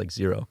almost like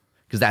zero,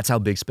 because that's how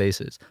big space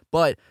is.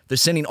 But they're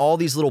sending all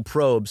these little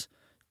probes,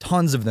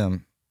 tons of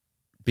them,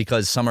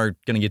 because some are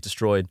going to get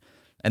destroyed.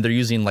 And they're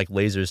using like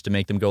lasers to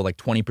make them go like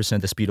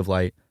 20% the speed of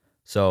light.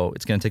 So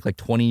it's going to take like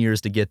 20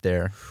 years to get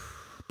there.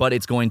 But they're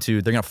going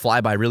to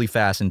fly by really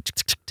fast and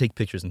take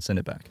pictures and send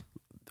it back.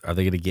 Are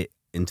they going to get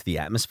into the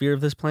atmosphere of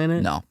this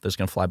planet? No, they're just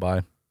going to fly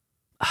by.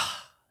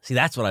 See,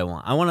 that's what I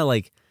want. I want to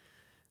like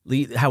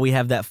how we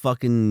have that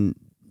fucking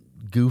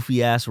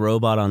goofy ass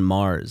robot on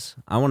Mars.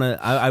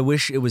 I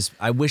wish it was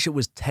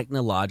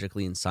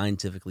technologically and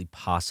scientifically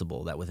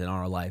possible that within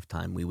our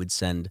lifetime we would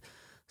send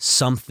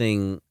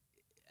something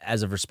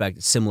as of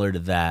respect similar to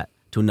that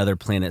to another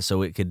planet,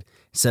 so it could,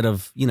 instead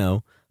of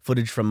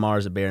footage from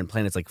Mars of barren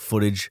planets, like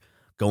footage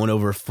going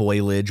over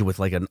foliage with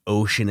like an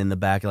ocean in the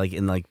back, like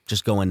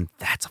just going,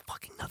 that's a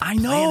fucking another I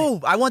know.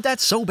 planet. I want that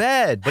so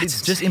bad, but That's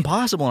it's just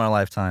impossible in our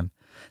lifetime.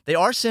 They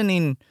are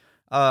sending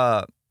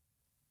one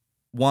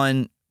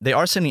in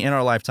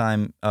our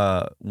lifetime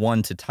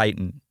one to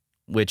Titan,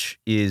 which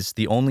is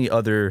the only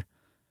other.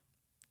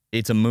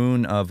 It's a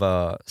moon of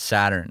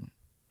Saturn,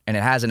 and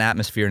it has an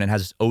atmosphere and it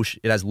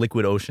has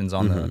liquid oceans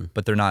on them,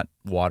 but they're not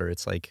water.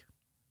 It's like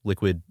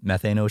liquid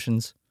methane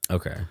oceans.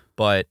 Okay.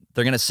 but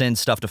they're gonna send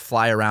stuff to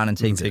fly around and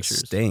take Means it pictures.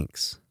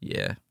 stinks.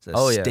 Yeah. It's a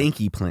yeah.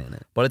 stinky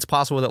planet. But it's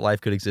possible that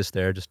life could exist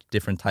there, just a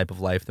different type of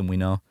life than we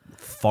know.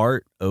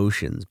 Fart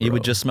oceans, bro. It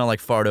would just smell like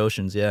fart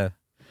oceans, yeah.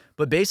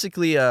 But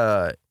basically,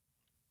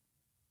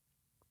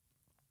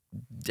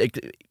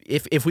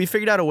 if we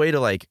figured out a way to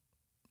like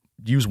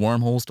use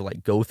wormholes to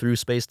like go through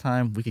space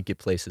time, we could get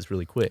places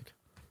really quick.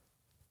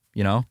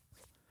 You know,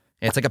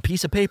 and it's like a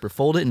piece of paper,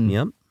 fold it, and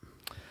Yep.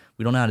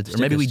 we don't know how to. Or Stick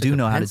maybe a- we stick do a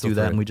know how to pencil do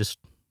that, through and it. we just,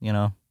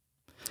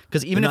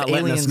 because even You're if not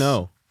letting aliens us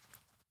know.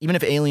 even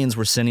if aliens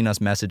were sending us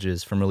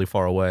messages from really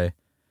far away,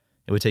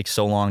 it would take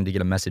so long to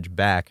get a message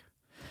back.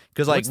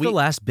 Because like What's the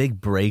last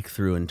big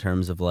breakthrough in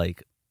terms of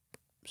like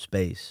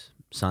space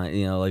science?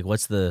 You know, like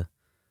what's the,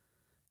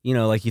 you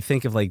know, like you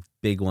think of like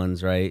big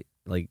ones, right?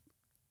 Like,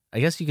 I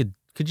guess you could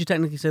you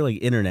technically say like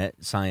internet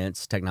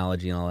science,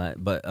 technology, and all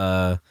that, but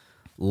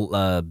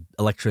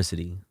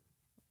electricity,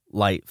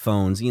 light,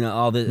 phones, you know,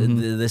 all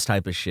this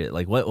type of shit.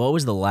 Like, what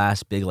was the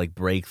last big like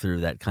breakthrough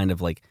that kind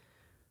of like,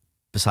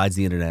 besides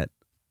the internet,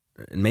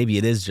 and maybe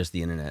it is just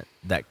the internet,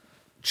 that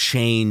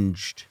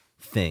changed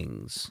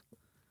things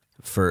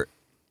for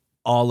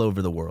all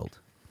over the world?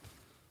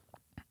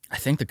 I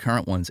think the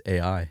current one's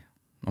AI.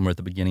 And we're at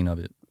the beginning of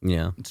it.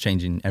 Yeah. It's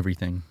changing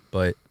everything.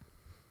 But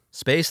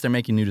space, they're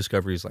making new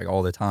discoveries like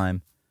all the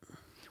time.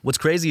 What's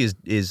crazy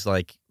is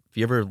like, if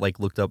you ever like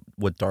looked up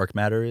what dark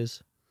matter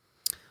is?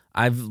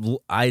 I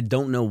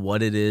don't know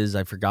what it is.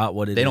 I forgot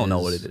what it is. They don't know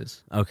what it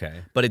is.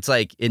 Okay. But it's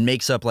like, it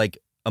makes up like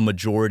a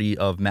majority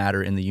of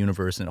matter in the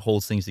universe and it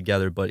holds things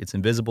together, but it's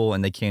invisible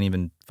and they can't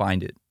even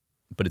find it.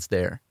 But it's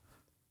there.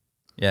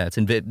 Yeah,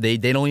 they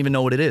don't even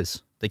know what it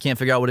is. They can't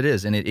figure out what it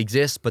is, and it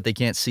exists, but they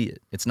can't see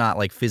it. It's not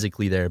like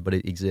physically there, but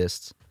it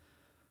exists.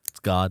 It's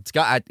God.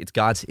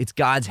 It's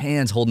God's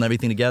hands holding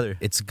everything together.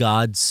 It's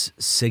God's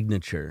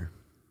signature.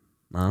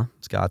 Huh?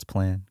 It's God's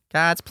plan.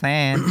 God's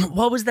plan.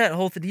 What was that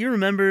whole thing? Do you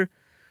remember?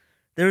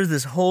 There was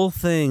this whole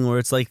thing where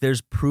it's like there's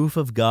proof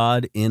of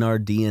God in our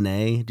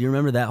DNA. Do you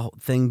remember that whole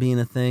thing being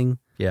a thing?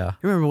 Yeah.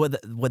 You remember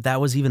what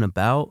that was even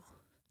about?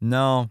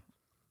 No.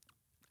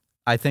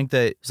 I think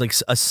that It's like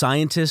a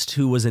scientist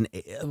who was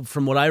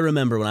from what I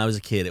remember when I was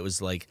a kid, it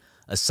was like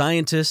a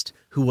scientist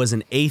who was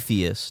an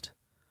atheist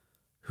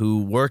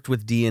who worked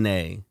with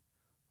DNA,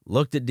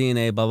 looked at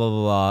DNA, blah, blah,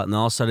 blah, blah, and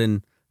all of a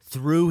sudden,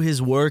 through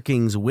his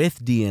workings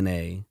with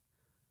DNA,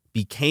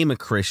 became a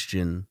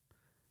Christian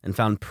and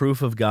found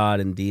proof of God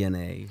in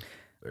DNA.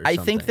 I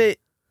think that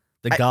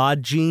the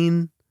God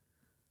gene,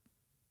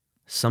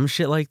 some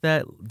shit like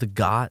that, the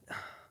God.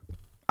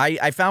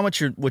 I found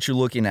what you're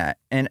looking at,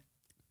 and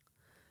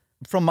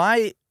from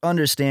my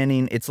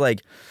understanding, it's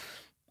like,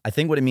 I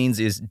think what it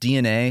means is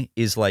DNA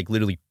is like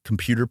literally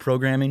computer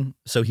programming.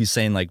 So he's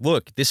saying like,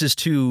 look, this is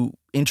too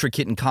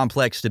intricate and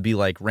complex to be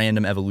like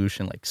random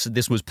evolution. Like, so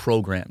this was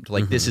programmed.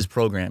 Like, this is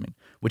programming,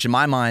 which in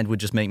my mind would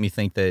just make me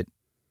think that,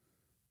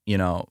 you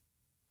know,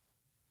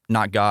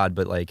 not God,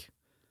 but like,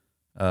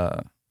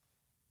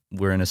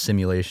 we're in a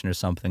simulation or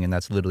something, and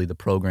that's literally the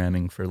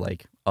programming for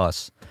like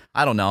us.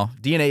 I don't know.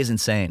 DNA is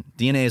insane.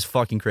 DNA is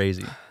fucking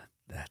crazy.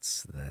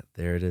 That's that.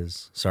 There it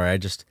is. Sorry,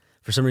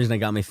 for some reason, it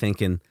got me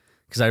thinking,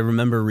 because I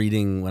remember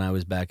reading when I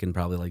was back in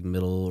probably like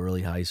middle,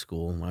 early high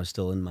school, when I was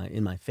still in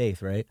my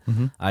faith, right?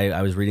 Mm-hmm.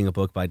 I was reading a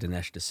book by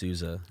Dinesh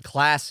D'Souza.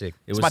 Classic.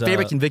 It It's was my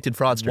favorite convicted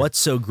fraudster. What's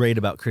So Great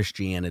About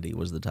Christianity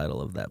was the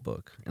title of that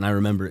book. And I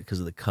remember it because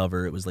of the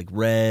cover. It was like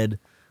red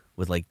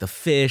with like the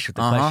fish with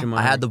the question mark.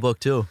 I had the book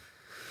too.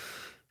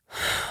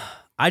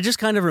 I just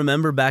kind of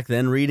remember back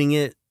then reading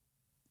it,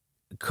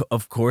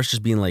 of course,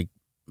 just being like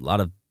a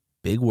lot of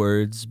big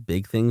words,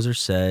 big things are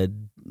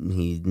said.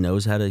 He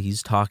knows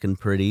he's talking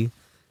pretty.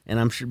 And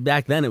I'm sure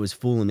back then it was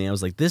fooling me. I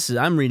was like,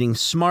 I'm reading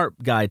smart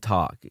guy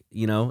talk,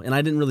 you know? And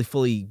I didn't really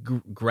fully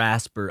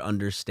grasp or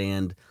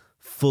understand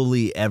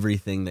fully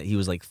everything that he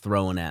was like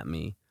throwing at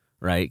me,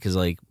 right? Because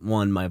like,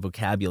 one, my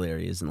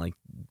vocabulary isn't like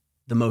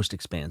the most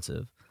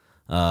expansive.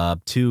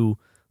 Two,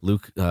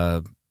 Luke,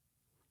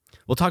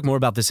 we'll talk more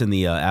about this in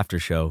the after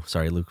show.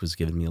 Sorry, Luke was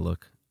giving me a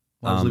look.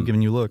 Why was Luke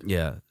giving you a look?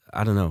 Yeah,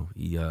 I don't know.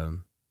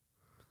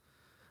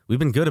 We've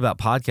been good about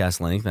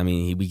podcast length. I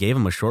mean, we gave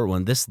him a short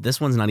one. This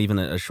one's not even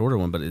a shorter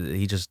one, but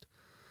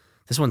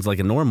this one's like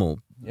a normal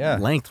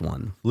length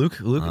one. Luke,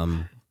 we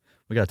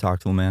gotta talk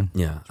to him, man.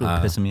 Yeah, It's really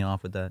pissing me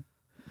off with that.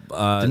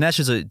 Dinesh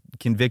is a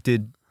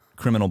convicted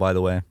criminal, by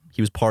the way.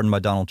 He was pardoned by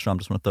Donald Trump.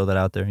 Just want to throw that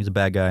out there. He's a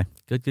bad guy.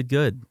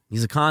 Good.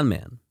 He's a con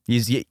man.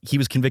 He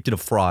was convicted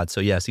of fraud,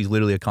 so yes, he's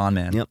literally a con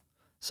man. Yep.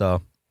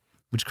 So,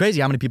 which is crazy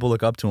how many people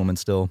look up to him and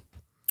still.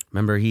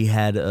 Remember, he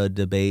had a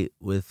debate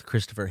with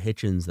Christopher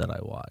Hitchens that I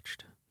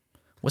watched.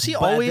 Was he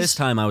But always? This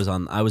time I was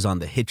on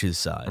the Hitchens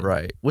side.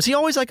 Right. Was he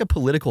always like a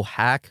political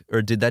hack,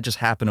 or did that just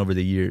happen over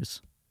the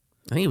years?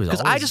 I think he was.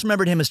 Because I just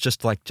remembered him as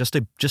just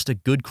a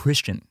good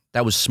Christian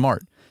that was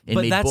smart. And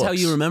But made that's how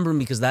books. you remember him,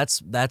 because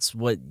that's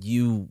what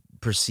you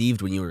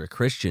perceived when you were a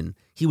Christian.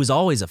 He was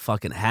always a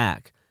fucking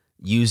hack.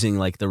 using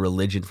like the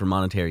religion for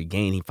monetary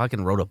gain. He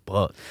fucking wrote a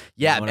book.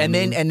 Yeah, You know what I and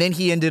mean? then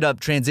he ended up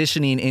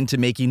transitioning into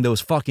making those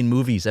fucking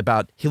movies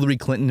about Hillary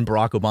Clinton and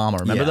Barack Obama.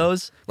 Remember Yeah.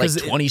 those? Like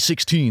 'Cause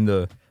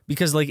 2016.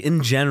 Because like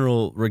in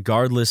general,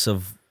 regardless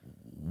of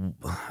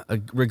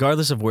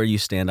where you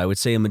stand, I would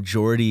say a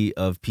majority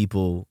of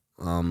people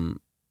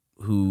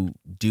who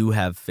do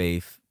have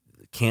faith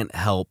can't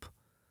help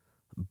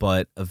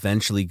but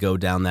eventually go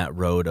down that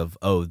road of,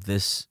 oh,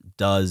 this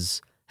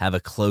does have a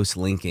close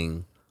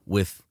linking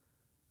with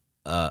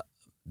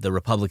the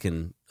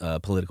Republican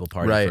political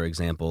party, Right. for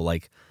example.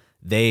 Like,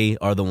 they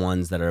are the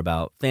ones that are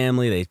about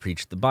family. They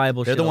preach the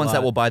Bible. They're the ones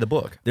that will buy the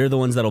book, They're the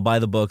ones that will buy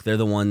the book. They're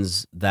the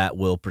ones that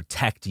will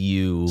protect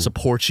you.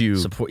 support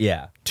you,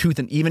 Yeah. tooth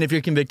and even if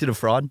you're convicted of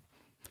fraud,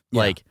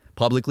 like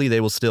publicly, they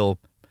will still.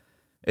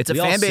 It's a We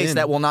all fan base sin.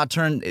 that will not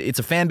turn. It's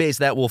a fan base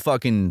that will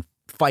fucking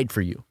fight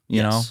for you.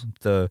 You Yes.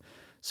 know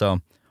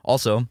so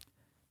also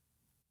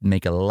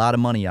make a lot of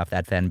money off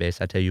that fan base.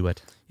 I tell you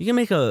what. You can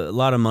make a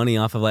lot of money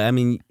off of, like, I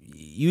mean,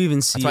 you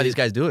even see That's why it these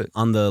guys do it.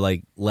 on the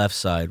like left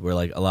side, where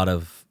like a lot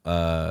of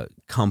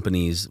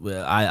companies,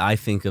 I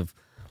think of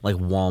like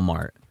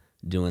Walmart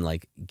doing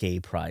like Gay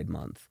Pride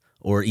Month,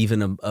 or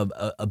even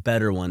a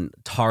better one,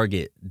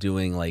 Target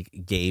doing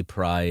like Gay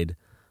Pride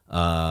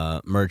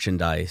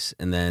merchandise,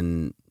 and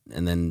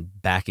then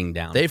backing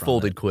down. They from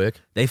folded it. quick.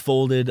 They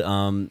folded.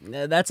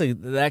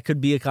 That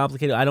could be a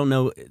complicated. I don't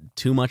know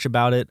too much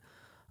about it.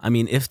 I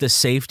mean, if the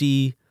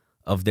safety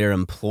of their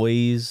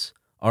employees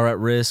are at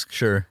risk,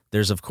 Sure.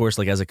 there's, of course,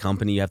 like as a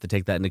company, you have to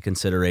take that into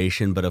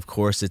consideration. But of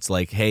course, it's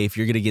like, hey, if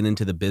you're going to get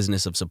into the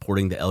business of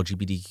supporting the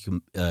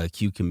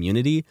LGBTQ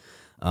community,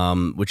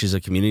 which is a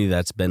community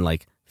that's been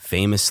like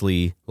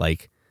famously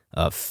like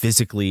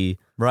physically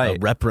Right.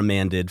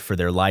 reprimanded for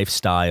their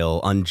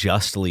lifestyle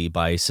unjustly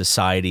by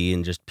society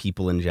and just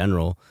people in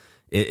general,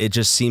 it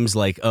just seems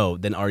like, oh,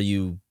 then are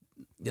you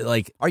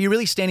like, Are you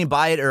really standing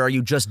by it, or are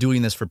you just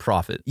doing this for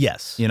profit?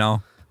 yes, You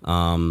know,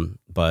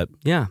 but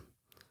yeah.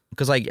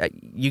 because like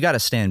you got to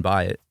stand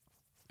by it.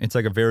 It's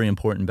like a very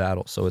important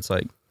battle. So it's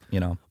like, you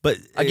know. But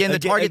Again, the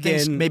Target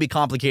thing's maybe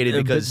complicated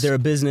because they're a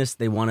business.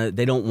 They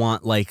don't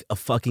want like a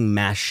fucking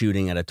mass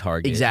shooting at a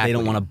Target. Exactly. They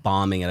don't want a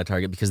bombing at a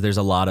Target, because there's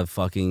a lot of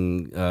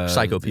fucking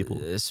Psycho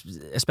people.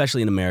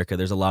 especially in America.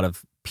 There's a lot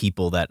of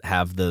people that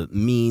have the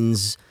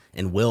means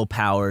and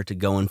willpower to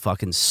go and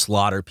fucking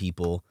slaughter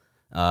people,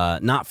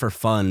 not for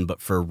fun, but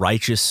for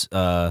righteous,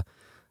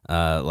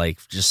 like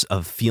just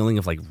a feeling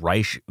of like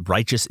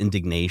righteous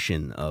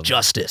indignation of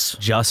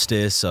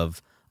justice.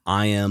 of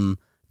I am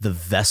the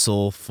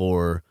vessel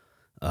for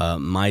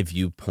my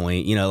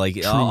viewpoint, you know, like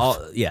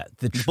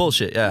the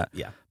Bullshit. Yeah.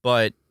 yeah.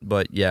 But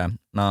yeah.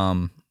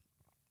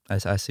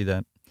 I see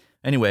that.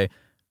 Anyway,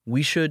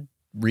 we should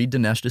read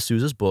Dinesh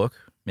D'Souza's book.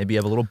 Maybe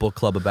have a little book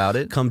club about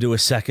it. Come to a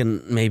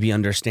second maybe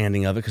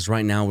understanding of it, because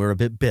right now we're a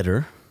bit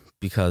bitter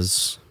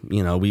because,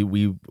 you know, we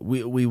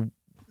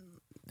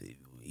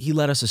he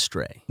led us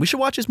astray We should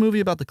watch his movie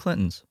about the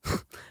Clintons.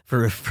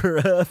 for Uncle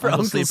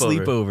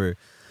Sleepover.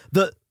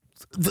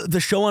 The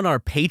show on our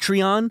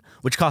Patreon,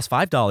 which costs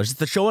 $5, it's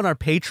the show on our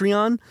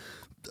Patreon,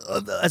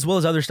 as well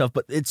as other stuff,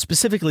 but it's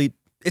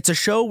a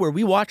show where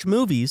we watch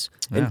movies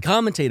and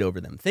commentate over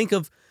them. Think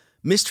of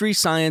Mystery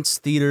Science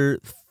Theater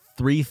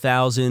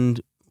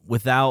 3000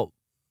 without,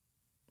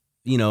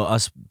 you know,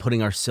 us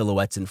putting our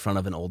silhouettes in front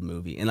of an old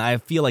movie. And I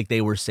feel like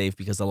they were safe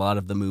because a lot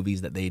of the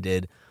movies that they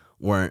did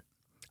weren't.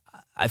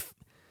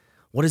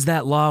 What is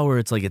that law where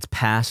it's like it's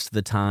past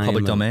the time?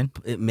 Public domain?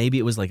 Maybe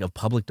it was like a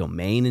public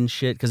domain and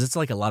shit, because it's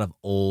like a lot of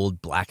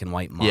old black and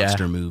white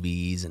monster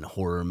movies and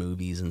horror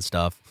movies and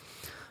stuff.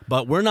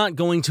 But we're not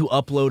going to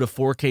upload a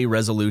 4K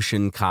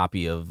resolution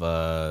copy of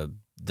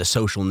The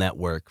Social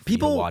Network for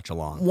People you to watch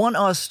along. want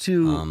us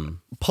to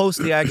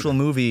post the actual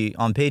movie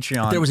on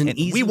Patreon. There was an and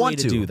easy we way want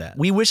to do that.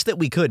 We wish that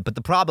we could, but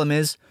the problem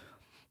is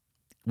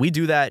we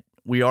do that.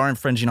 We are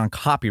infringing on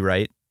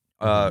copyright.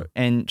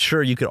 And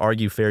sure, you could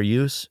argue fair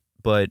use,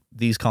 but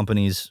these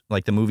companies,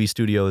 like the movie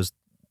studios,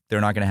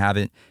 they're not going to have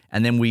it.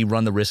 And then we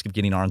run the risk of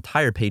getting our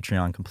entire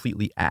Patreon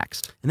completely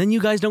axed. And then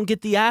you guys don't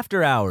get the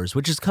after hours,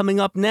 which is coming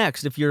up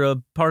next if you're a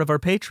part of our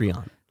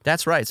Patreon.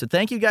 That's right. So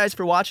thank you guys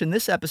for watching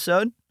this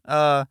episode.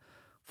 Fun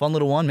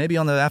little one. Maybe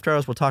on the after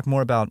hours we'll talk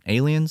more about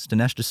aliens,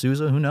 Dinesh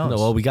D'Souza. Who knows?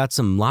 Well, we got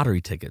some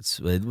lottery tickets.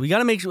 We got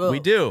to make sure. We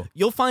do.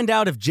 You'll find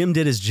out if Jim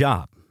did his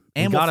job.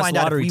 And He we'll got us find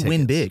out if lottery we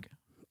win tickets. big.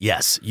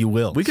 Yes, you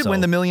will. We could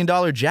win the $1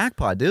 million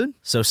jackpot, dude.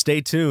 So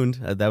stay tuned.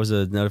 That was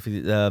a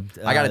notification.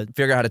 I got to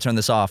figure out how to turn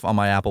this off on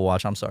my Apple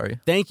Watch. I'm sorry.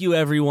 Thank you,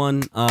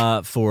 everyone,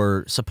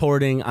 for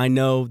supporting. I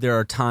know there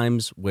are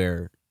times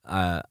where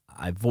I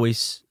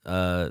voice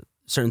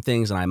certain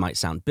things and I might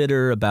sound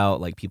bitter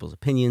about like people's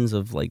opinions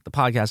of like the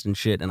podcast and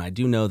shit. And I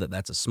do know that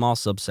that's a small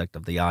subsect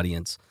of the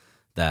audience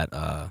that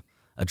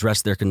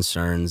address their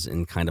concerns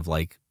in kind of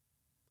like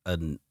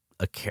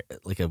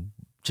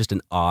just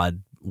an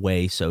odd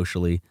way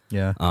socially.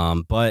 Yeah.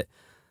 But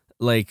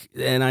like,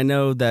 and I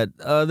know that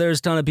there's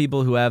a ton of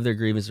people who have their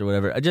grievances or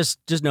whatever. I just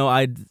know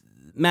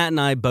Matt and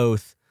I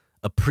both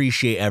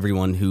appreciate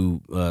everyone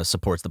who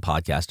supports the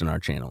podcast and our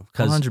channel.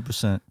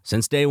 100%.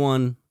 Since day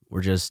one,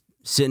 we're just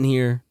sitting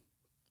here,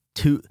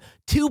 two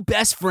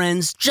best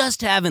friends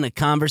just having a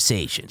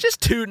conversation.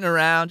 Just tooting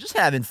around, just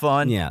having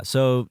fun. Yeah,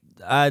 so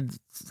I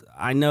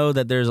know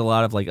that there's a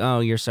lot of like, oh,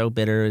 you're so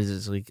bitter.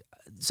 It's like,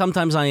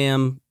 sometimes I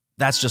am.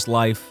 That's just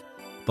life.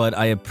 But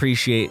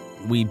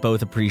we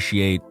both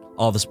appreciate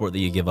all the support that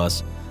you give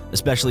us,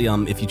 especially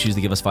if you choose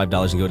to give us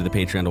 $5 and go to the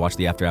Patreon to watch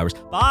the After Hours.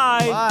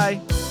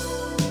 Bye.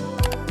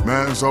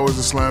 Man, it's always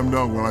a slam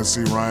dunk when I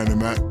see Ryan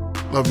and Matt.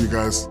 Love you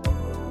guys.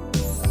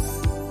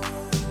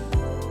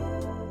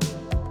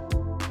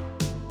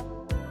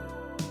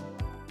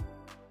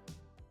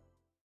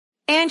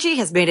 Angie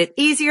has made it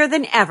easier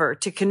than ever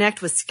to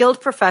connect with skilled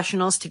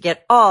professionals to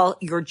get all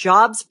your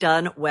jobs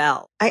done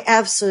well. I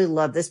absolutely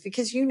love this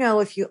because,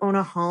 if you own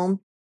a home,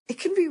 it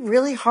can be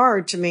really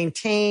hard to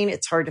maintain.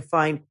 It's hard to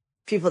find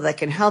people that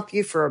can help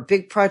you for a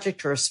big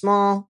project or a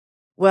small.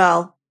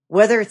 Well,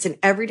 whether it's in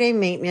everyday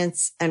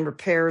maintenance and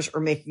repairs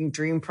or making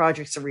dream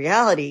projects a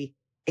reality,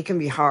 it can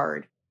be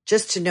hard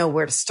just to know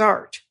where to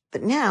start.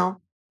 But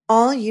now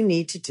all you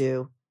need to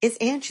do is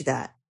Angie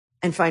that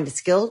and find a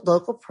skilled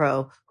local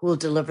pro who will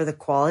deliver the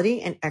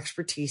quality and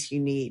expertise you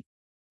need.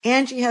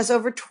 Angie has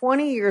over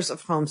 20 years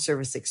of home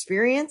service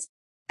experience,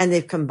 and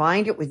they've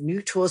combined it with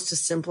new tools to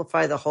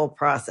simplify the whole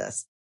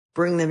process.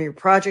 Bring them your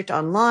project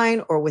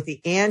online or with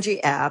the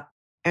Angie app,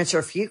 answer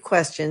a few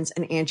questions,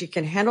 and Angie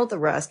can handle the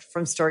rest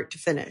from start to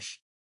finish.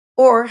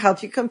 Or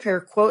help you compare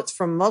quotes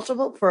from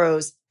multiple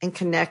pros and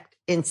connect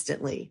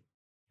instantly,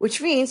 which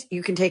means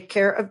you can take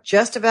care of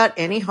just about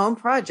any home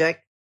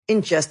project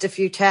in just a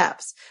few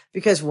taps.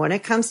 Because when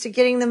it comes to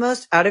getting the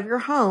most out of your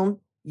home,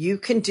 you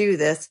can do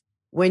this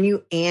when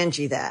you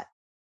Angie that.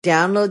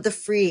 Download the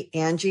free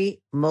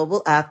Angie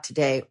mobile app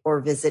today or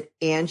visit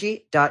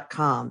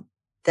Angie.com.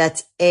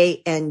 That's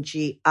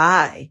ANGI.com.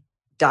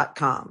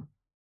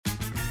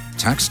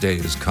 Tax day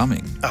is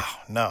coming. Oh,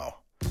 no.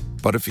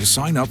 But if you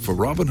sign up for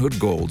Robinhood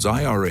Gold's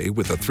IRA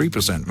with a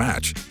 3%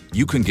 match,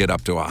 you can get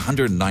up to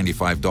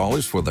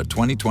 $195 for the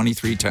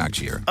 2023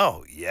 tax year.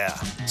 Oh, yeah.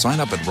 Sign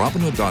up at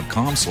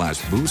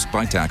Robinhood.com/boost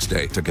by tax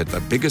day to get the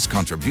biggest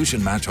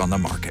contribution match on the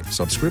market.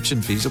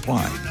 Subscription fees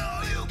apply.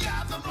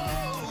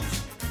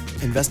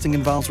 Investing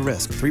involves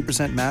risk.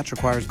 3% match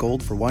requires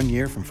gold for 1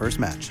 year from first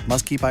match.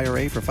 Must keep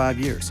IRA for 5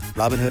 years.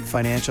 Robinhood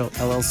Financial,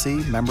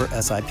 LLC, member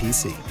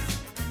SIPC.